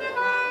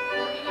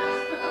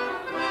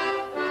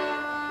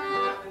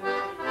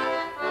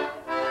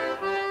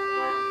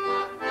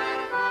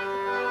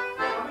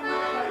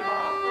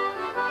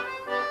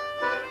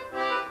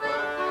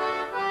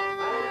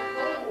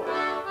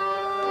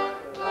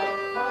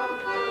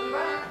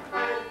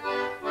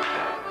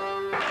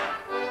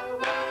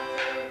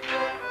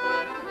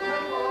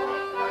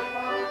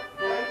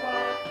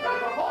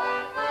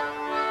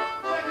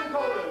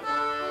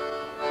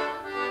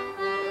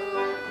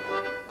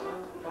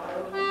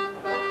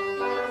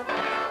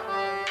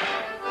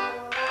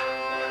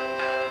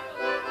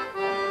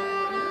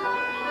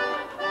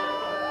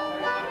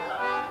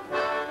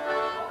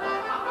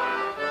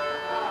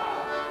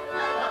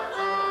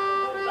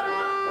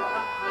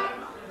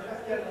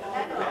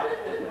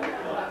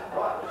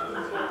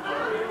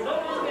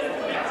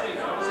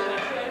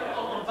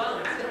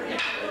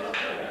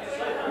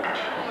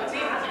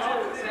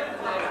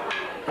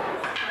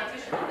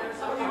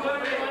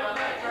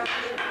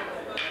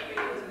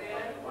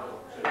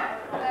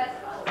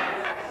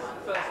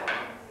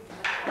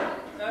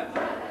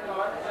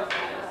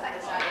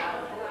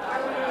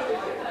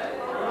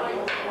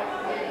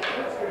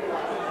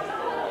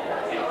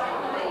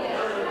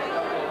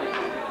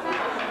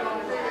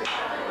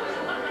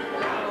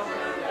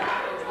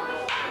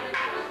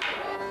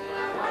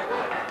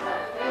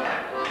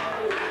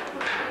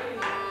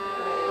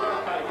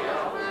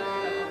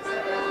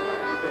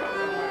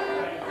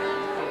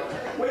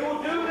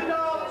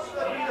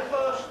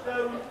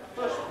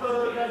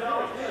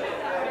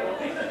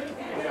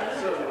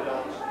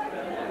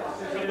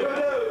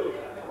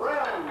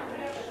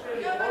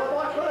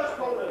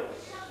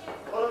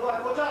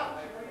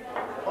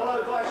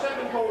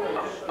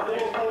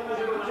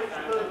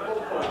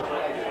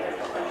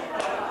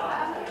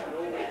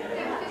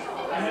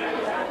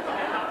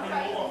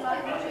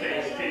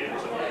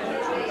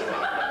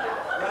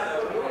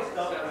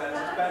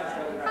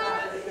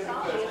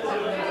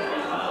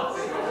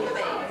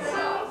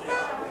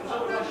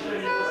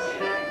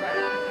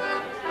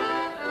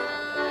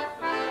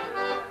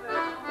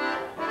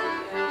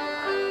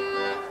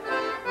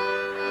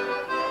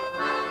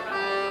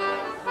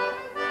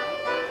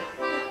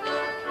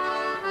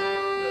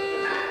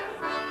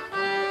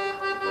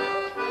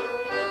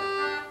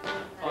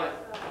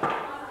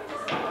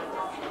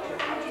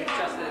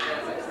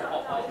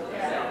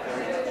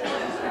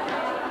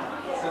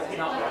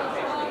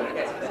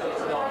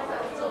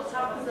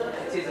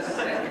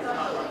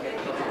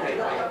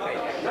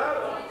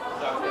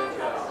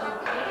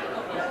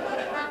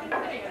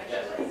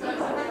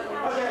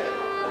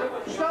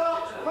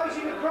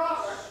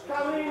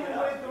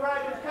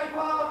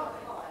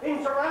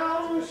 Into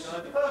rounds,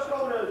 first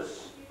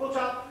corners, foot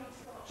up,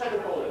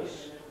 second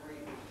corners.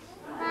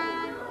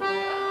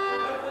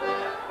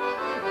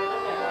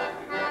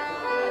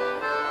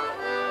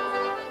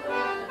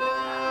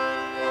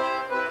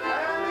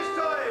 And this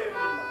time,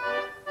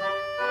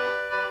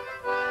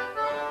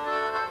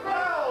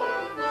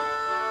 rounds.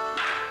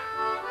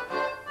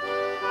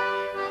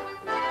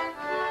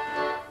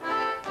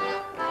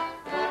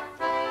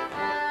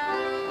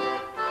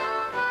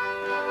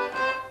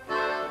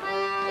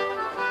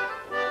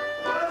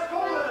 First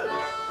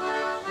corners.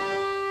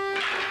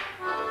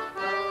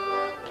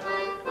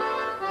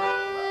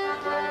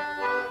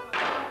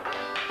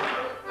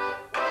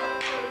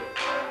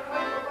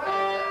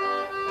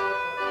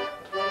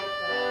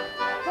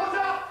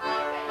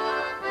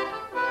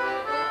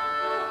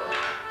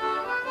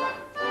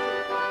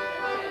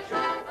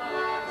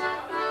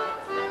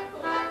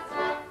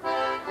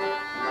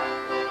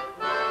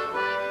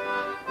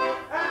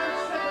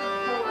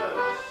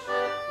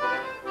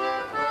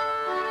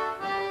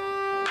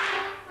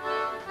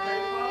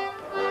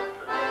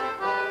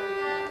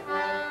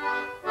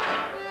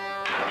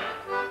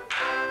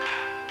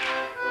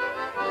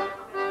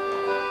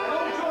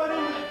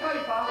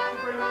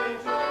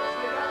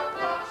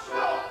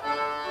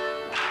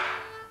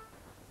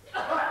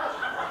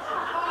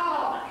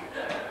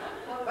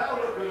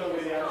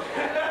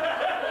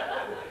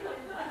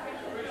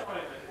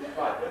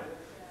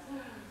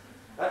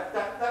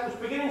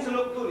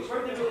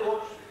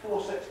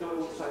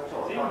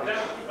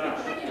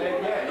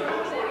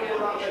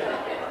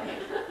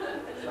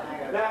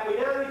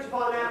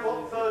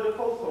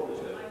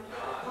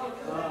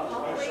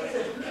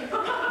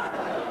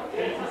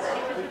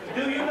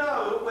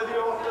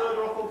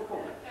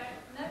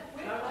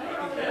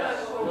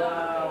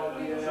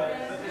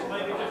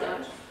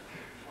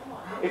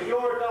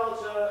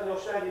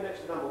 standing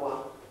next to number 1.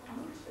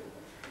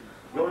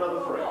 You're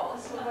number 3. Oh,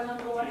 that's what my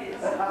number 1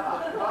 is.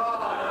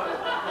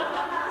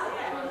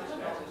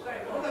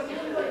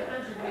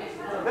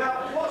 Now,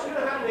 what's going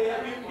to happen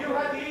here, you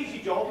had the easy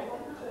job.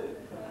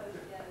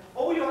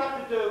 All you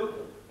have to do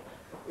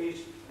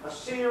is a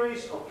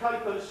series of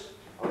capers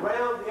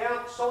around the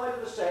outside of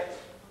the set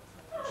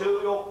to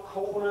your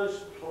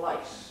corner's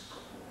place.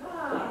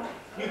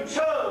 You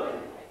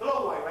turn the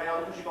long way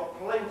round because you've got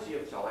plenty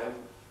of time,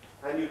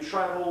 and you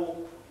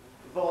travel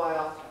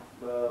via,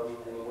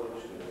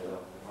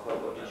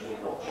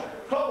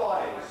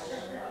 clockwise.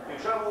 You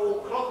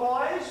travel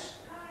clockwise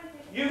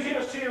using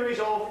a series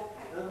of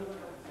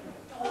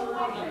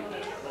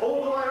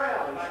all the way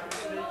around.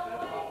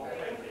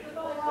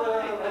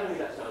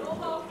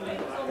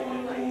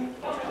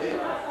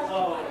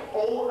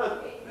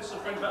 This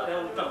will bring back the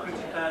old duck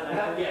printing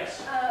band.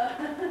 Yes.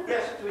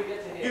 Yes.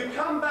 You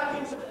come back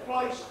into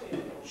place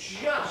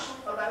just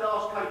at that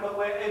last caper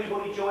where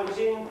everybody joins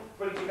in,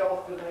 ready to go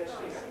off to the next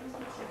thing.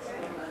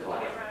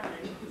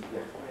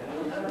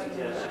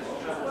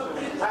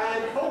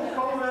 And fourth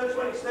corners,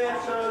 when it's their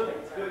turn,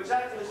 do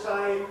exactly the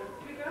same.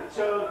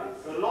 Turn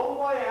the long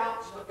way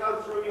out, but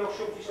go through your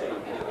shortest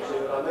end. You see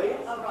what I mean?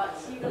 Oh, right,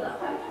 so you go that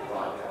way.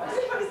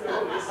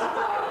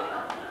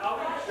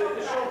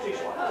 The shortest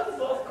one.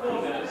 Fourth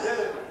corners.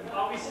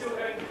 Are we still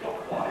going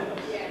clockwise?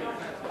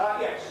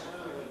 Yes.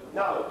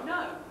 No. No.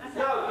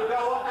 No, you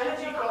go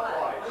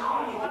anti-clockwise.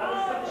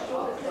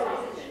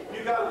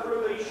 You go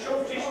through the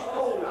shortest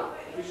corner.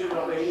 You see what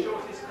I mean? You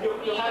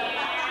have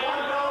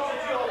one dancer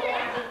to your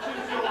right and 2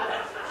 to your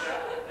left.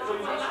 So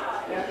you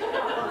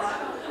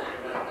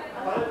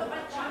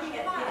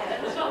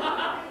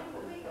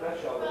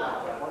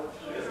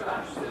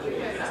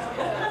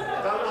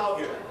Don't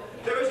argue.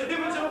 There is a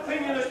difference of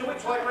opinion as to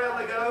which way round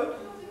they go.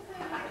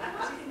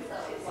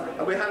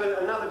 And we're having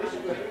another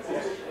disagreement.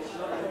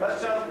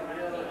 But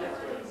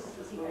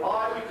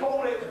I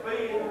recall it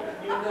being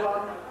you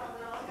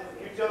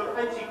do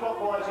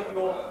anti-clockwise if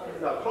you're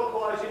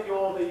clockwise if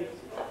you're the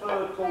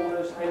third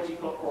corners,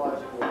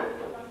 anti-clockwise if you're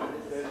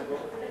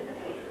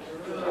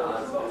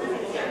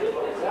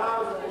now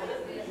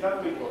young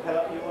people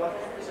help you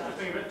This is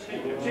being a bit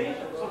tea.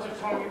 What sort of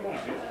time you want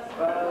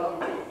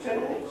it? 10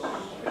 minutes.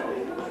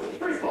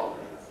 3 o'clock.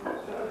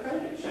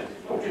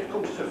 Quarter to 2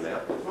 now.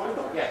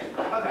 Yeah.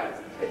 Okay.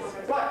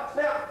 Right,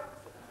 now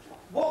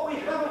what we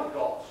haven't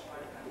got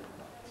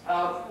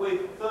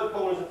with third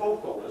corners and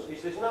fourth corners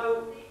is there's no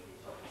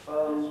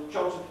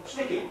chance of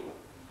sticking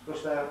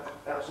because they're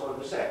outside of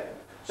the set.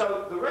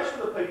 So the rest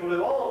of the people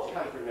who aren't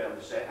capering around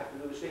the set have to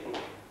do the sticking.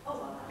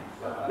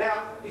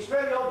 Now, it's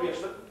very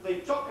obvious that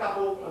the top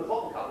couple and the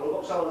bottom couple have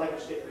got someone they can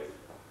stick with.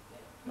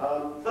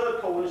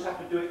 Third corners have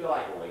to do it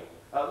diagonally.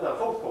 No,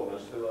 fourth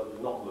corners who are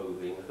not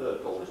moving, the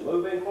third corners are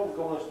moving, fourth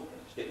corners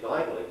stick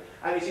diagonally.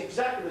 And it's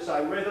exactly the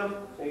same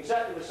rhythm,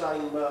 exactly the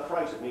same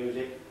phrase of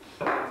music.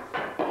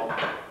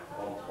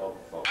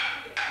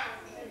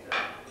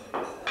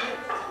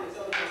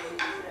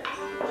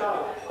 So,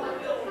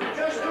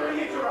 just to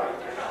reiterate,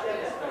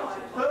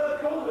 third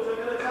corners are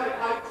going to take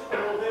 8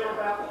 or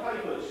thereabout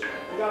papers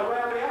and go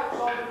around the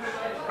outside of the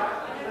set back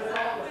to the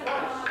partner's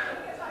place.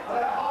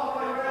 About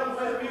halfway around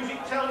where the music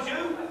tells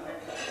you,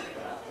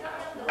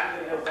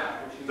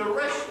 the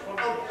rest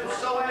of the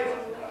side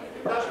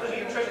does the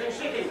interesting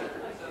sticking.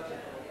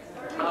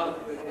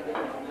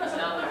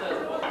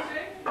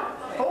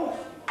 Fourth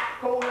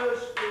corners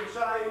do the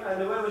same, and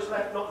whoever's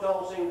left not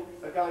dancing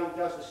again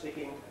does the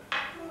sticking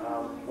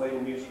when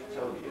the music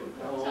tells you.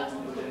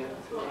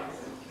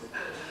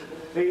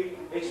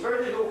 It's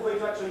very difficult for me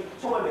to actually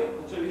time it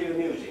until you hear the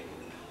music.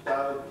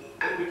 So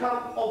it will become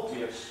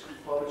obvious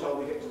by the time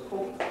we get to the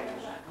fourth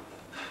corners.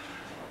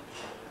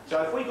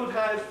 So if we could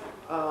have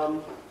a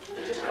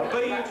B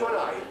to an A.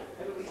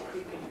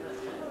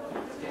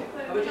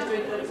 Are we just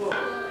doing 34?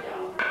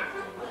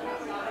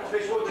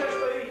 This will just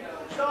be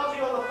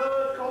starting on the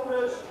third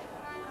corners,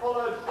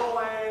 followed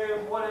by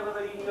whatever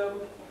the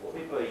what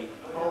would it be?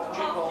 Half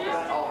jig,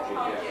 half jig,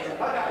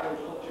 yeah.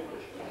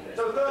 Okay.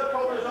 So third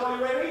corners, are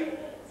you ready?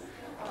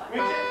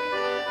 Music.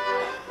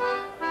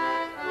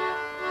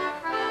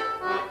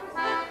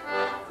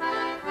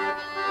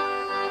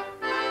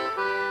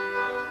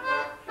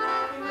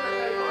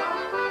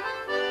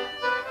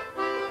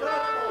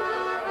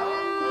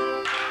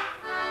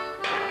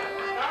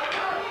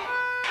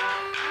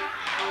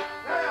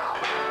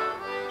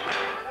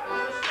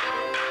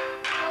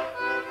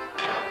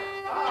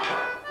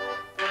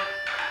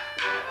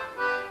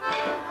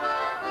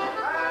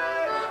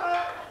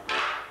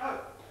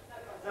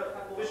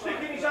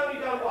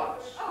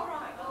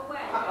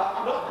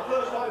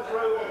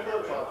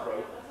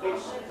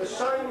 The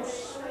same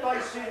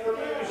space in the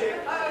music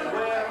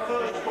where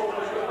first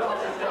corners were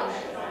dancing.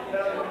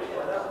 Now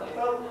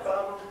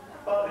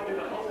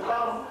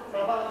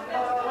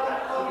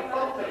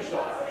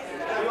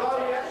you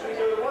only actually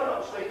do one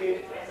up sticking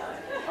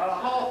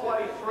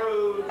halfway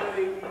through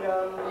the.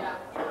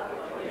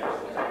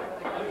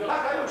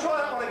 Okay, we'll try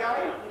that one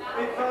again.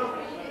 If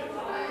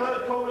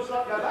third corners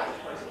like go back.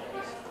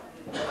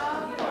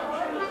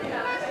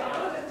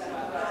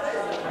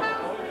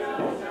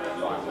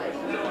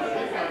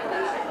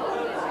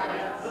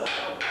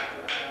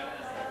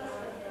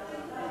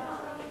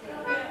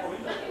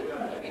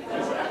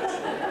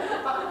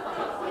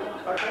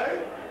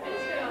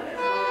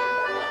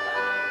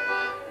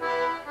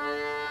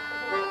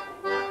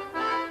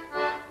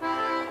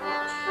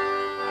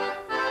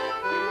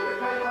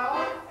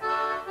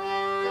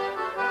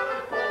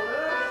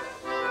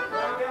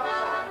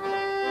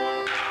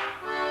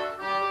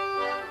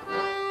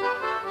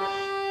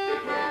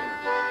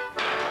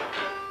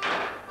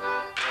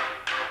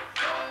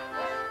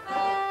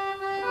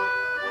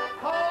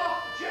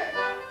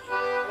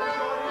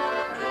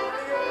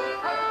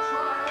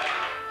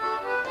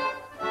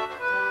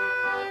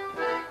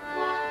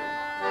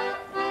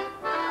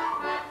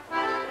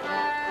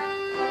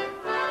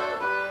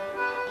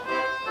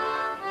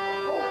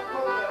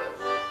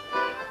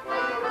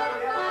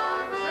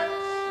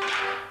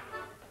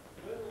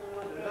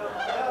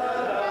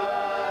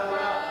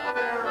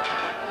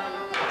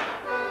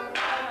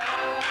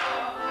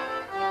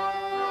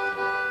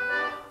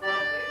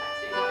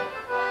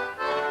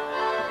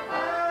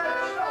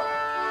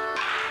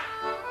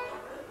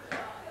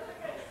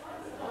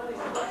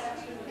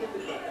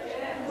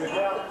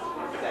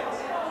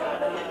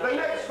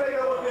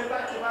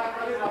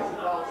 back. I didn't have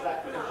to dance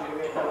that because you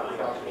get done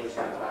dance all these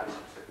things back.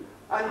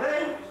 And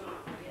then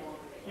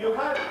you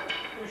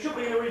should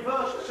be in a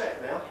reversed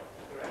set now.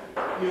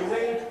 You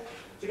need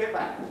to get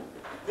back.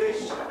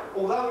 This,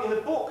 although in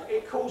the book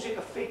it calls it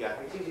a figure,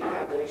 it is in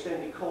fact an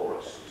extended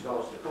chorus. It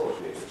starts the chorus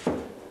music.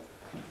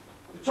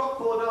 The top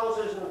 4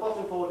 dancers and the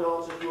bottom 4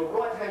 dancers do a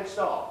right-hand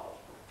start,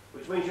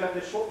 which means you have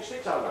to swap your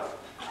sticks over.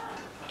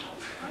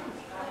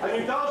 And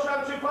you dance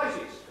around 2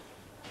 places.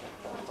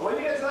 And when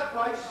you get to that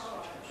place,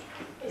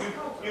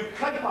 you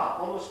caper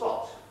on the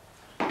spot.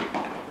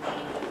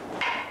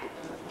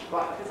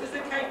 Right. Is this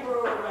a caper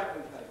or a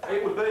raglan caper? It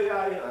would be a...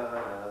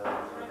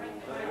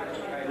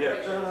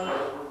 yes.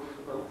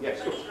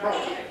 Yes, good.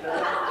 Right.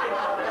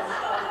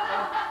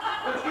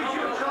 Which gives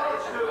you a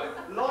chance to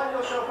line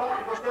yourself up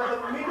because now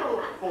the middle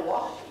 4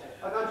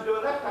 are going to do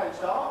a left-hand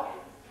start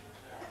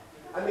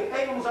and the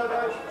ends are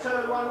going to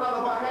turn one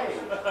another by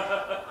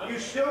hand. You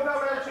still go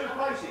around 2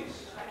 places,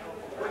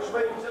 which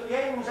means that the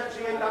ends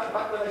actually end up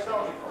back where they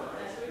started from.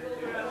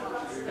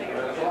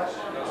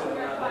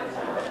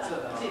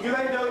 You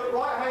then do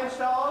right-hand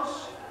stars,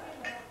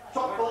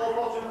 top 4,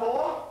 bottom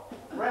 4,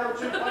 round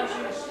 2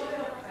 places,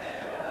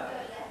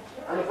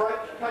 and a break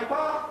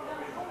caper.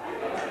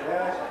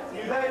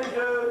 You then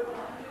do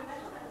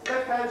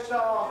left-hand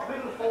star,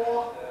 middle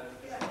 4,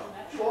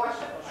 twice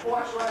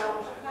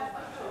round.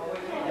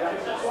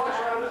 Twice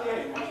round at the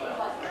end.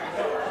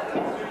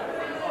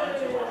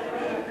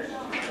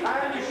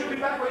 And you should be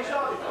back where you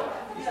started from.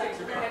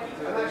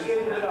 And that's the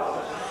end of the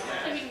dance.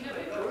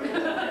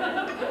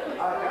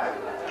 Okay.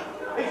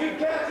 If you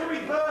care to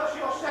reverse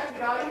your second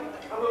game,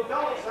 and we'll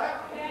dance that.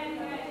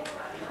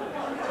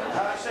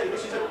 See,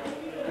 this is a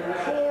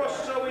chorus,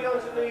 so we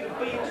don't need a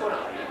B into an A.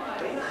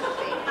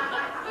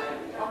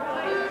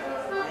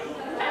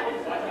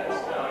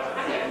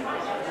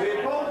 The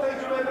important thing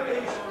to remember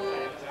is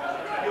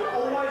you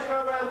always go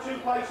around 2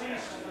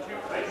 places, you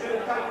do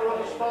the caper on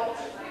the spot,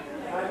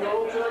 and you're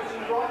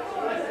alternating right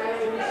and left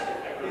hands.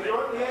 If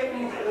you're at the end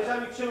and there's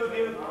only 2 of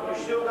you, you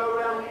still go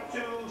around 2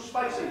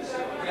 spaces.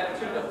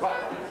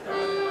 Right.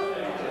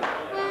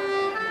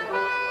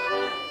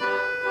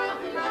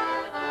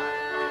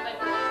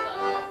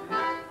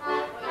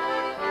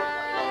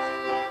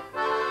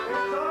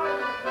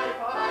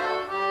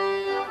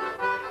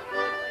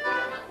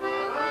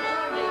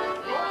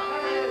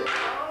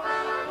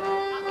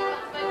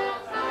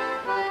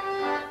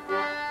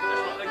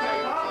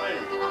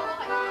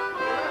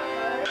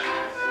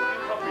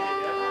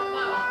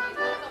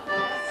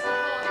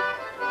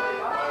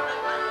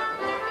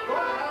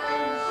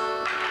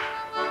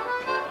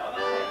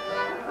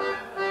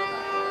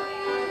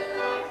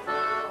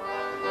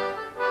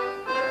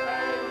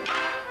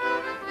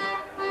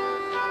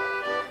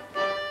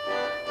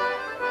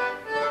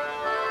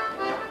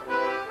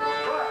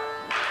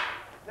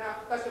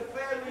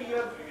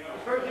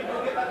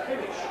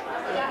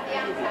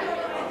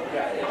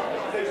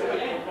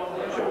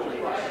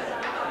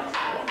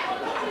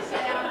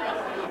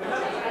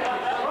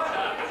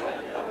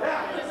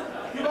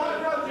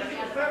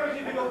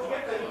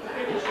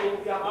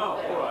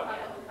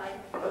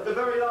 At the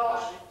very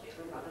last.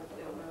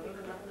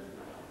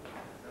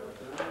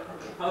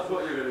 I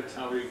thought you were going to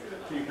tell me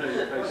you know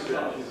your face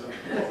stretches.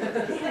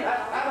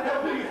 How the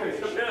hell do you finish?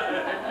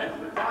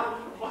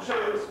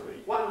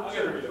 1,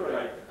 2, 3.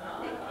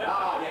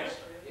 Ah, yes.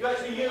 You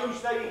actually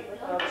use the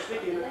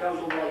sticking that goes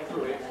all the way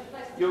through it.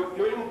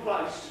 You're in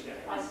place,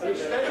 and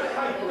instead of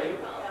capering, 1,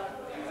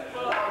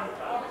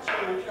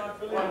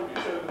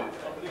 2,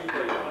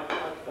 3,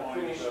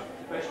 finish the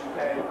best you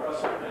can.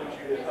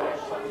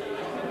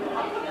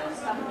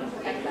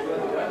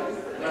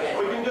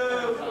 We can do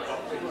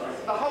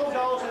the whole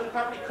dance, and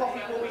apparently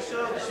coffee will be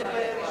served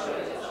fairly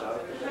soon.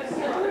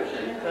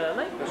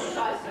 Really?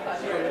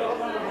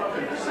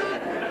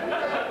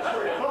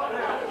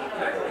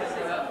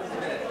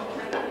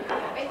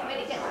 When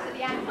it gets to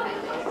the untangle,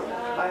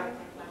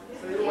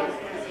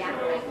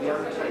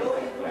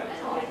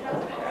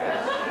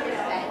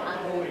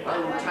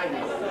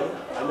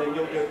 and then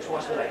you'll do it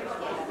twice a day.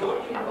 Good.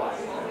 And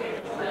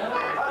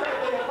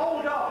then the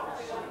whole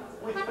dance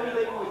with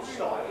feeling, with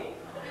style.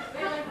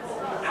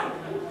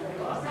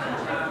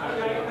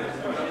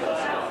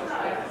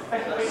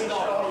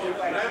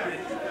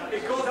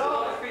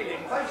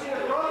 Facing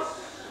across.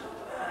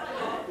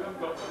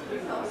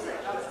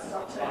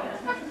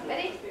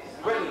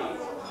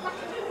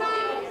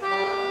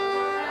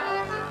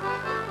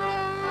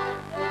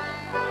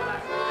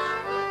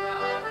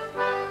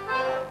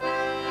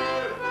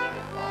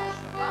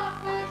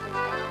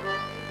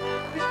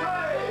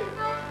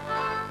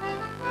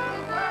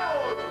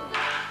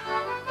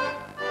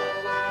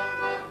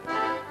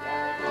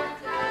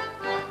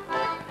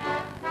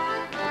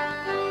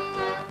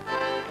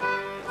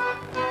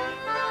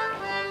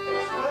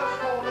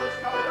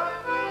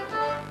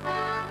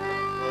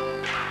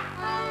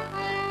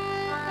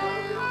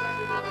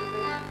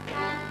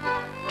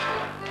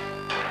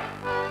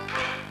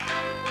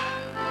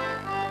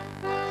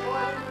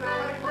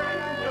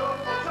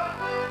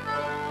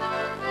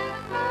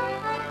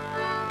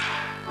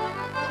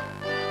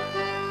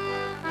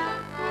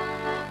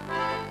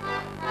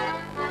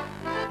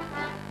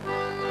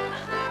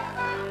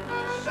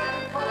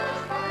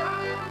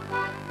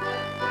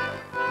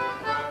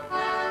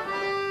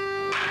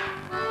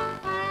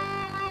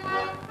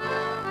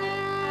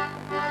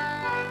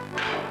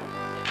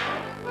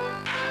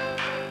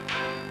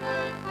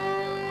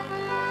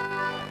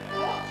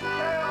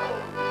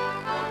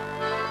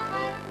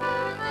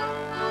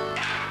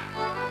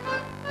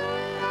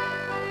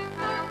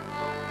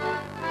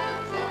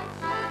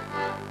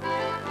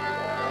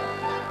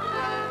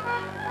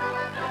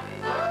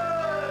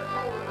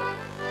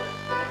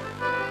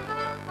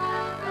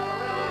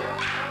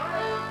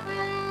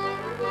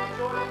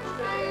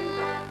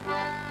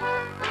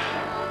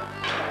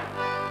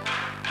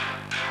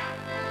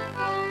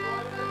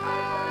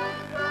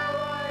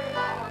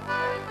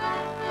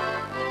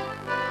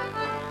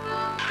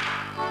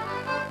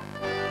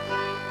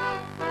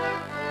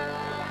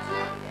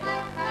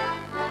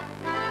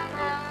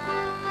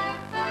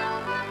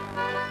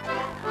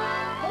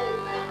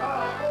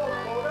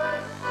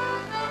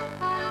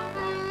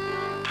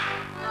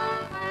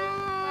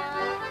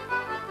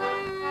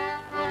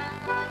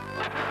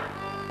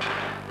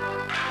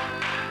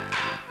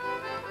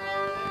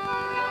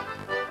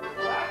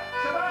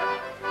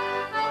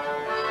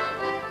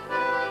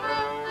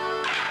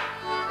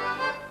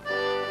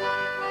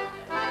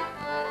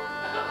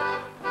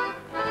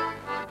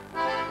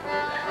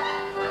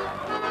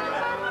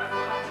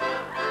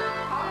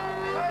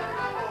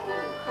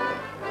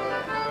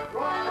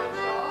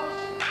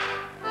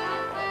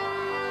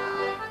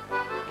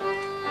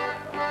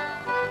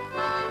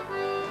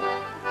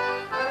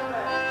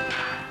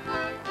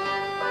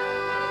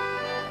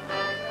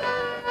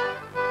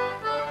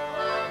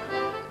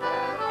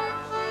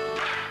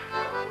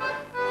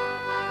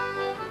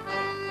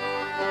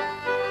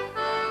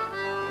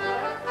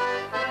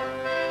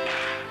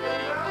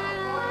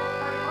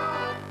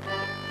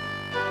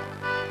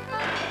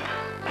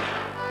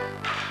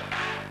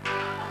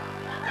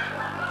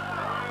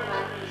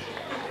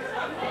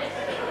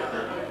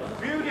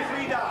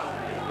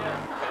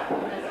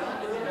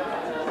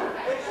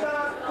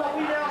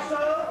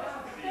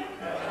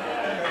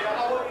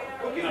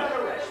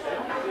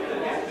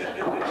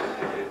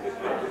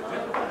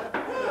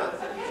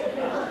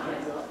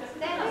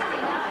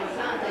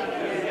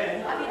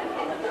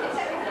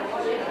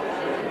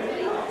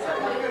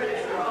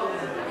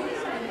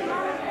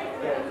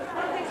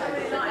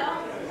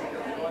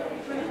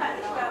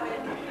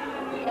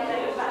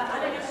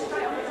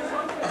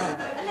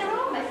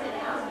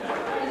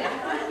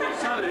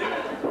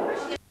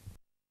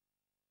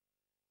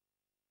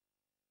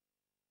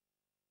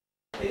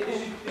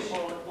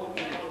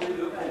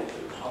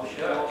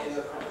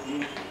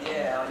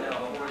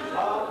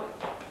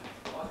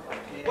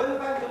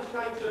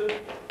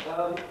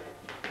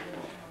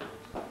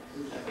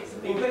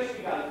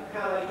 investigate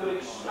how they could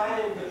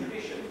expand the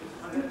tradition.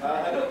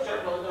 They looked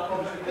at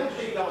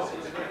obviously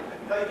dances.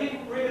 They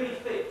didn't really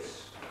fit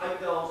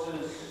 8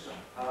 dancers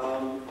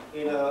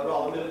in a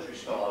rather military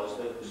style as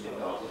the step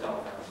dances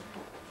are.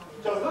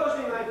 So the first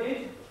thing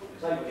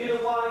they did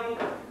away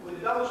with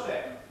the double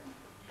step.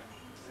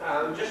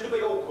 Just to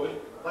be awkward,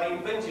 they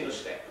invented a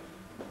step.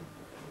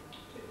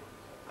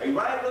 A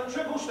raglan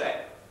triple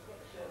step.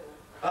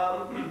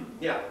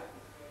 Yeah,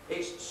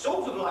 it's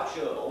sort of like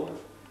Sherborne,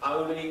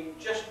 only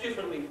just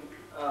differently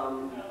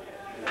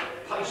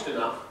paced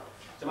enough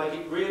to make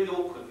it really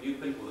awkward for you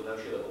people that know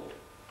Sherborne.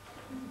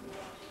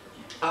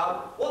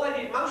 What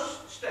they did,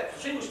 most steps, a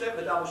single step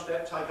and a double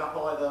step, take up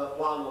either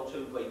 1 or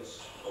 2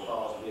 beats or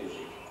bars of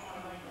music.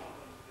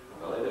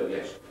 Well, they do,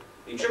 yes.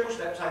 The triple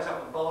step takes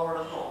up a bar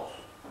and a half,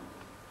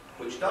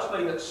 which does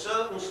mean that at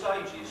certain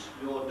stages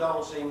you're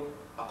dancing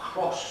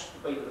across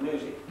the beat of the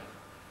music.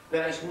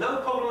 Now, it's no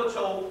problem at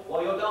all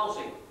while you're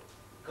dancing,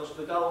 because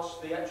the dance,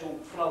 the actual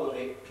flow of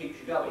it keeps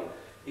you going.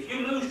 If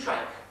you lose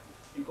track,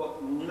 you've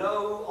got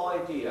no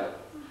idea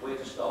where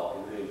to start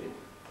in the music.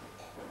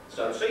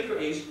 So the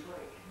secret is,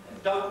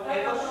 don't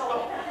ever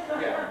stop.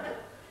 Yeah.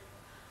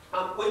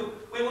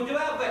 We will do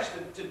our best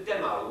to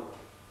demo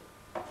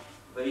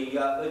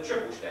the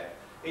triple step.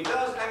 It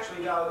does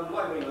actually go, the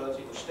way we learned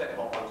it was step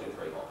hop, 1, 2,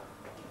 3 hop.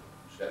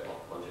 Step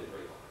hop, 1, 2, 3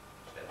 hop.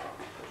 Step hop,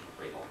 1,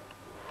 2, 3 hop.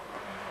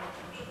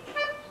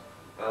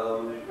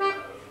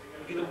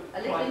 A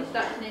little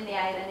instruction in the A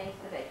there needs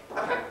to be.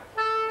 Okay.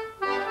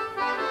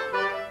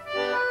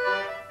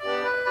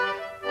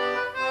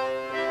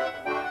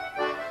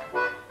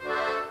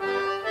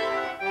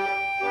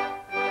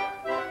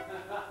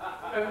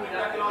 Don't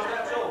recognise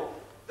that at all.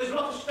 There's a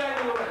lot of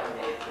standing around.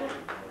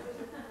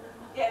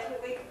 Yes, but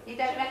You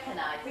don't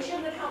recognise we it?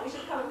 shouldn't have come. We should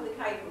have come up with a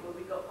cable, but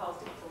we got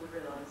past it before we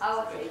realised.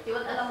 Oh, I see. Do you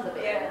want a longer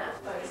bit? Yeah, I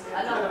suppose.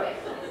 A longer bit.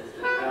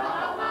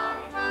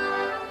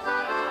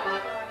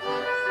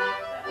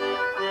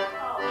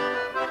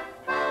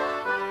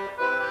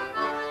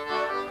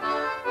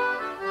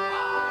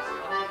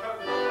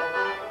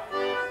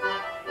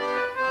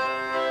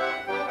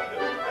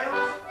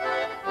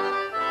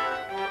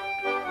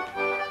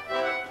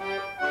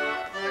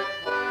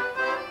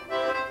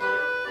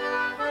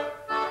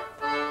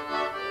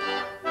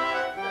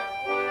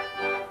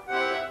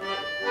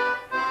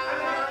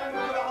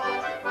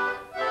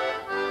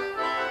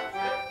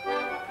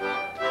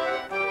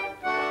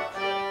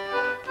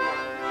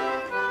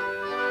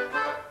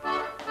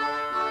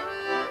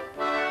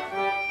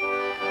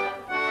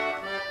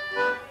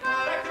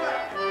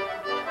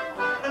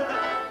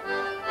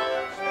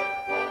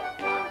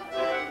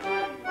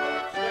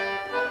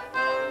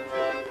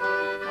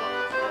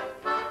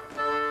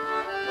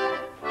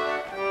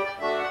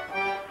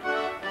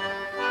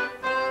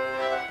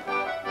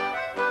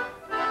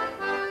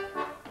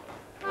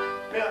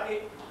 Now,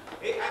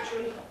 it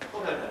actually,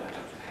 oh no,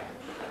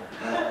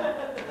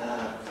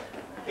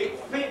 it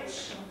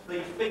fits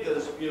the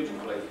figures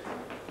beautifully.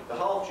 The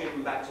half jig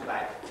and back to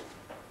back.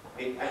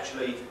 It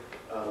actually,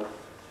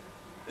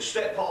 the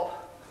step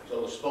hop is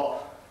on the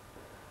spot.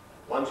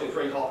 1, 2,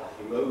 3 hop,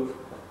 you move.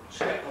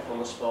 Step hop on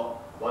the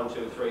spot. 1,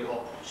 2, 3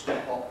 hop,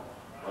 step hop.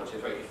 1, 2,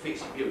 3. It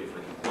fits it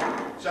beautifully.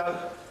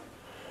 So,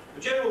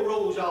 the general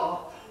rules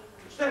are: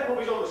 step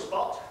hop is on the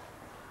spot.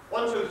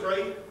 1, 2,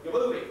 3, you're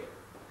moving.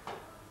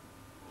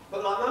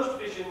 But like most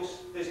traditions,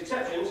 there's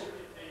exceptions,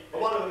 and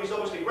one of them is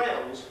obviously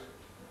rounds,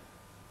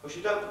 which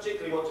you don't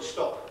particularly want to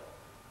stop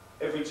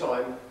every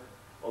time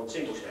on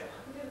single step.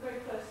 We do the very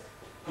first.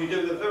 You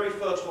do the very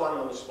first one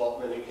on the spot,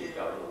 and then you keep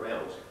going on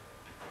rounds.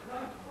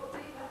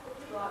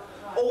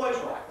 Always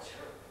right.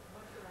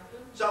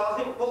 So I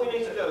think what we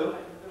need to do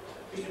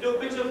is to do a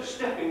bit of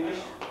stepping,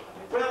 just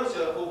round the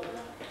circle,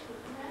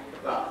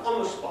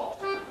 on the spot.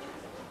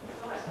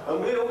 And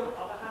we'll...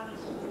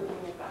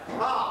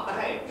 the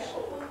hands.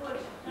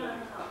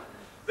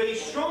 The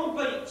strong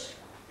beat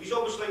is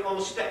obviously on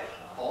the step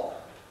hop,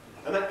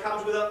 and that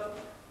comes with a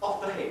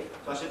off the head.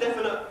 So it's a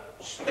definite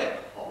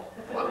step hop.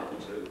 1,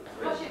 2,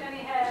 3. Washing any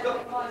hair,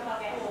 Stop.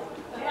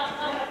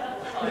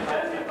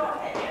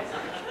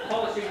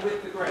 Polishing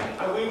with the grain.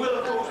 And we will,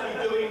 of course,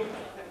 be doing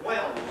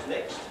rounds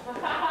next.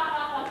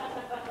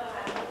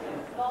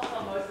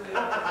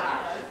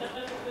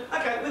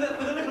 Okay, with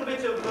a little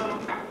bit of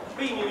B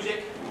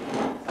music,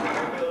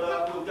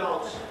 we'll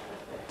dance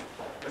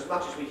as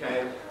much as we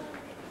can,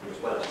 as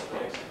well as the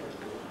next.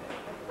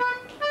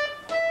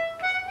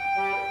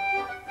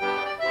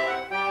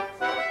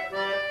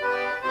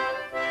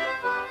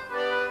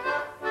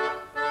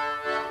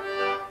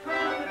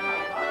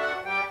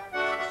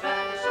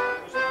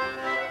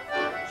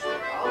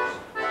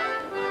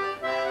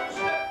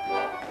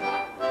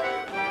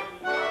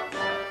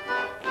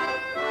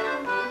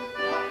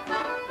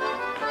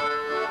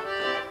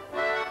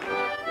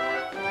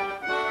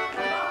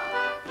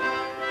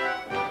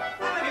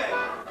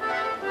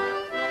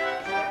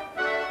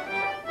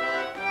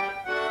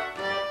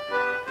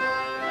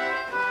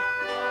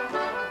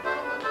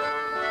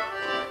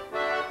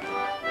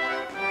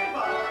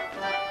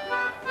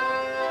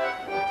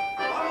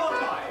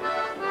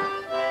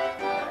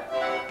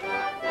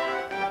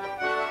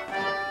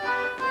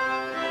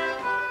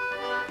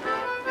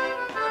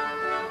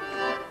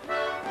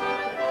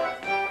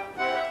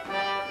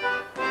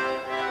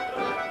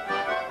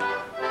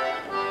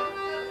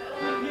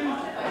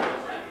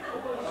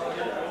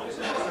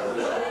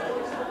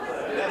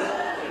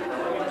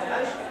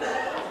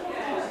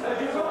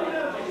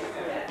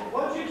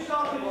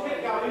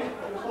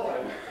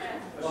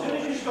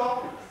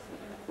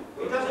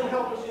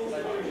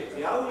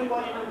 only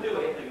way you can do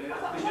it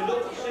is to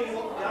look to see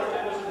what the other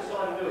members of the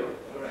side are doing.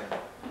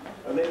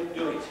 And then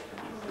do it.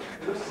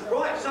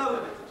 Right,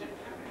 so,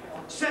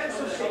 sets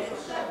of 6.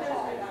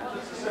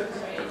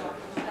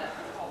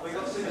 For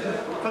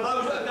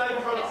those that are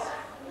game front.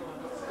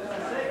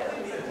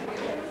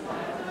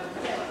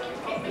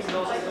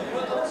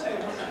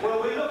 Well,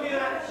 we're looking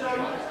at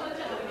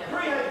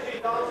 3-headed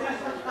jig dances.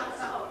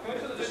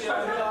 A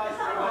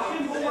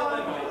simple one,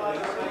 a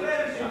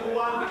very simple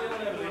one,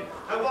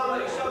 and one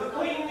that is so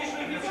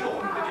queenishly beautiful.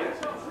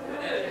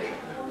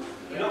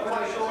 You're not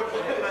quite sure what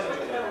you're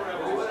managing.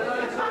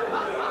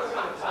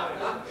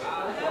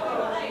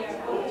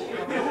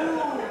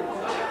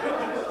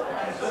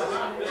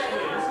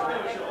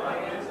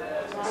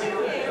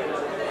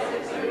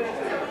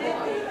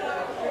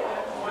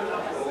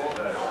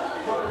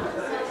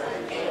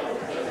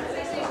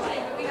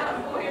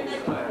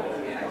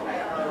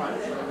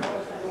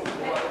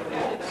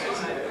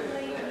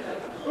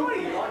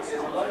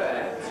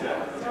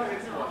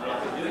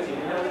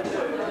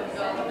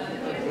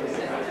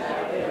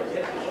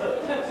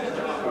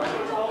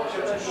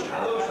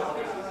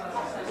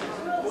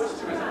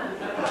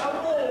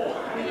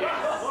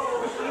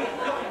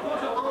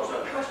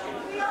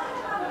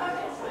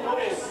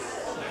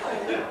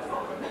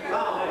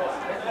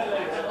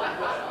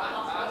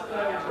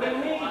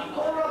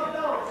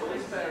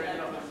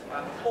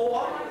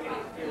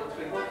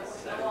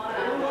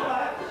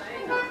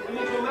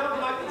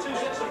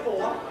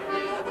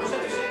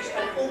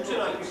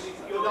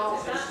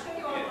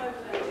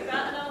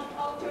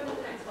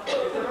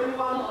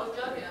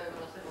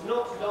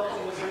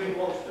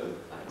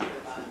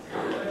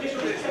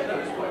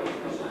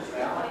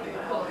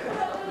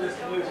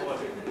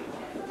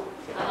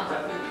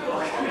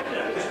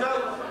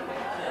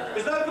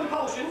 There's no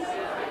compulsion.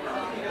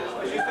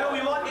 If you feel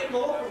you might get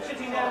more from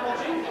sitting down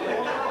watching,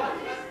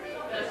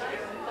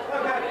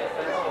 okay.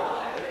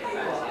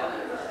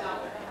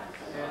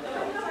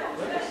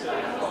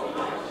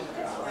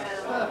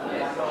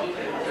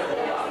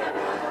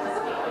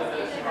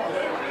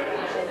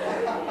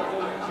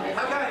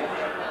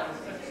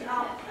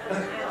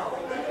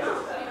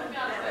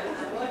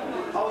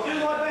 I'll do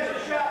my best to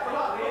shout from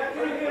up here.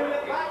 Can you hear me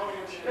at the back?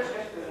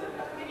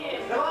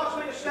 They'll ask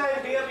me to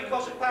stand here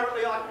because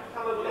apparently I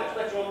come over much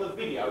better on the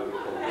video.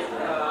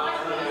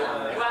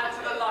 Glad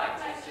to the light.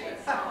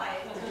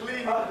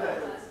 Okay.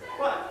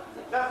 Right.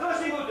 Now,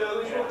 first thing we'll do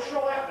is we'll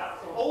try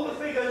all the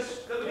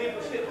figures that we did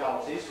for slip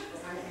dances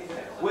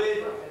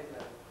with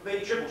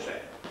the triple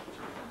set.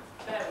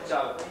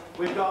 So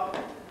we've got.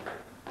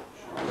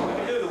 We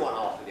can do the one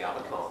after the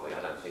other, can't we?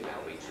 I don't think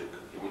that'll be too.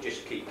 We'll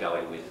just keep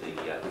going with the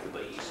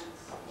bees.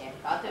 Yeah,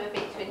 I'll do a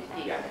bit to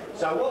introduce. Yeah.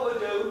 So what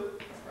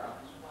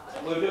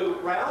we'll do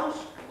rounds,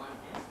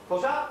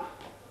 push up,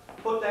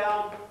 put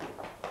down,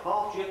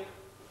 half chip,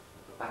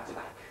 back to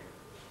back.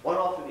 One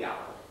after the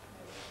other.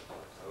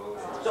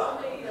 So,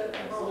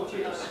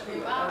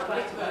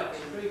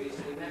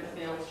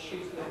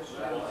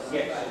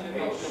 yes,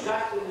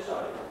 exactly the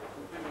same.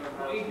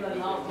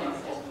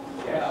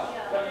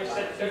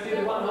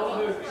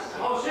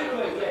 Oh,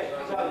 simply, yes.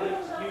 So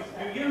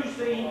you use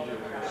the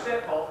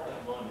step hop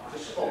to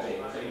spot it,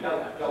 so you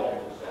don't go on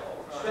the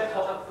step hop. Step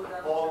hop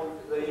on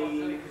the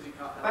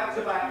back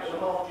to back and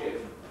half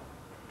jib.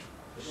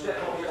 The step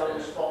hop is on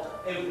the spot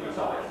every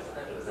time.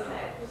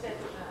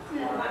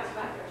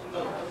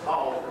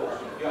 Oh, of course,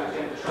 you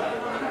actually have to train.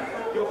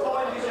 You'll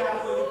find this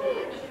out when you do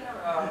it.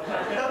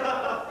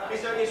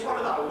 It's one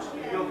of those,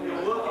 you'll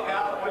work it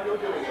out when you're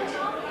doing it.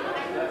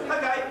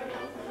 Okay,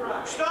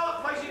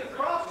 start facing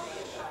across,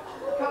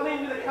 come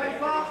in with a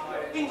caper,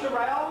 into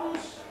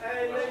rounds,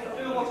 and then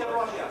do whatever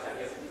I shout at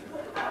you.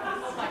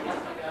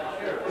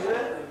 Isn't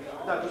it?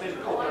 No, because there's a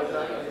call.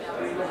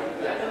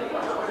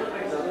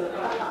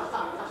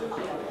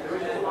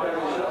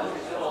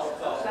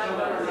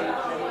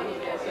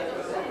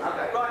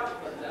 Okay, right.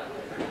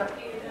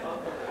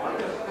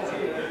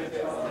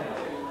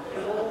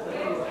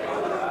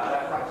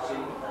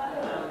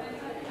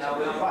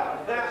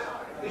 Right. Now,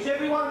 is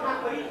everyone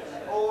happy?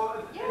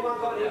 Or anyone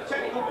got any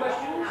technical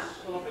questions?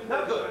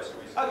 No, good.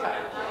 Okay.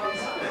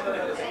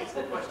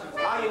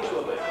 Are you into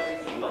a bit?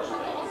 Lots of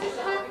it.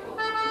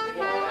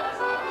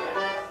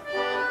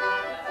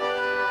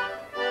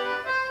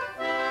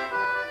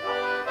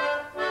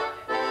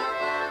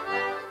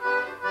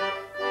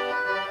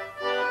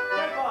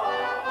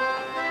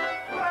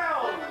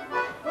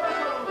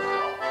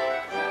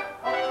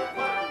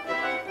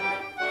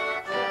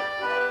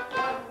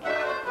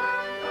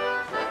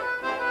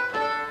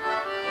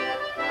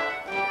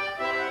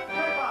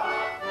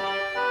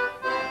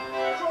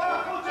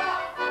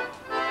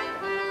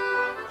 Forward,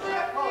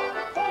 step, on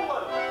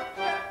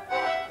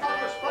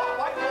the spot,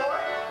 wait for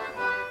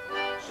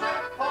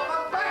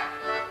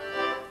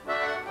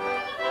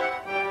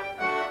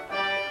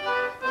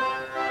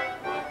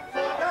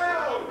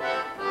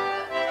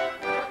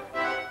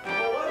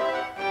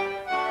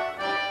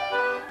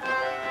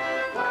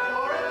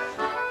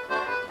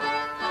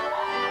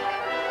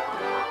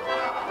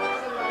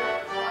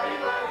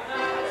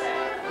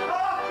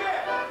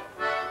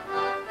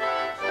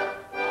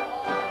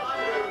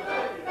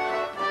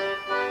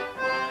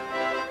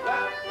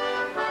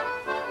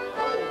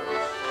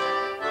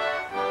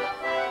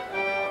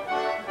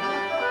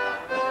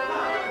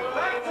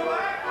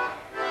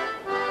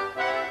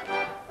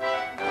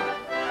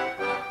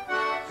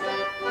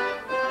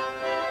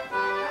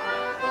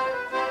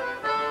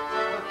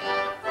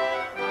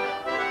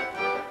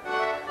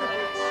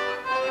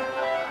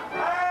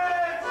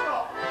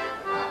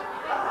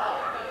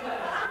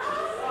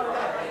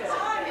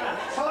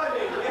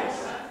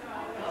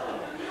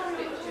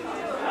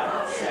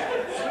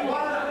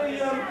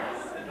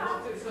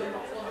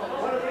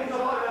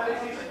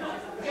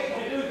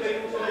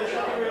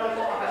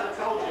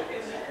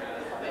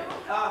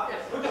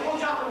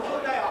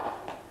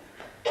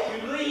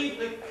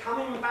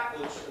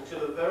backwards until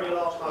the very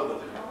last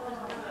moment.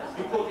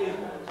 You put in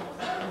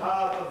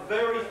a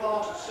very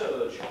fast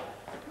surge.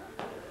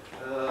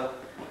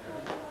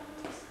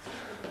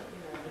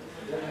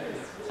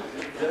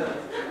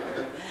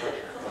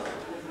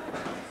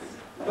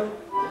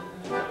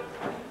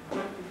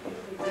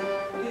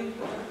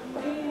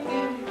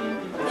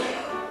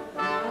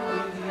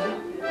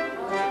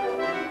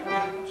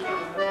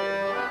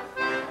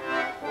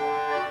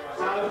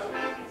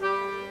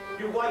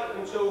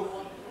 Until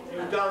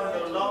you've done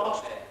the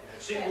last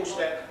single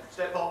step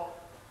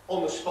hop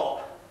on the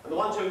spot. And the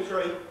 1, 2,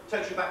 3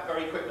 takes you back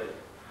very quickly.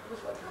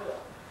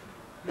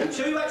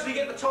 Until you actually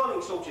get the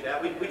timing sorted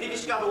out, we did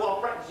discover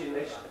while practicing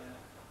this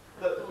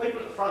that the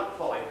people at the front are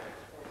fine.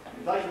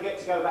 If they forget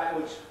to go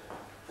backwards,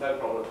 no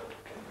problem.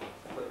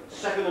 But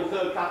second and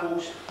third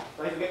couples,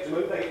 they forget to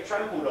move, they get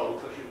trampled on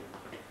because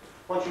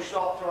once you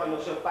start throwing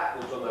yourself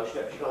backwards on those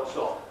steps, you can't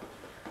stop.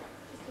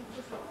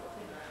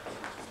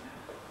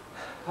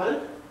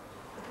 Pardon?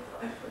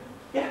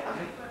 Yeah,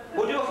 okay.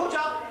 We'll do a foot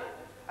up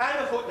and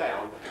a foot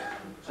down.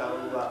 So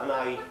an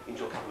A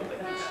into a couple of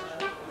minutes.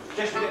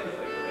 Just to get the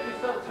feet.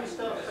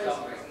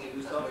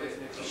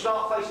 You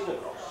start facing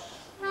across.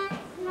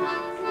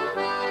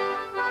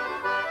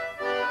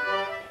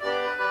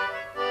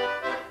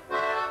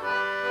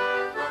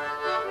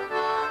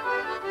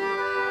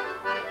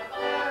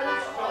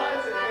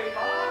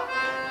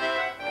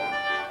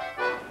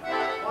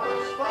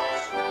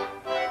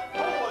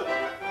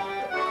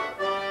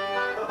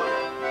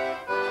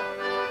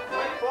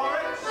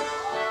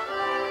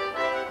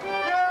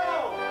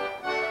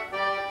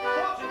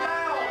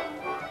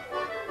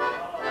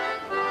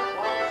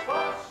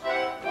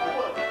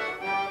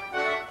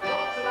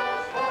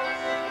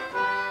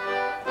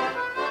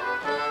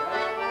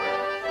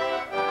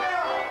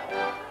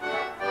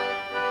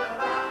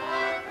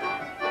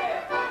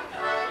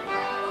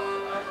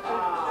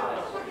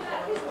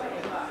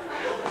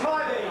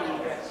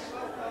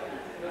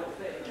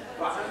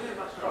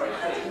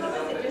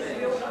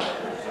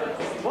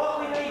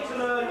 What we need to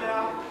learn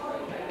now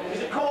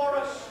is a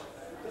chorus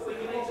that we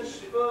can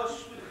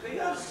intersperse with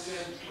figures.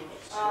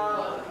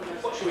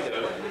 What should we do?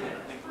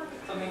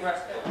 Something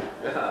restful.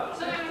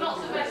 So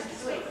lots of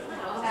rest sweet.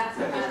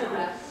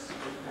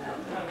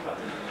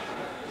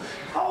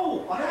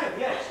 Oh, I have,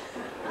 yes.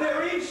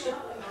 There is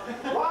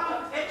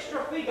one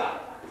extra figure,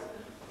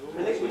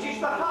 which is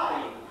the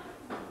hay.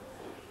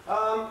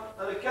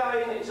 And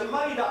again, it's a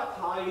made-up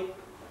hay,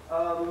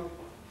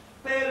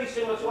 fairly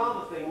similar to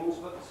other things,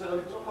 but I'm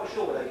not quite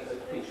sure where they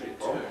picture it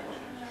from.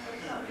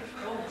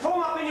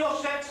 Form up in your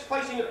sets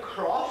facing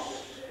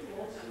across.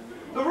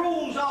 The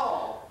rules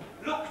are,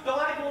 look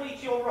diagonally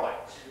to your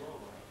right.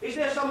 Is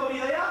there somebody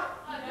there?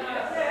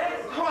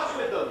 Yes. Cross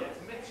with them.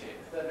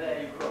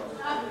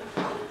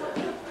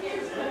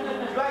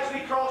 You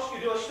actually cross, you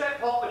do a step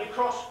hop and you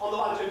cross on the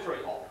 1, 2,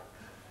 3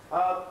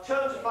 hop.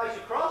 Turn to face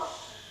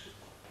across.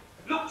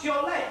 Look to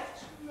your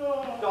left.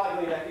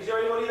 Diagonally left. Is there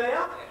anybody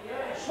there?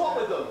 Yes. Swap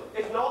with them.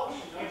 If not,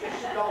 you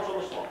just dance on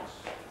the spots.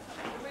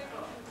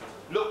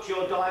 Look to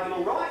your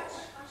diagonal right.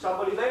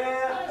 Somebody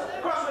there.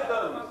 Cross with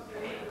them.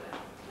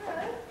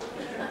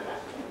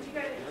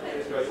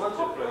 Great. 1, 2, 3.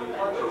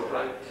 1, 2,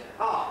 3.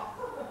 Ah.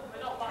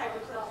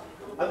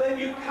 And then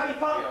you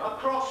caper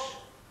across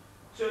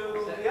to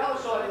the other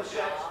side of the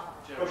set.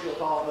 Across your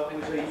partner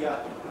with the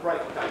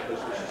break capers,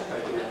 which is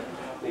taking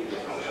neatly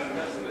across.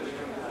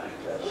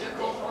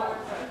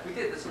 We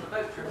did this on the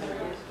boat trip 3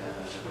 years ago.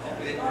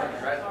 We didn't have it,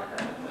 right?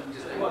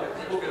 Just didn't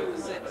go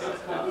for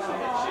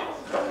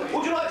 6.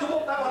 Would you like to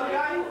walk that one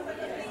again?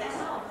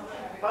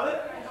 Pardon?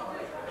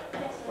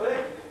 Will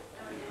you?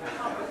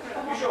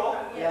 You sure?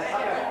 Yeah.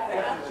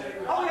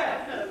 Okay. Oh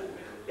yeah.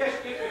 Yes,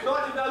 you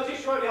might have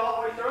noticed you're only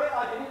halfway through it, I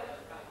didn't.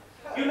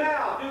 You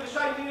now do the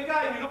same thing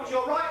again. You look to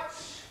your right,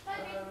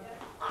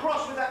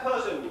 cross with that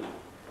person.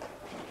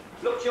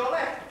 Look to your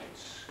left,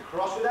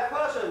 cross with that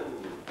person.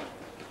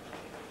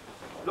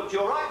 Look to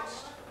your right,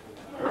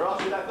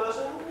 cross with that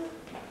person.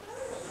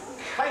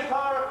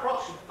 Caper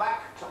across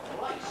back to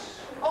place.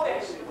 Oh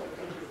yes.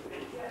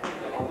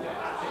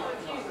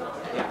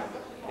 Yeah.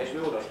 Yes, we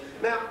all do.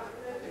 Now,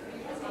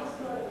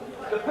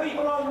 the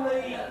people on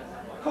the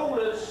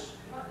corners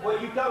where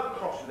you don't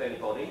cross with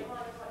anybody,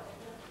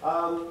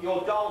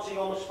 you're dancing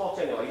on the spot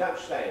anyway, you don't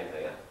stand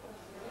there.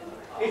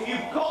 If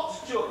you've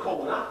got to a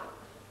corner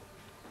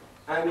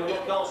and you're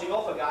not dancing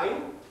off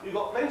again, you've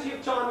got plenty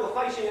of time, you're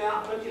facing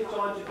out, plenty of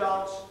time to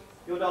dance,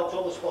 you'll dance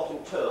on the spot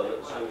and turn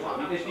at the same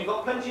time. You've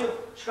got plenty of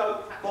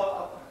scope for...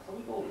 Are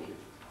we boring you?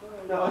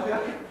 No,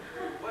 okay.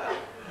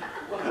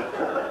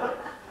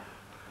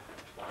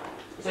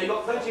 So you've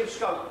got plenty of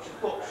scope to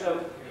put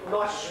some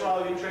nice,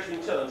 slow,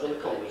 interesting turns on the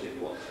corners if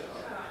you want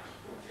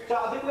to. So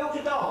I think we ought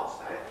to dance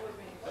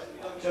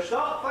that. So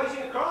start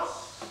facing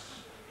across,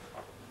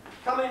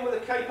 come in with a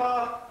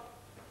caper,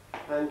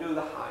 and do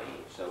the hay.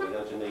 So we're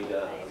going to need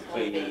a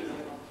B.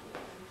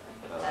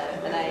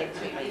 An A and 2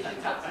 B's.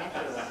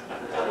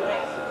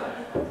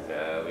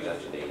 No, we're going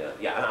to need a...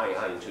 Yeah, an A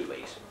and 2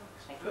 B's.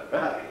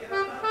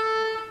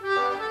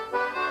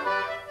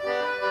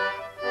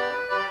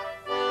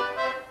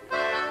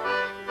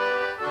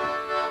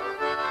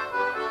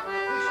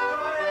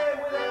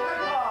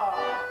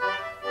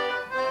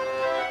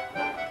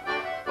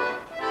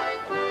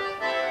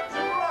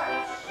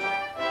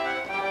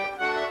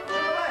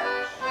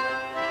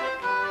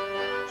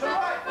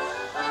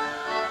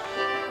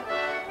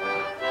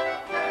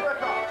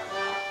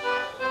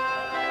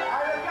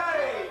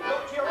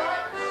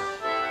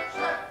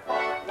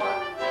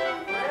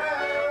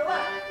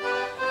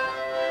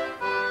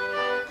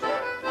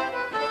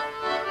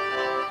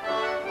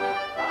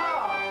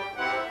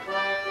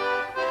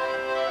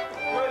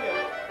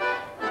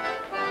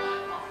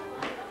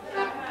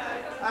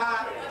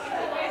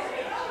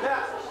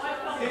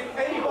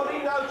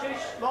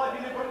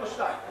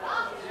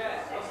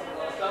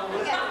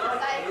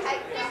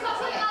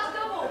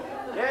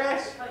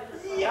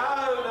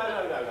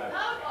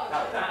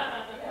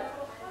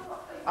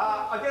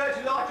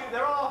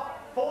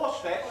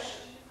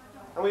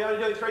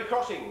 three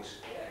crossings.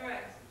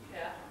 Correct.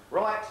 Yeah.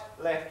 Right,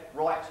 left,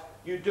 right.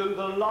 You do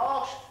the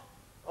last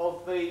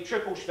of the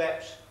triple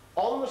steps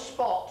on the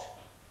spot,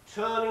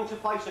 turning to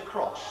face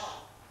across,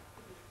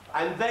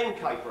 and then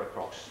caper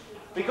across.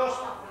 Because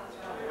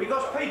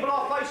people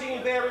are facing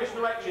in various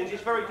directions,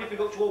 it's very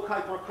difficult to all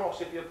caper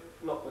across if you're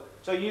not.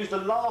 So you use the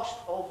last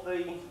of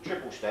the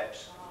triple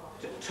steps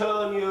to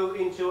turn you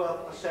into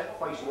a set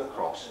facing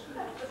across.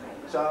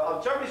 So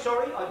I'm terribly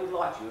sorry I did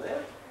lie to you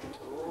there.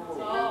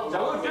 So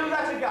we'll do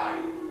that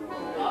again.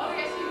 Oh,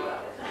 yes, you will.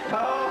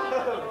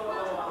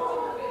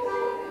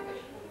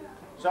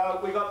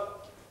 So we've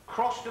got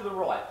cross to the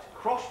right,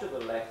 cross to the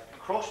left,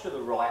 cross to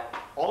the right,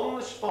 on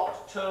the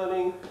spot,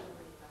 turning,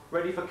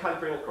 ready for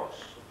capering across.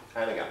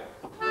 And again.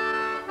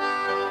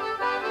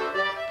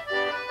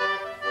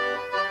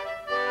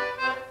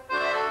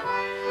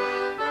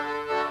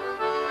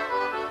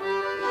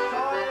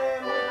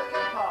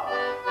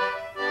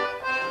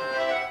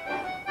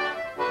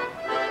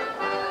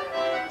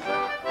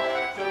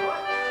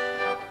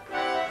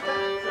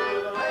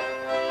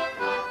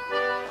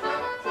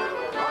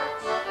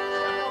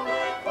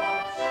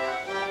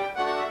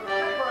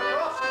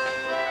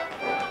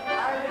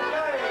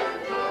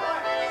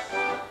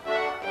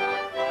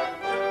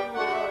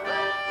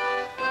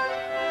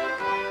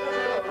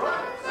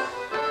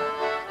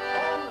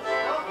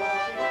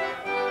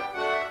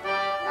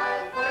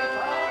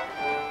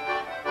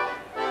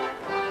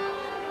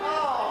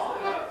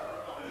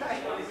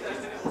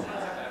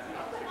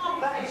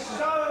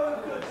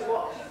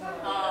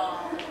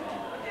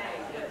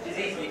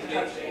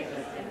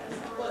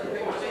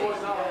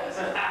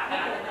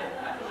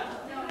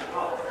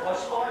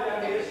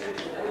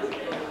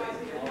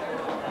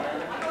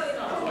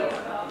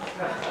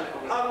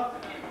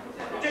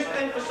 Just to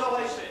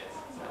emphasise,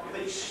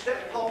 the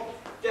step hop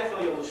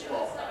definitely on the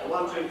spot.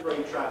 1, 2,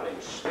 3 travelling,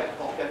 step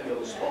hop definitely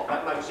on the spot.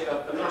 That makes it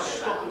a nice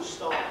stop and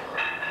start.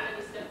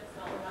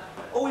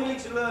 All we need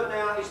to learn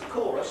now is the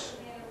chorus,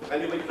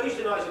 and you'll be pleased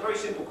to know it's a very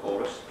simple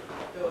chorus.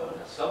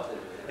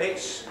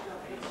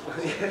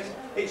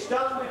 It's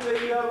done with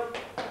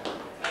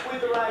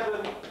the rag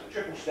and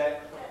triple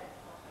step.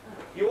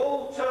 You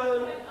all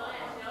turn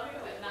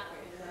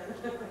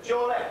to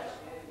your left,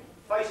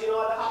 facing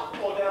either up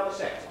or down the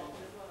set.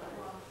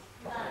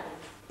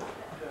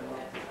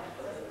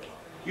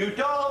 You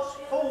dance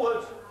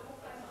forward.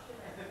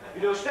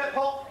 You do a step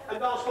hop and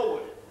dance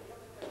forward.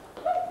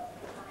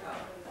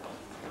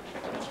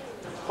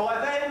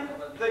 By then,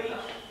 the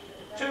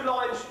two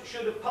lines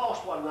should have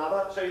passed one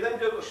another, so you then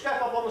do a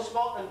step up on the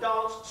spot and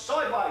dance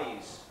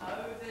sideways.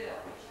 Oh dear.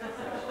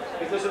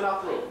 If there's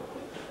enough room.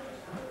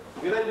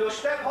 You then do a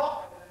step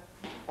hop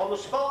on the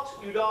spot,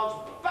 you dance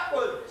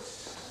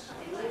backwards.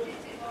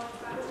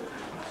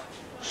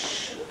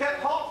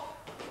 Step hop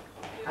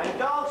and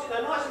dance in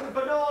a nice little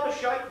banana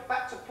shape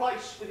back to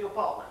place with your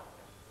partner.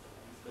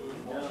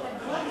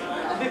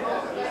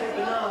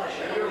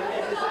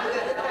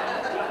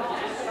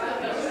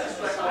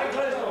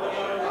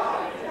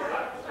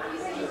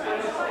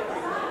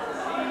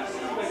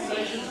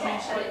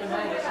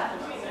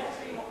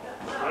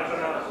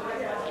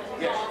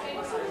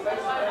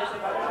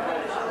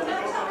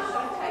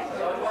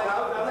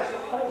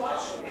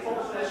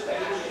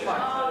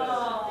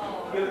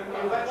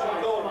 You've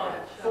actually gone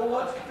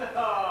forward,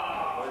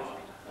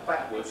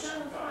 backwards,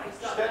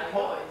 step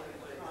hop,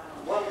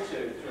 1,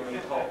 2, 3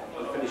 hop,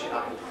 and finish it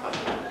up with the punch.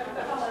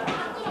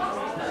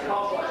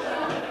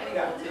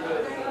 Yeah.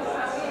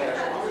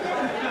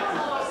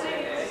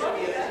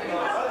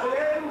 At the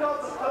end of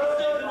the third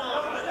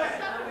step,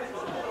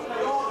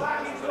 you're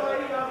back into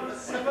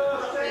the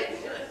first set.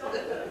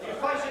 You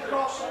face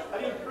across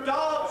and you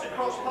dance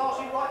across,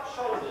 passing right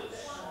shoulders,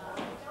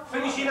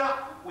 finishing up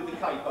with the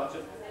caper to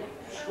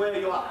square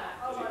you up,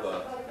 as it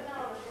were.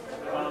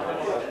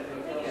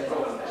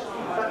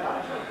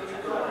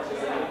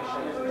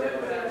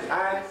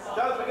 And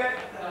don't forget,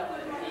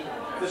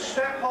 the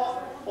step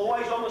hop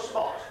always on the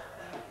spot.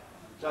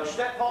 So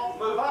step hop,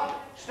 move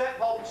up, step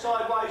hop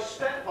sideways,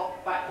 step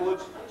hop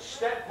backwards,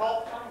 step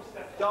hop,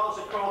 dance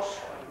across,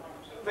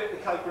 fit the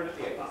caper in at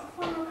the end.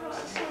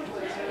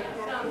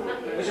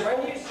 It's a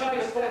very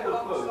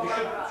straightforward move. You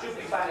should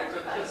be back.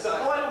 The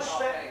final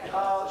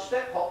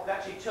step hop that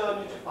actually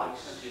turn you to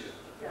face.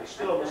 It's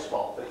still on the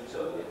spot, but you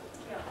turn it.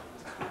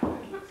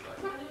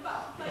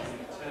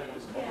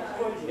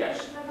 Yes.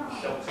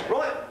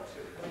 Right.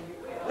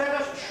 Let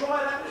us try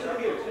that to the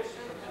music.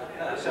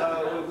 So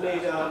we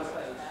need a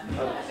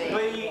B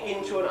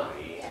into an A.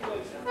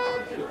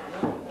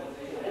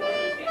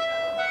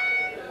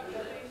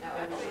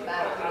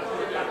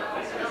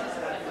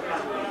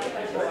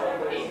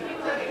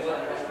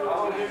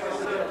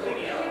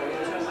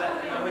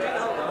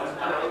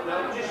 No,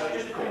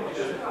 just a chord.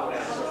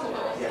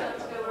 Yeah.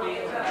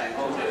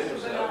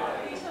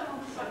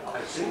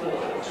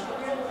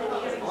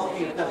 After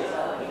you've done it.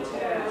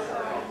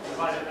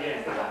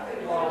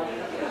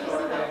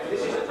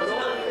 This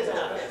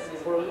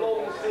is for a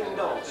long, thin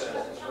dance.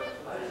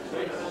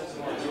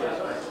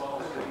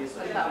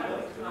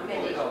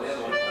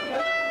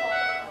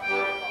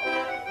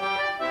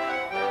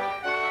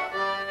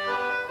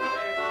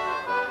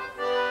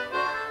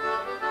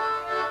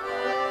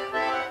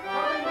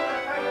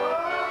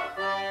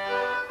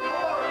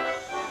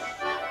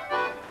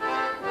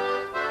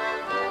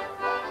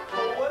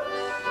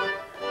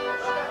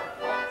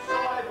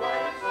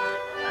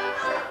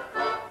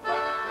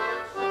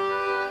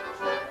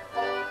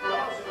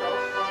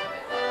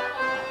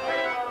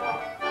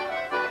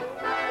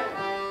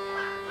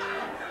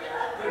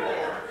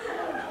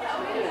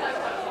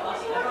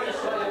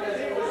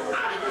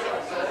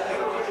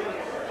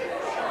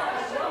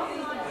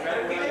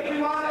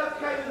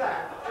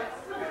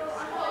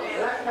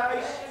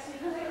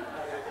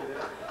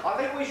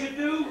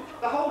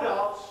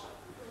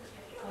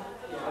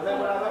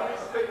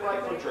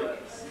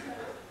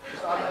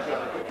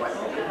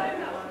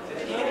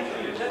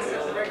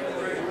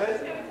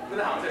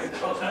 Without doing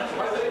contact.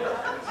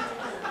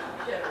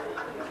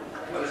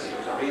 Well, this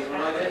was a reason I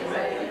did.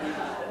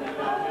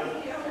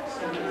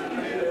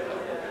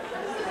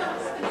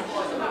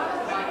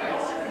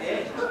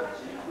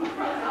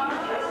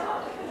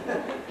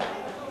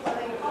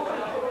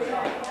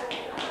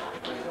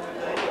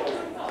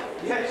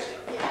 Yes.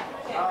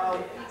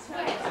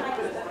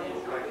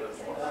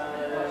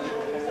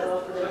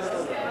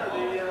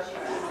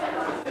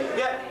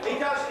 Yeah, he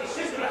does. He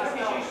simply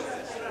finishes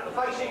the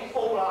facing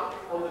all up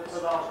on the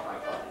last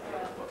paper.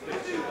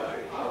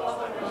 All up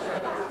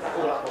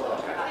on the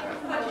last paper.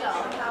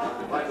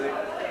 Wait a minute.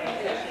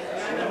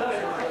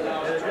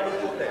 There's no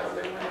foot down.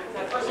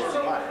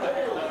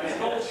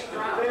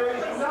 There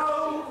is no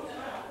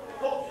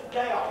foot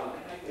down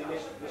in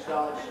this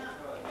dance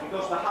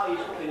because the hay is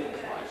putting into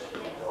place.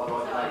 So I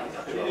like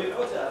hay. Can you do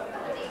foot up?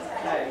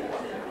 Hay.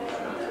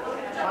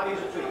 Hay is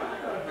a figure.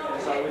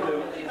 So we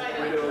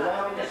do a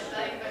round.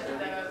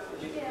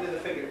 You do the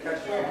figure,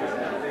 catch the figure,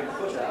 and then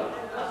foot out.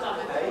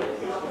 Hay.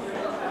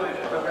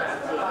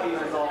 Hay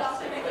is not.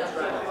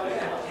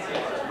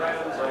 Round,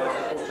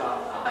 foot up.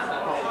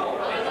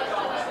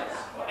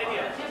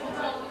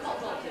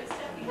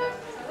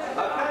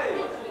 Okay.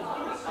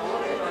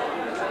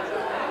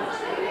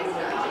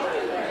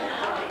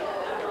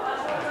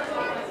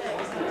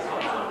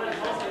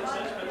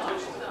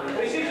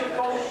 This is, of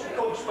course,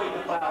 called Speak the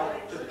Bow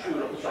to the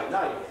tune of the same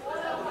name.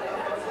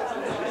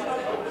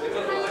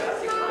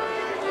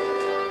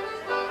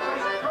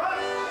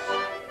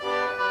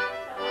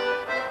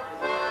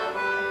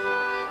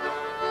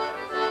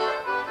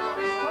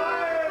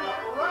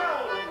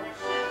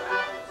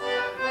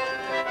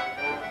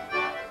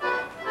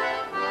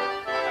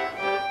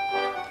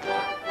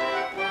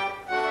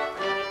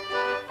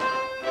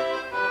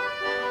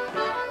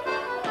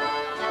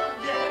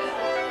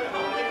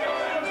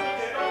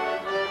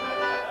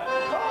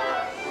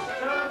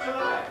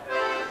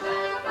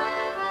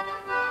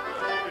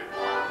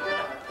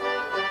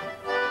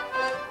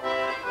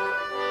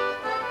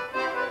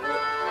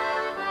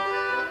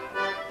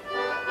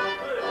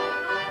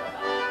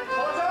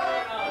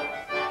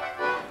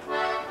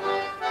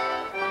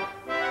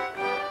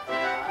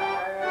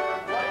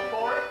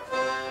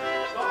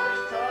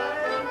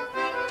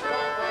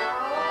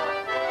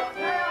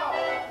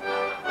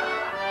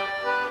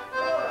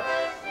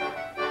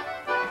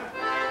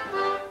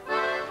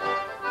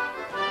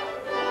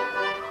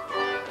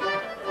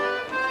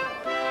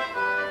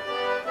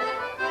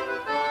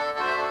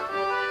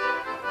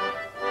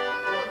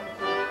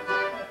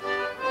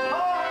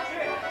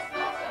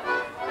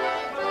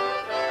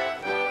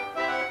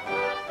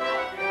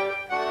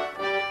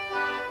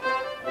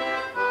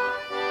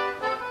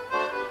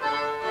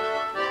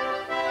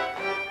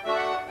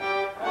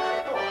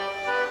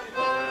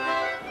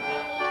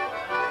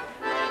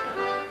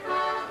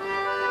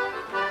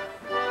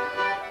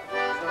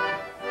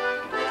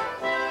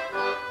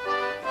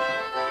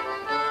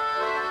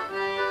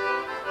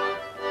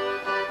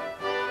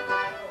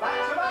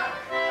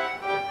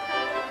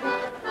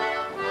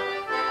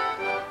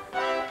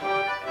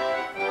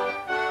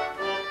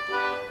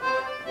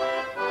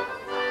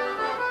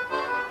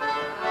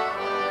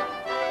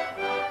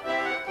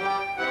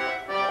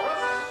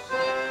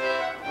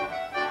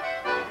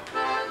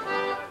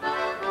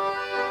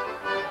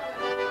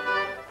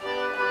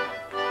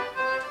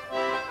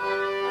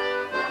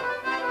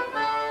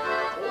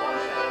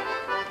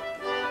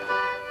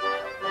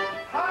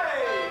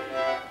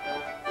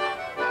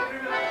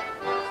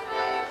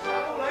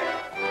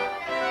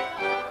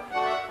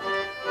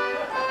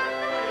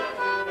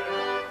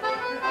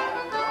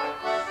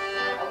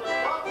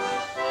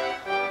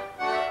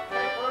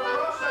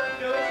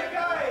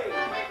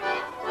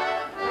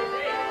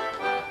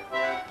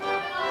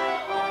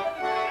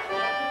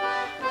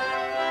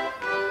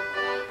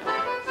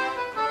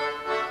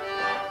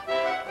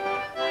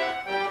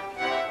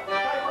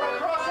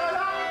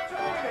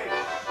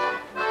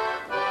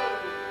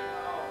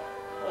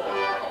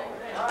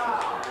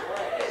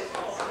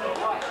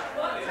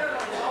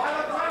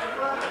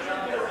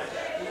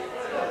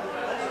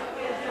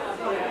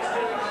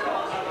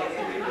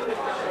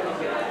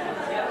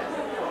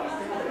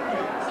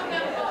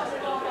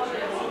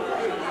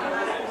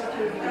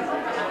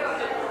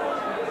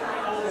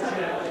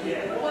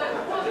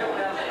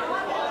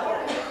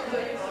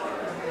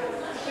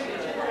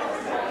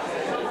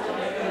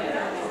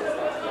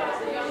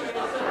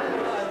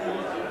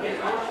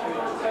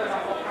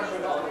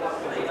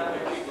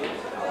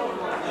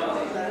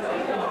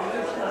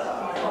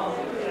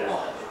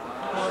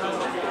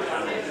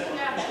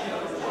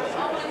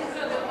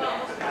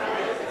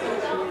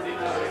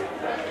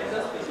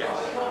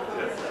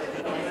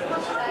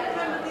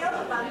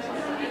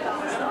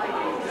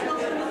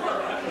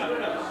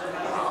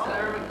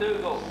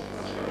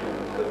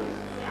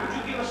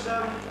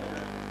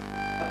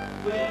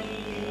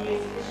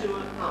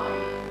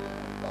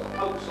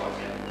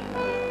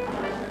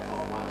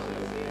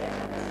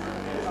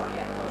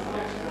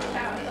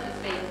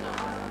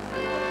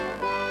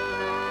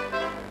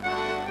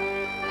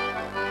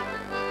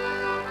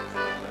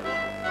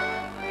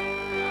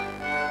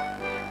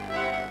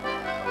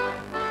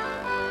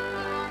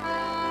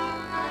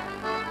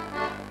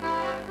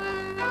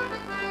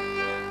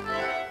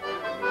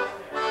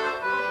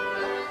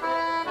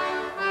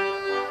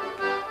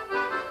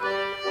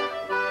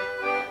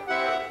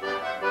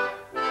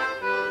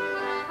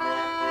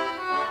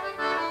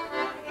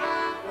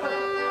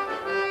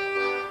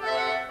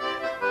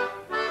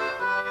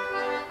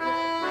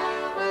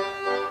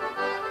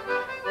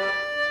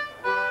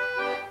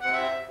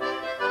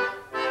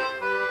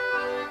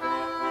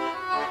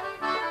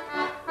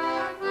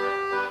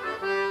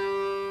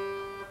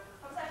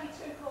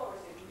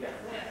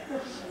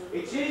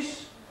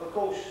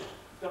 course,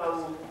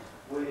 done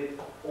with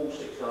all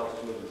 6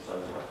 dancers moving at the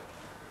same time.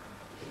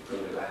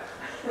 Including that.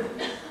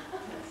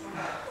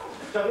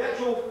 So the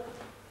actual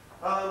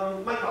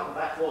make-up of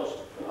that was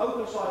an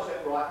open side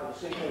step right with a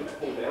simple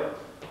pull down,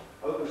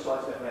 open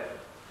side step left,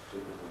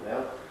 simple pull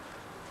down.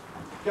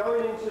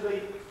 Going into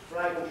the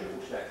diagonal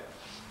triple step.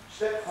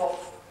 Step hop,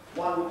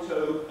 1,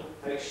 2,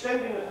 and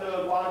extending the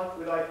third one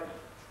with a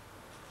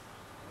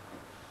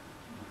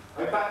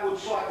backward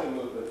cycling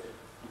movement.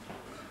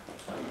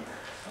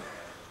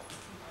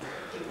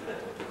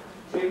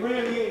 It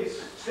really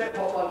is step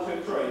hop 1,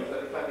 2, 3, but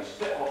in fact it's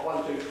step hop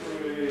 1, 2,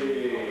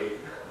 3.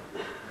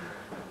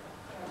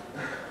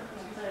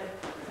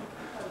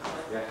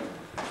 Yeah.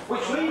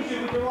 Which leaves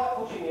you with the right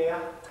footing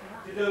here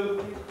to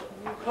do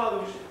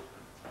closed,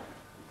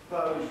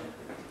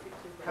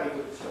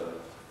 capered turn.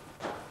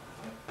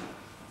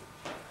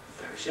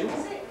 Very simple.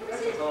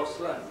 Fast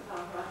slow.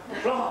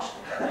 Fast.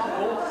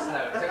 Water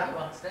slow, it's only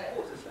one step.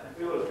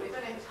 You will. It's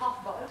only half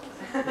bottle.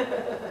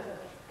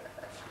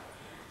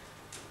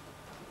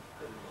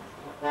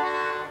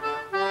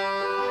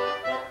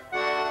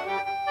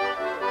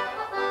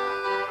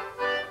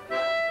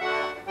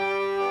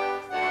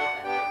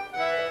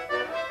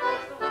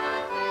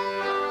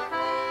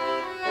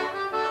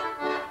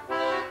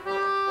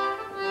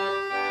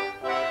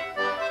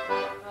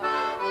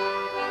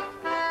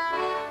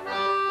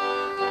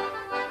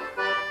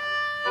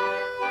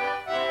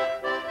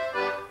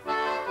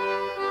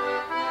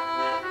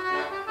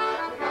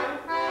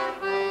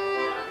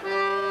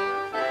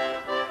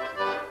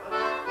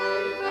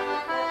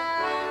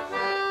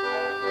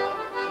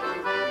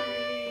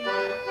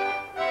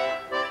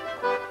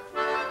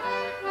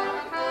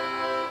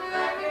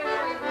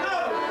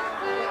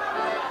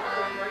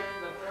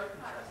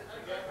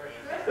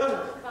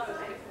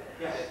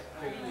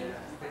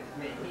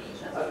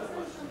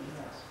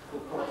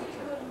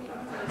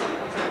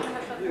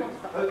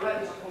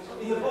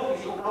 In the book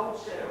it's called Old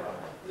Sarah.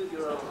 So if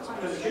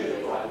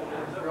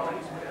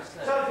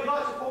you'd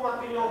like to form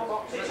up in your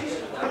boxes,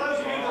 for those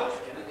of you that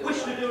wish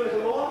to do a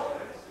little more,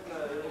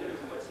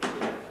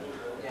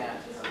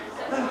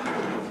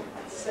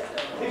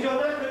 if you're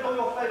knackered or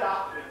you're fed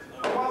up,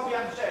 I won't be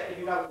upset if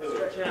you don't do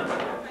it. Stretch out.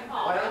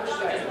 I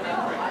understand.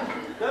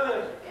 No.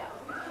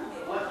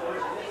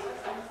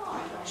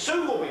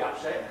 Sue will be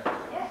upset.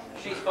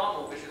 She's far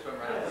more vicious when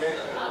round.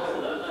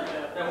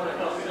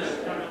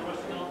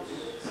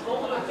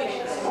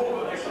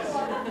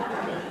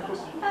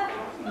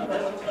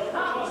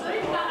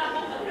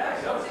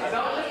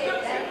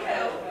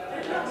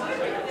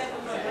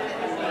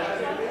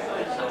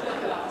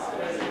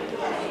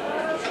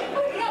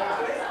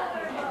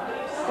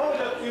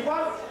 You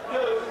won't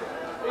do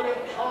the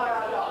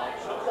entire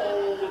dance of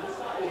all the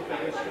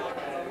things.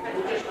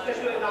 We'll just do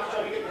it enough so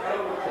you get your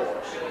own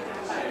chorus.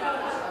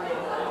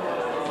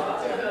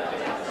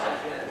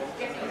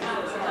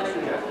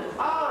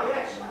 Ah,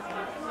 yes.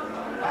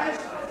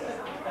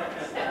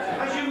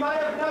 As you may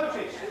have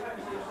noticed,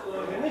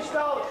 in this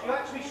dance you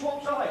actually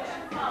swap sides.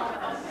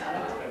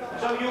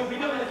 So you'll be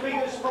doing the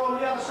fingers from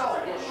the other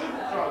side. It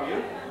shouldn't throw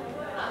you.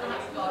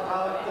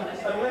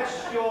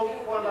 Unless you're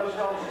one of those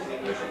dancers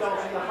that used to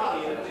dance in the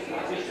honey in a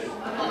different position.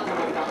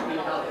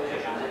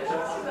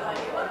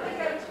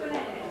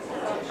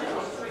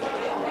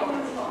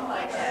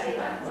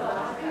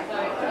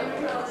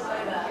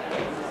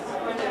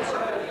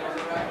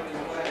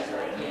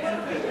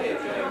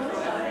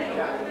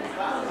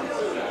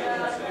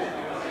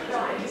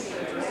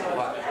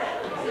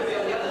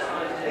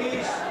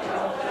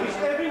 Is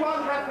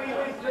everyone happy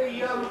with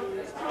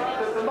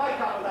the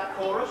makeup of that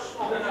chorus?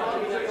 Or would you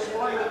like me to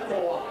explain it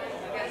more?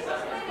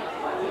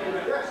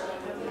 Yes.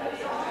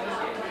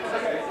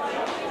 Okay.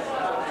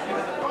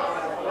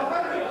 I've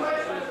had a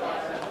request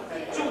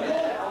to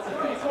walk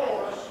through the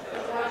chorus to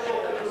make sure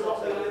that we've got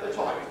the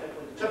time.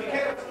 So if you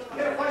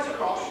get a place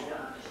across,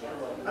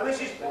 and this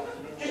is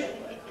just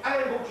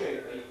angle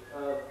gently,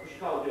 because you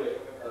can't do it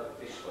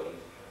this speed.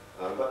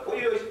 But what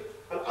you do is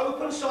an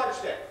open side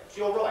step to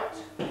your right,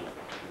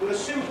 with a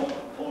simple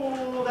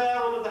pull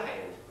down of the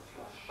hand.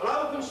 An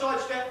open side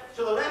step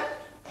to the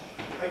left,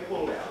 a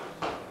pull down.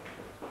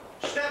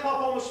 Step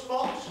up on the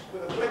spot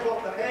with a flick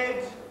off the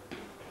head,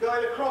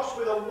 going across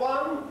with a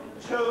 1,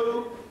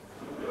 2,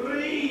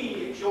 3.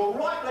 It's your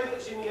right leg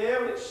that's in the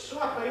air and it's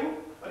slapping,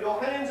 and your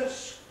hands are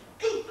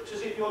scooped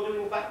as if you're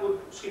doing backward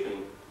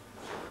skipping.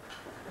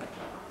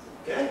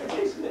 Yeah,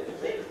 isn't it?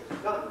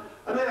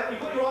 And then you've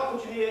got your right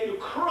foot in the air, you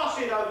cross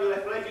it over your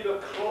left leg, you do a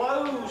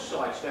close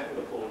side step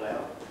with a pull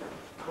down.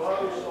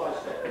 Close side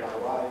step the other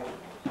way.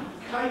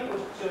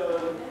 Capered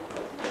turn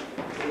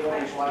the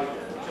orange way to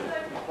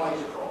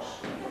place across.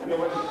 You're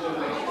ready to do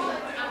this.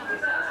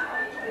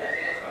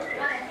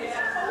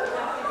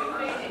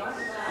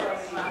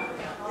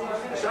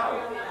 So,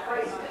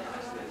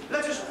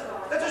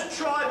 let us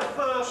try the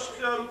first,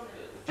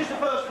 just the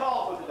first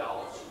half of the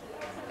dance.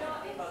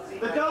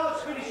 The dance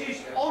finishes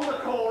on the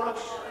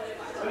chorus,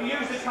 and you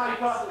use the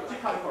caper to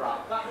caper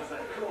up.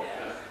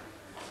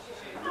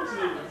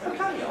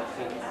 Okay, I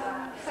think.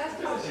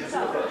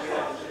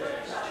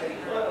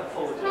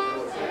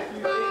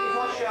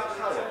 shout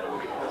colour.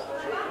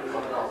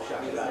 I'll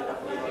shout you that.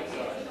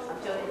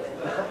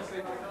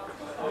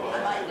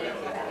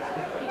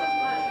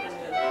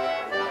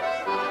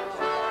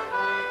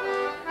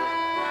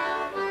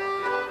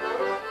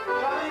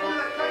 Coming with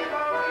a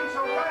caper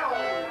into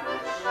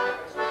rounds.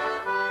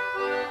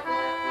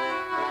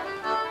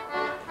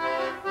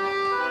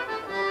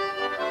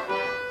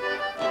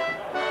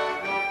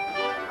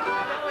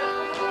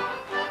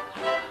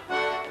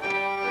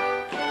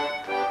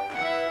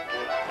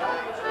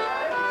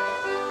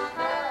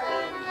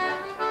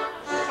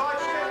 Side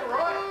step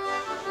right.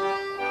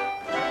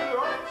 To the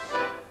right.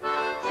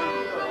 To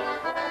the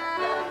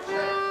left.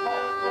 Step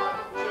hop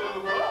right to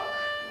the left.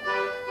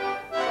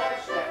 Side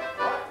step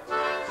right.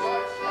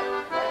 Side step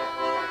left.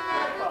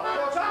 Caper.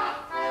 Foot up.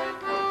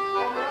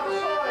 On the other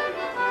side.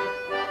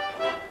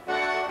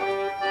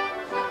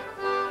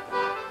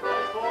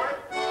 Wait for it.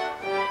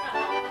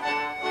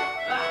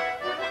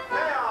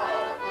 Now.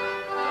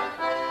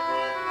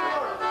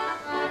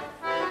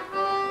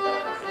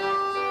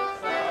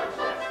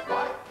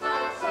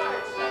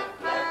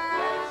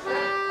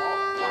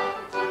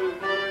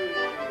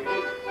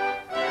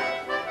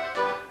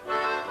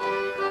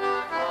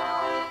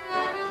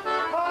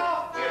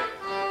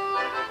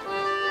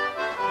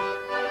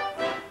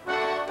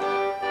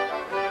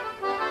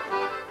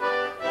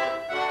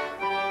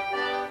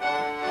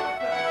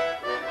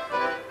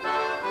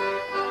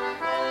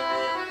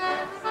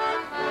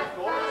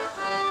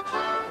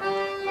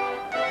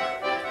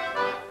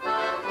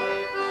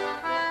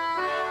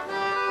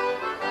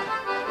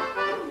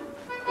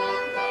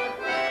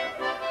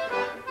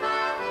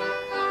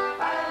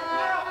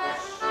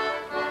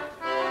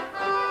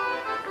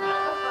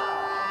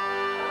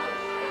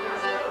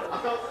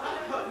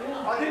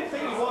 I didn't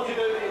think you wanted to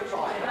do it in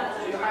time.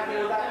 So you're happy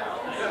with that?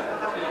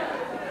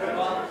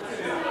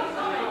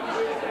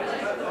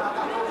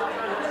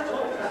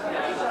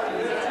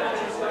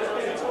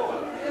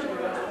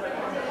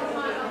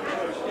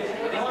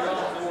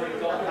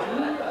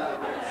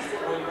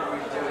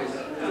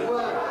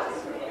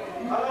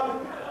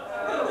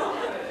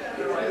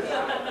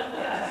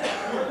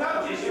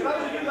 Notice,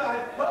 those of you that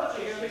have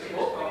purchased this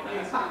book,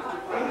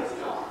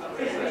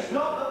 it's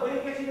not that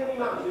we're getting any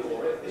money for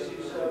it. This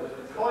is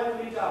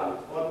finally done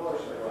by the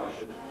Morris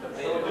Federation.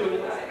 So we're doing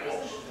it at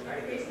cost.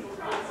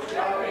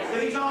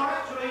 These are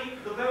actually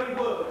the very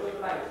words of the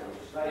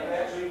manuals. They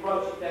actually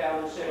wrote it down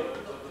and said,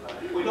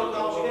 we're not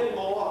dancing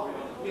anymore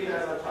in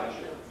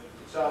annotation.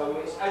 So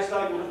it's as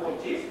they would have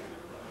wanted.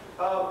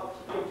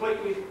 Complete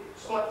with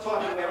slight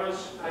typing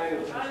errors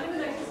and...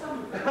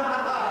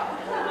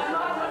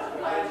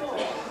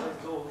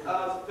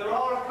 there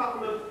are a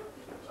couple of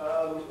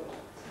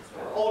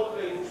odd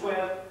things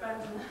where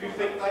you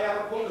think they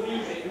haven't put the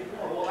music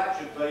on what that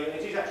should be, and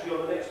it is actually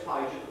on the next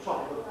page at the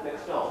top of the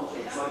next dance,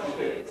 which makes you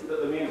think that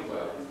the music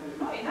will.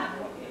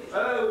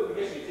 Oh,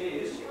 yes it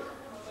is.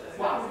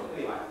 Well,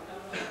 anyway.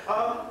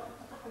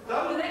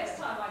 The next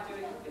time I do it,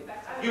 it'll be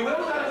better. You will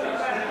notice.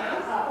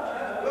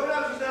 You'll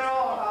notice there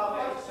are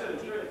 1, 2,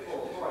 3,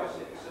 4, 5,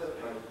 6, 7,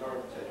 8, 9,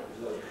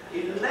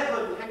 10,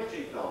 11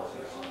 handkerchief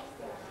dances.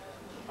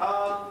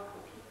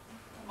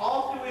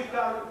 After we've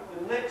done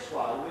the next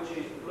one, which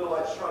is the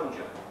Blue-Eyed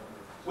Stranger,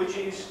 which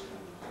is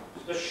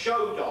the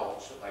show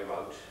dance that they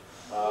wrote,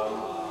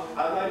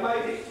 and they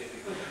made it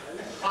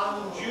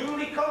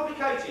unduly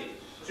complicated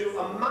to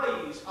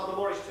amaze other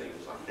Morris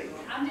teams, I think.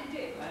 And it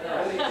did.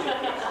 And it did.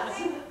 I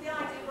think the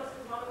idea was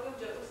that we'll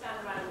do it, we'll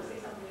stand around and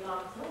see something we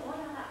like. Oh, why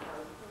don't that go?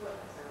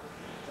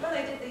 So when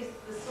they did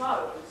the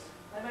slows,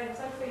 they made them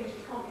so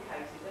fiendishly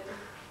complicated that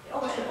it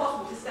almost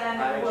impossible to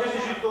stand there and work Just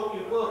as you out. thought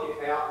you'd work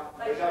it out,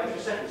 they go to the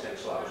second set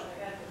slows.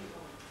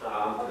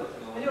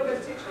 And you're going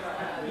to teach me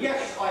like that?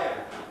 Yes, I am.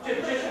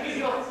 Just to give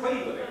you a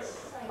feel of it.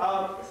 I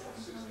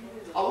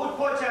would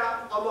point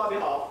out on my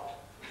behalf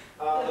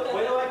that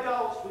when I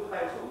danced with the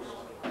pencils,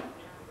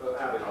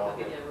 our behalf,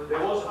 there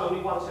was only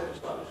one set of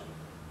slows.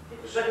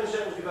 The second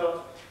set was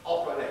developed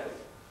opera level.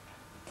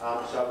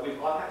 So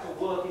I've had to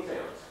work it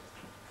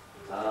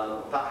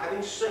out. But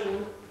having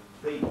seen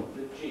the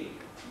jig,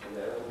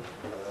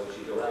 which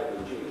is a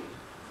Arabian jig,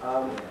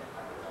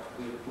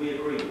 we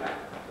agree with that.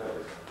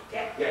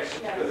 Yes,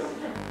 good.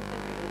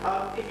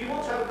 If you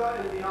want to have a go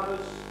at any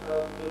others,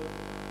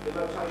 the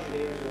notation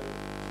here is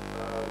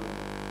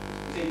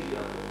easy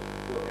enough to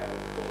work out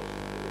with the chords.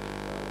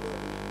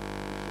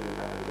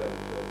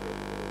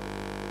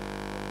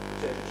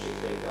 Potential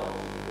 16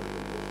 dances.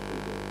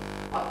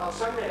 I'll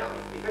say now,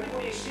 if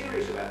anybody is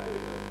serious about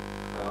doing them,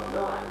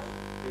 no aims.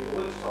 In a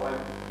week's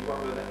time, you won't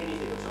remember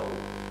anything at all,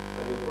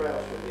 and you'll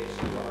browse through this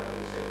and not make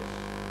any sense.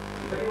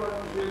 If anyone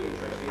is really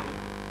interested,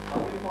 I'll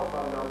give you my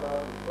phone number,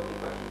 if you've got any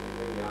questions, you can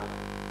ring me up.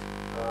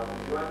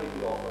 If you want anything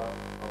to offer,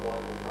 I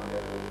might will come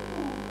down and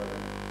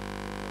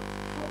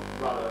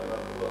run a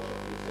workshop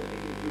for you.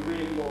 If you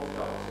really want to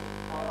dance it.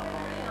 Oh, it'd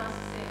be really nice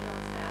to see it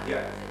dance now.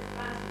 Yeah. Because it's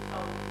band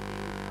control, you can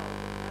be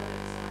controlled. I know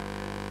it's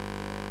like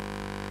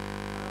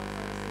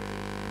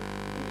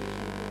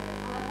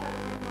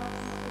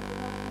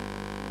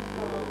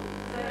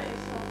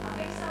I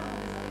think someone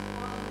is at least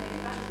one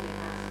thing actually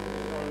has.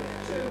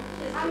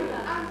 Now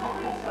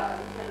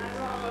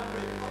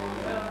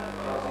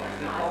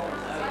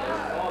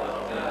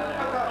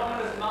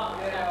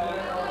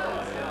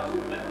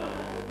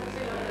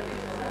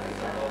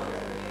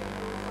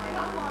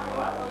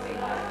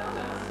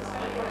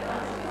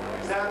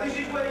this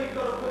is where you've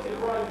got to put your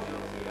brains in.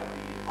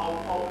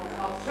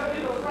 I'll tell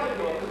you the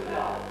framework of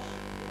dance,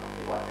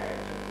 if I can.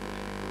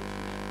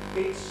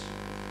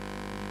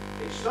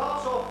 It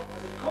starts off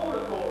as a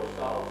corner chorus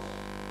dance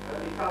and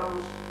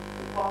becomes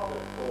a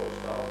partner chorus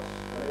dance,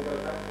 and then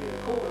goes back to being a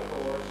corner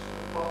chorus,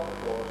 a partner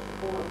chorus, a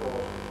corner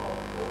chorus, and a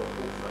partner chorus,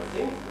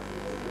 alternating.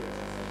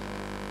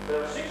 There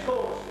are 6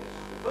 choruses.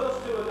 The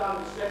first 2 are done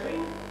with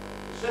stepping,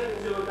 the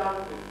second 2 are done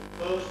with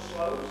first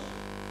slows,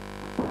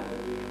 and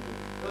the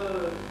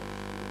third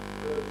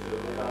 2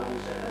 are done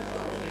with second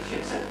slows.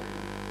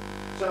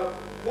 So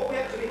what we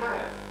actually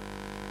have,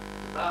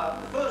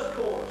 the first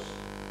chorus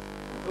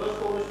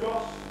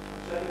cross,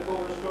 second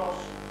chorus cross,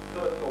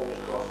 third chorus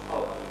cross,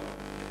 oh,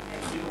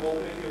 you can walk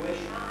it if you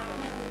wish.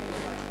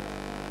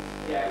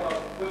 Yeah, well,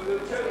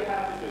 we'll tell you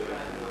how to do it.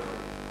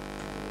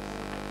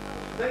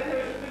 Then there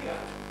is a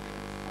figure.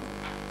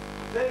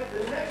 Then the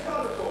next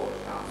time the chorus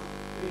comes,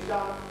 it is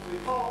done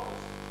with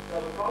partners. So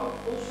both,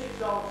 all 6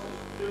 dancers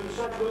do the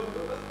same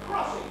movement, but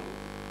crossing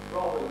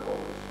rather than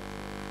chorus.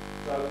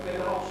 So then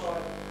the whole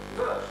side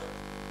reversed.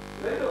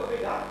 Then you do a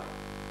figure.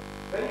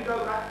 Then you go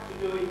back to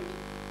doing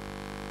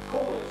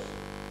corners.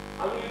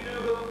 Only you do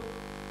them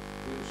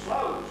with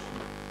slows.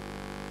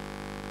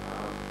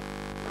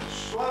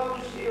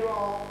 Slows here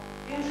are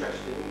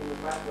interesting in the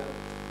fact that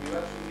you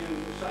actually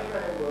use the same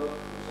handwork,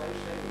 the same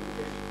stepping,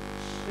 just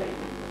spin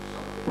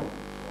something.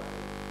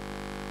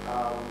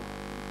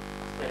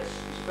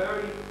 It's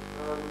very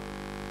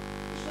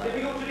it's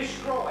difficult to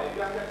describe.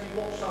 You have to actually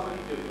watch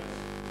somebody do it.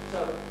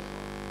 So,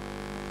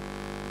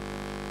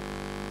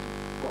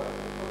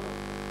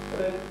 and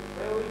then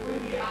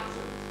when we get up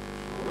to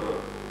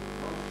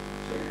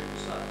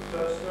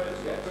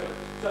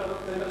so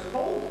then there's a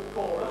full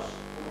chorus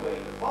will be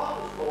the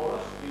partner's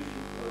chorus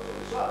using the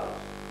slows.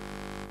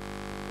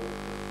 The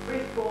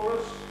 5th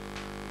chorus is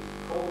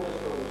corners,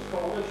 corners,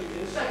 corners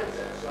using the second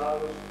set of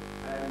slows,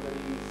 and the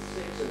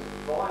 6th and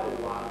final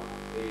one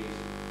is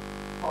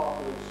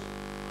partners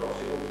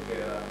crossing all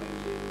together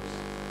using the second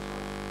set of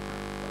slows.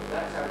 So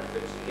that's how it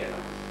fits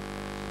together.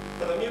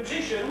 For the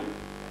musician,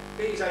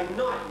 it is a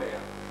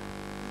nightmare,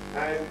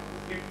 and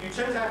you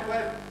tend to have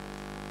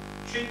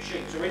cheat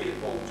sheets or idiot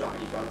balls up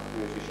in front of the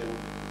musician.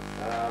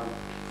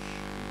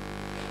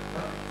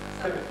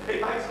 It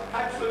makes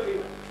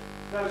absolutely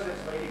no sense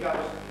to me. He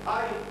goes A,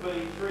 B,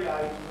 3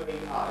 A's, B,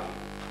 A.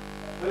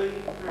 B,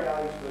 3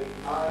 A's, B,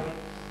 A.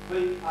 B,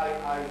 A,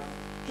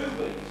 2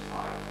 B's, A.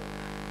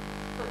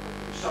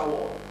 So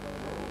on.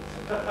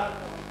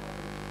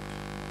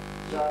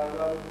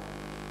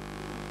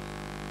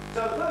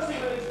 So the first thing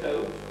we need to do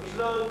is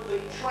learn the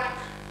track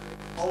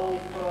of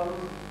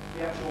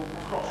the actual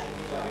crossing.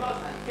 So you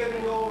must get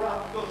in your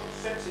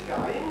sets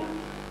again.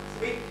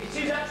 It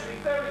is actually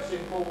very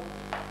simple.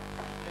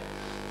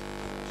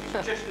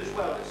 It's just as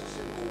well as a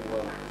simple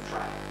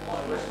track.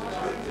 The rest of the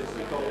script is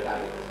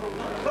complicated.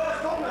 First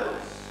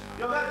corners.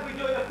 You're going to be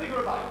doing a figure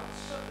of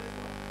 8s.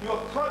 You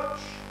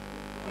approach.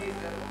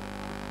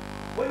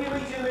 When you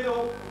meet in the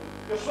middle,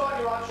 you're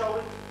slightly right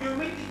shoulder. You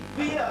immediately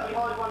veer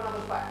behind one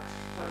another's backs.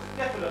 So it's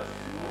definite.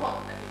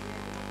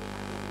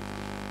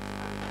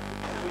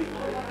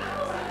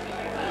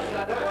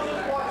 That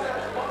wasn't quite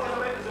what I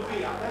meant as a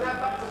veer. Then that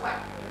back to back.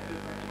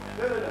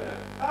 No.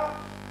 Up.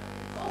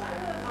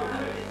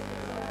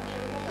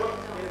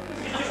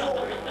 It's just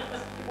walking.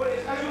 What it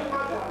is, as you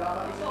approach one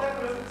another, it's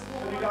definite,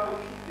 and you go.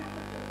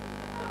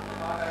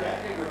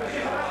 Yeah.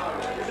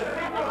 It's a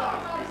big one,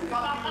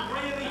 but you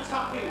really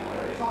tuck in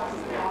the tight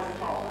behind the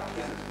part.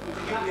 To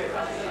give you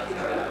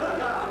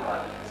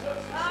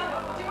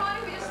do you mind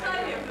if we just stay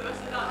here for the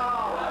rest of the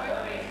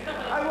night?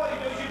 And what you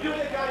do is you do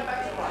it again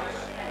back to base.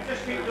 You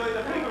just keep doing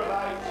the figure of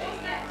 8.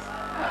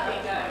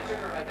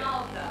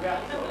 Yeah.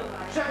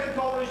 Second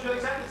corner is doing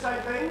exactly the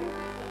same thing.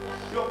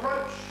 You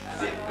approach,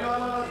 sit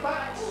behind one of those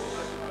backs.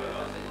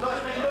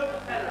 Nice big loop.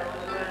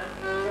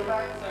 Go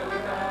back.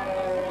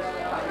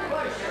 Back in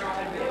place.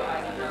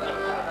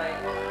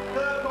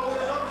 Third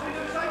corner is obviously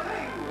doing the same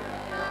thing.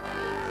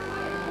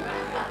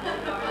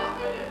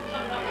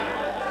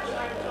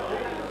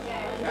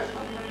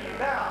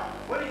 Now,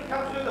 when it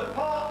comes to the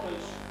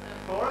partners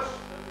chorus,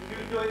 you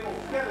do it all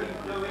together. You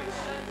do it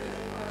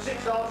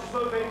 6 dancers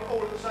moving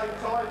all at the same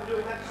time,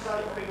 doing that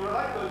same figure of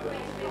 8 movement.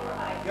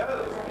 Go.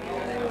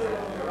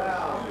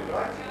 Round.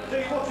 Right. So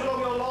you watch along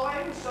your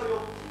lines, so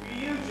you're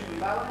beautifully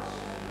balanced.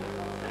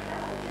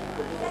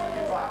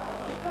 Right.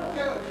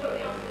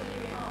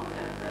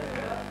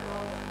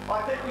 I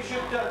think we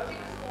should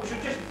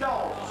just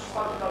dance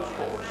both of those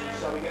choruses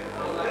so we get the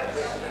full depth.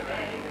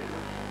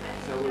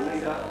 So we'll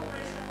need that.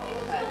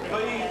 B,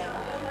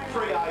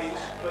 3 A's,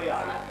 B, A.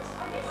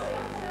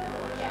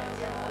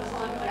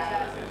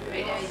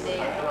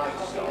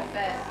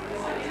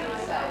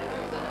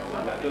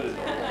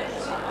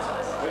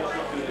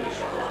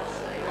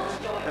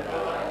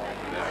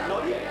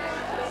 Not yet.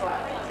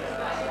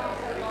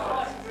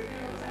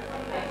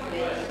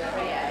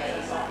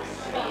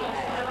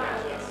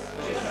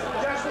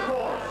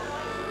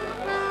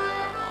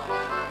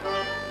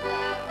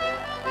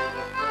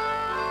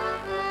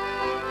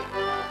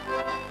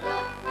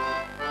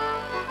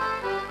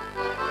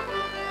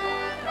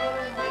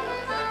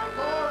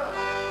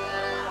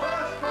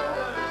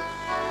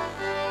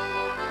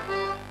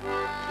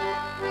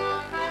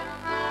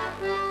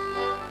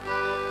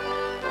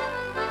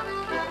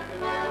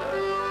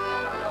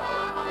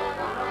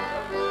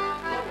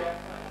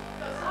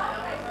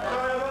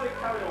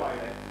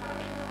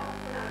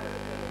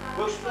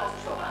 We'll stop.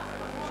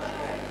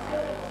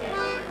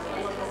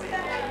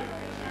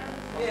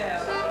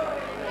 Yeah.